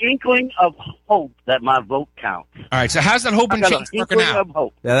got an inkling of hope that my vote counts. All right, so how's that hope and change working out?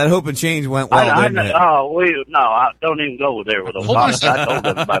 Yeah, that hope and change went well, didn't it? I don't even go there with a Hold on a second. I told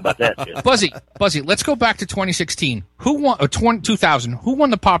everybody about that shit. Buzzy, let's go back to 2016. Who won? 2000. Who won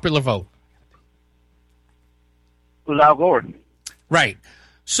the popular vote? It was Al Gore. Right.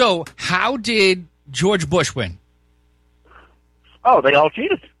 So how did George Bush win? Oh, they all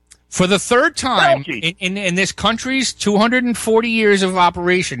cheated. For the third time in this country's 240 years of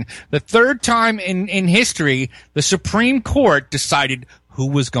operation, the third time in history, the Supreme Court decided who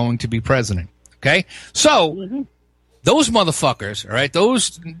was going to be president. Okay? So, those motherfuckers, all right,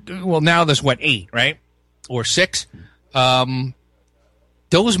 now there's 8, right? Or 6. Those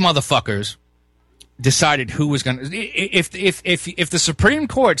motherfuckers decided who was going to. If the Supreme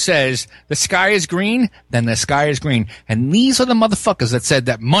Court says the sky is green, then the sky is green. And these are the motherfuckers that said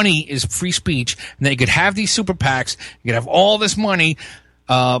that money is free speech, and that you could have these super PACs, you could have all this money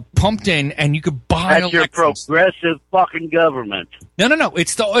pumped in, and you could buy. That's your progressive fucking government. No.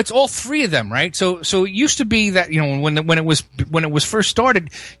 It's all three of them, right? So it used to be that when it was first started,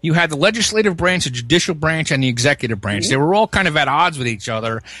 you had the legislative branch, the judicial branch, and the executive branch. They were all kind of at odds with each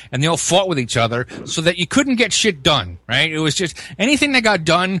other, and they all fought with each other, so that you couldn't get shit done, right? It was just anything that got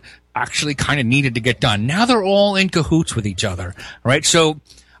done actually kind of needed to get done. Now they're all in cahoots with each other, right? So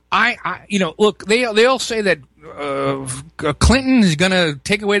I look, they all say that Clinton is going to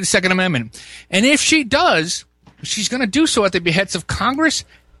take away the Second Amendment, and if she does, she's going to do so at the behest of Congress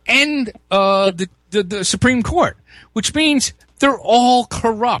and the Supreme Court, which means they're all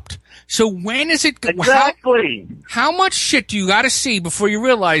corrupt. So when is it exactly? How much shit do you got to see before you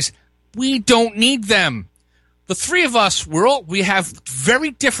realize we don't need them? The three of us, we have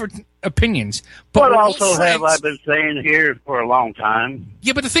very different opinions, but also have I been saying here for a long time?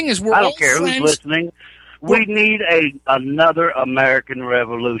 Yeah, but the thing is, I don't care who's listening. We need another American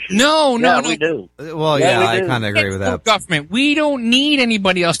revolution. No, we do. Well, I kind of agree with that. Government. We don't need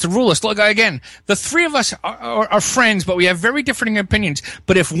anybody else to rule us. Look, again, the three of us are friends, but we have very differing opinions.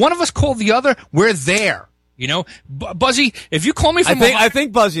 But if one of us called the other, we're there. Buzzy, if you call me from I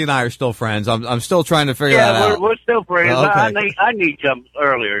think Buzzy and I are still friends. I'm still trying to figure that out. We're still friends. Okay. I need some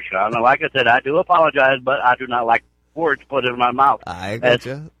earlier, Sean. Like I said, I do apologize, but I do not like words put in my mouth. I get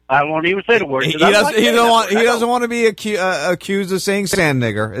you. I won't even say the word. He doesn't want to be accused of saying sand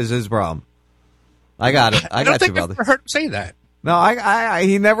nigger is his problem. I got it. I don't got think you, I've brother. ever heard him say that. No,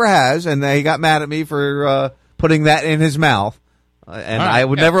 he never has, and he got mad at me for putting that in his mouth. And I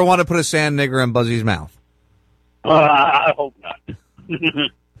would never want to put a sand nigger in Buzzy's mouth. I hope not.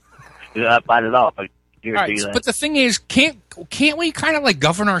 I bite it off. I guarantee that. But the thing is, can't we kind of like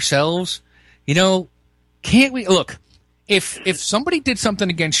govern ourselves? Can't we look? If somebody did something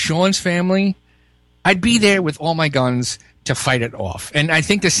against Sean's family, I'd be there with all my guns to fight it off. And I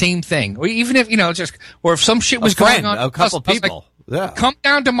think the same thing. Or even if or if some shit was going on, a couple people. Come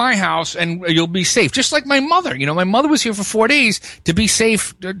down to my house and you'll be safe. Just like my mother. My mother was here for 4 days to be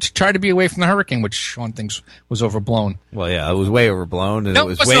safe, to try to be away from the hurricane, which Sean thinks was overblown. Well, yeah, it was way overblown, and it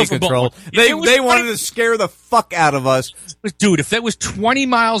was way overblown. controlled. They wanted to scare the fuck out of us. Dude, if that was 20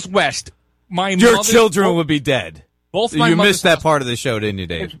 miles west, your children would be dead. You missed that part of the show, didn't you,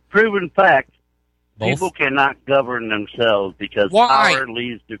 Dave? It's proven fact. People cannot govern themselves because power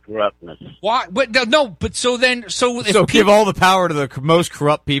leads to corruptness. Why? But no. But so give all the power to the most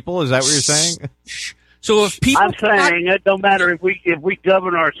corrupt people. Is that what you're saying? So if people, I'm saying it don't matter if we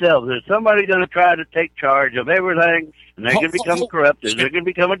govern ourselves. If somebody's going to try to take charge of everything, and they're going to become corrupted, they're going to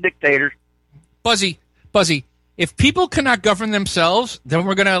become a dictator. Buzzy. If people cannot govern themselves, then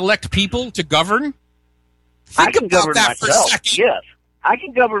we're going to elect people to govern. I can govern myself. Yes, I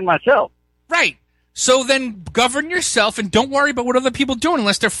can govern myself. Right. So then govern yourself and don't worry about what other people are doing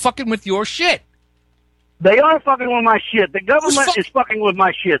unless they're fucking with your shit. They are fucking with my shit. The government is fucking with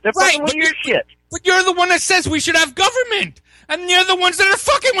my shit. They're fucking with your shit. But you're the one that says we should have government, and you're the ones that are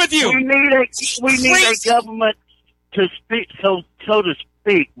fucking with you. We need a government to speak, so to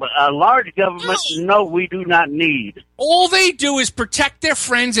speak, but a large government, no, we do not need. All they do is protect their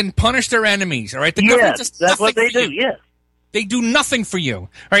friends and punish their enemies. All right, the government does that's what they nothing for do. you. Yes, they do nothing for you. All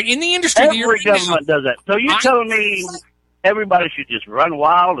right, in the industry, that you're every in now- government does that. So you're telling me everybody should just run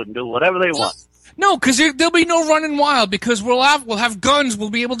wild and do whatever they want? No, because there'll be no running wild because we'll have guns. We'll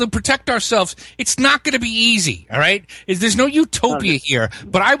be able to protect ourselves. It's not going to be easy. All right, there's no utopia here.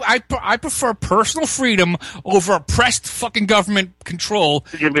 But I prefer personal freedom over oppressed fucking government control.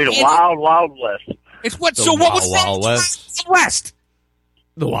 It's going to be the wild, wild west. It's what? The So what was Wild wrong Wild with West. the Wild West?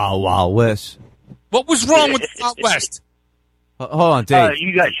 The Wild Wild West. What was wrong with the Wild West? Hold on, Dave.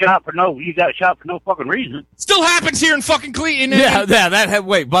 You got shot for no fucking reason. Still happens here in fucking Cleveland.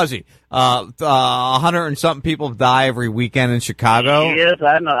 Wait, Buzzy. 100 and something people die every weekend in Chicago. Yes,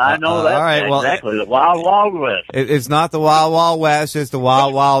 I know that. All right, well, exactly. The wild, wild west. It's not the Wild Wild West. It's the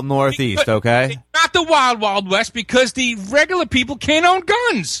Wild Wild Northeast. Okay. Not the Wild Wild West because the regular people can't own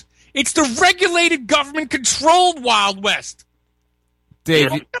guns. It's the regulated, government-controlled Wild West.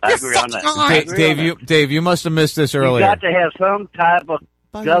 Dave, I agree on that. Dave, you must have missed this earlier. You got to have some type of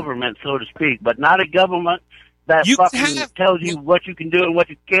government, so to speak, but not a government that tells you what you can do and what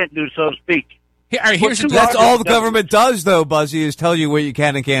you can't do, so to speak. That's all the government does, though, Buzzy, is tell you what you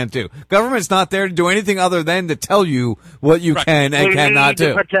can and can't do. Government's not there to do anything other than to tell you what you can and cannot do. We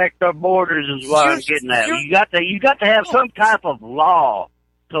need to protect our borders is what I'm getting at. You got to have some type of law,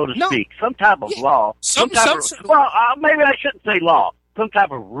 so to speak. Some type of law. Maybe I shouldn't say law. Some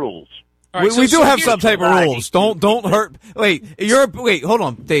type of rules. Right, we do have some type of rules. Don't hurt. Wait, hold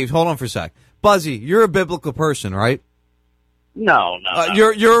on, Dave. Hold on for a sec. Buzzy, you're a biblical person, right? No.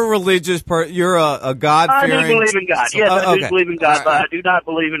 You're a religious person. You're a God-fearing. I do believe in God. Yes, I do believe in God, but I do not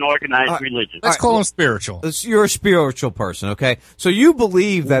believe in organized religion. Let's call him spiritual. You're a spiritual person, okay? So you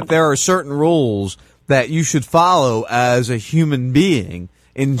believe that there are certain rules that you should follow as a human being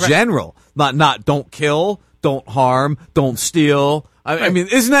in general. Not don't kill, don't harm, don't steal. I mean,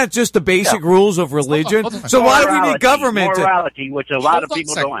 isn't that just the basic rules of religion? Hold on. So why do we need government? Morality, which a lot of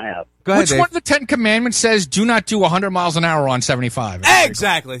people don't have. Go ahead, Which Dave. one of the 10 Commandments says do not do 100 miles an hour on 75?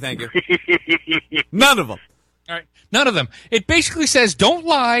 Exactly, thank you. None of them. All right, none of them. It basically says don't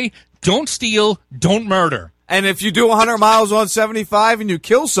lie, don't steal, don't murder. And if you do 100 miles on 75 and you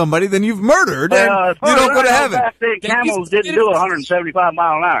kill somebody, then you've murdered and you don't go to heaven. Back then, camels didn't do 175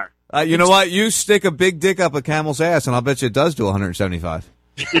 mile an hour. You know what? You stick a big dick up a camel's ass, and I'll bet you it does do 175.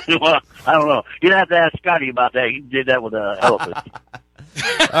 Well, I don't know. You'd have to ask Scotty about that. He did that with an elephant.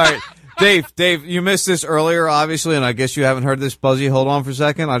 All right. Dave, you missed this earlier, obviously, and I guess you haven't heard this. Buzzy, hold on for a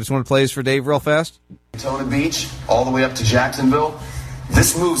second. I just want to play this for Dave real fast. Daytona Beach, all the way up to Jacksonville.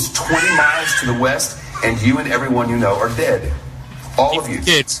 This moves 20 miles to the west, and you and everyone you know are dead. All of you.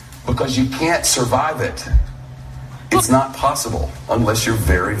 Kids. Because you can't survive it. It's not possible unless you're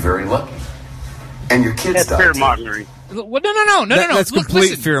very, very lucky. And your kids die. That's fear-mongering. Well, no. That's Look, complete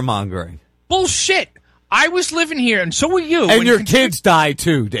listen. fear-mongering. Bullshit. I was living here, and so were you. And your kids die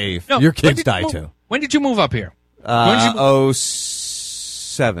too, Dave. No, your kids die too. When did you move up here?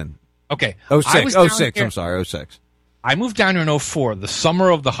 07. Okay. 06, I'm sorry, 06. I moved down here in 04, the summer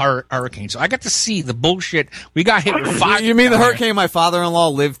of the hurricane. So I got to see the bullshit. We got hit with 5. You mean the hurricane my father-in-law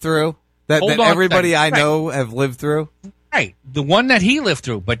lived through? That everybody I know have lived through? Right. The one that he lived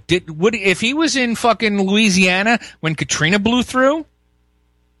through. But if he was in fucking Louisiana when Katrina blew through?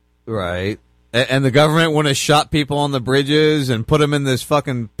 Right. And the government wouldn't have shot people on the bridges and put them in this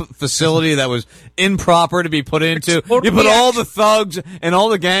fucking facility that was improper to be put into. You put all the thugs and all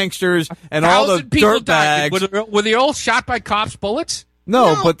the gangsters and all the dirtbags. Were they all shot by cops' bullets?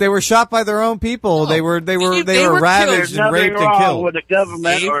 No, but they were shot by their own people. They were ravaged and raped and killed. With the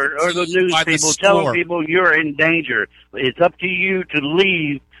government or the news people telling people you're in danger. It's up to you to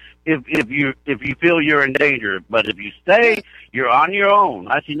leave if you feel you're in danger. But if you stay, you're on your own.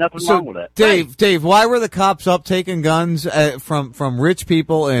 I see nothing wrong with that. Dave, why were the cops up taking guns from rich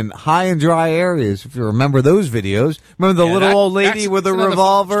people in high and dry areas? If you remember those videos, remember the little old lady with a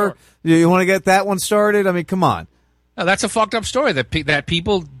revolver? You want to get that one started? I mean, come on. No, that's a fucked up story that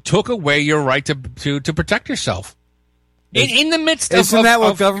people took away your right to protect yourself. In the midst of... Isn't that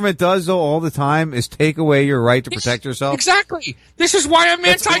what government does, though, all the time, is take away your right to protect yourself? Exactly. This is why I'm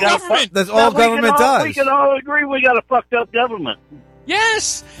anti-government. That's all government does. We can all agree we got a fucked up government.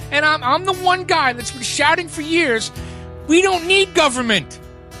 Yes, and I'm the one guy that's been shouting for years, we don't need government.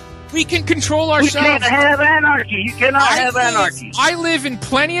 We can control ourselves. We can't have anarchy. You cannot have anarchy. I live in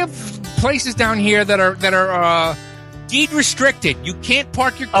plenty of places down here that are deed restricted. You can't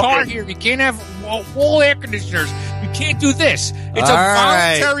park your car here. You can't have wall air conditioners. You can't do this. It's a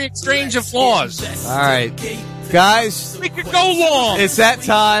voluntary exchange of laws. All right. Guys, we could go long. It's that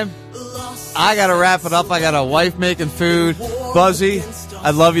time. I got to wrap it up. I got a wife making food. Buzzy,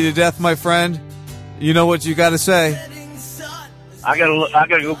 I love you to death, my friend. You know what you got to say. I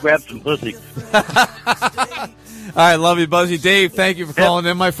gotta go grab some pussy. All right, love you, Buzzy. Dave, thank you for calling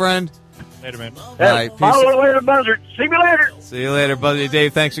in, my friend. Later, man. All right, peace. Follow later, Buzzard. See me later. See you later, Buzzy.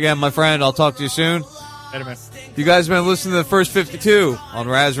 Dave, thanks again, my friend. I'll talk to you soon. Later, man. You guys have been listening to the First 52 on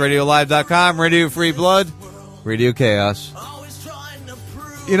RazRadioLive.com, Radio Free Blood, Radio Chaos.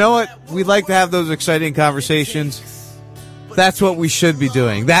 You know what? We'd like to have those exciting conversations. That's what we should be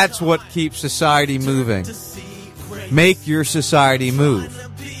doing. That's what keeps society moving. Make your society move.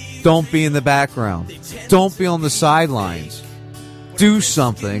 Don't be in the background. Don't be on the sidelines. Do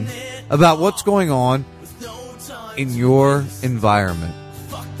something about what's going on in your environment.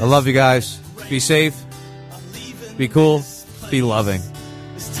 I love you guys. Be safe. Be cool. Be loving.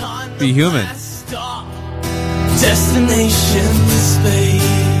 Be human. Destination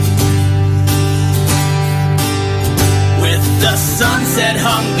space. With the sunset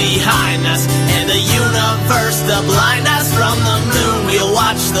hung behind us and the universe to blind us from the moon, we'll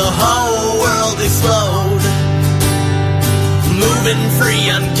watch the whole world explode. Moving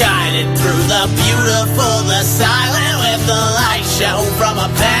free, unguided through the beautiful, the silent, with the light show from a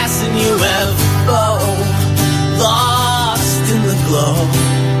passing UFO. Lost in the glow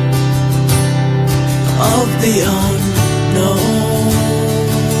of the unknown.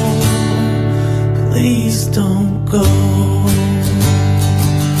 Please don't go.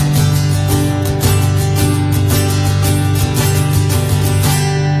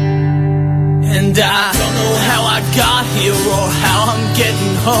 And I don't know how I got here or how I'm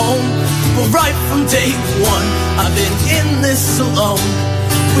getting home, but right from day one I've been in this alone,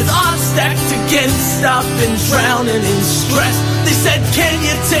 with odds stacked against. I've been drowning in stress. They said, can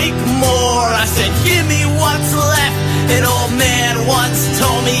you take more? I said, give me what's left. An old man once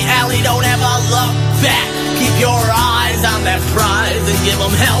told me, Allie, don't ever look back. Keep your eyes on that prize and give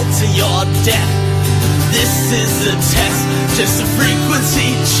them hell to your death. This is a test, just a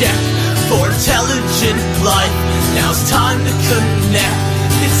frequency check for intelligent life. Now it's time to connect.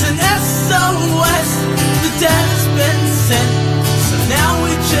 It's an SOS, the death's been sent. So now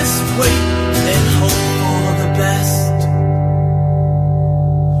we just wait and hope for the best.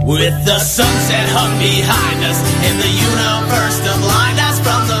 With the sunset hung behind us and the universe to blind us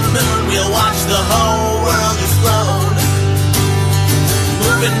from the moon, we'll watch the whole world explode.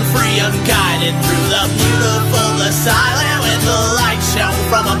 Moving free, unguided through the beautiful, the silent, with the light show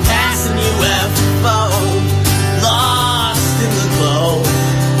from a passing UFO. Lost in the glow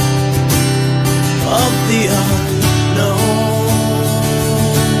of the unknown.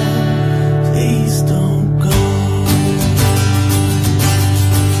 Please don't go.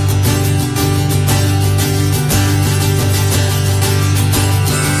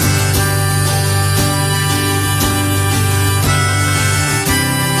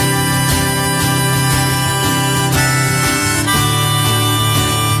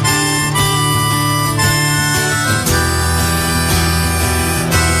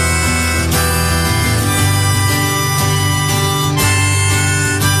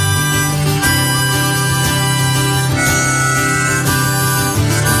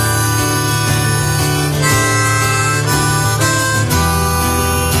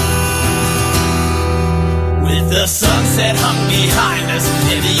 The sunset hung behind us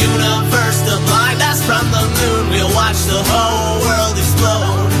in the universe to blind us from the moon. We'll watch the whole world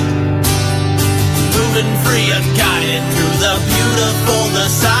explode. Moving free, unguided through the beautiful, the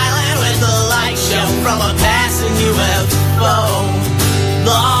silent, with the light show from a passing UFO.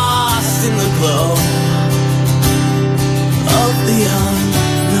 Lost in the glow of the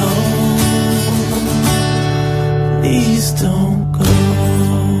unknown. Please don't go.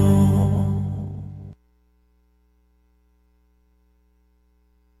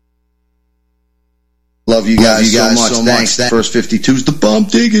 Love you guys so much. Thanks. First 52's the bump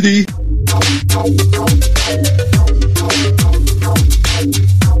diggity.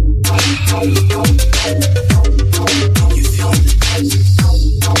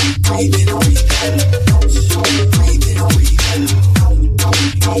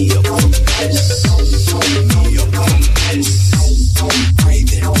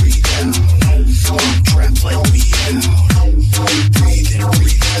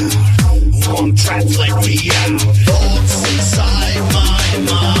 Traps like me out. Thoughts inside my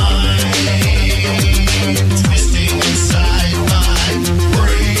mind, twisting inside my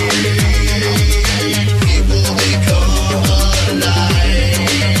brain. People, they come alive.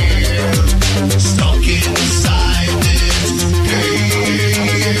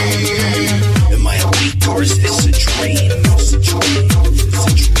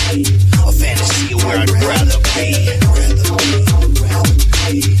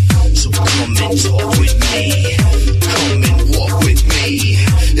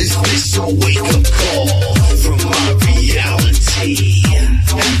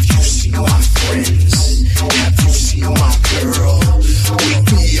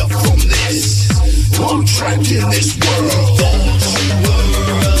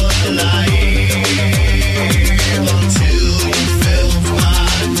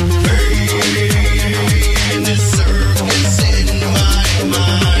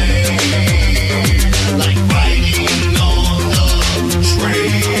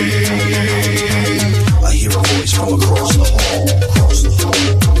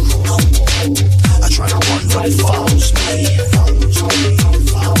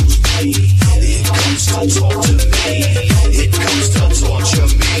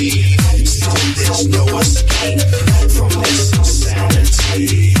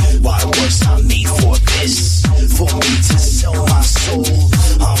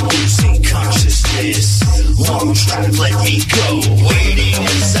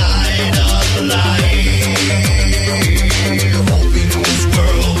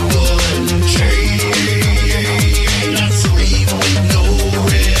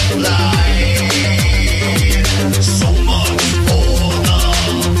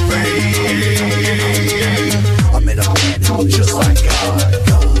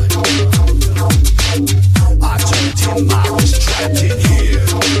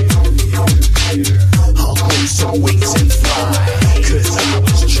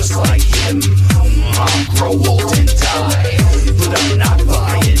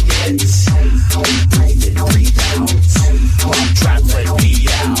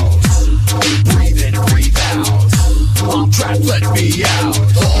 let me out.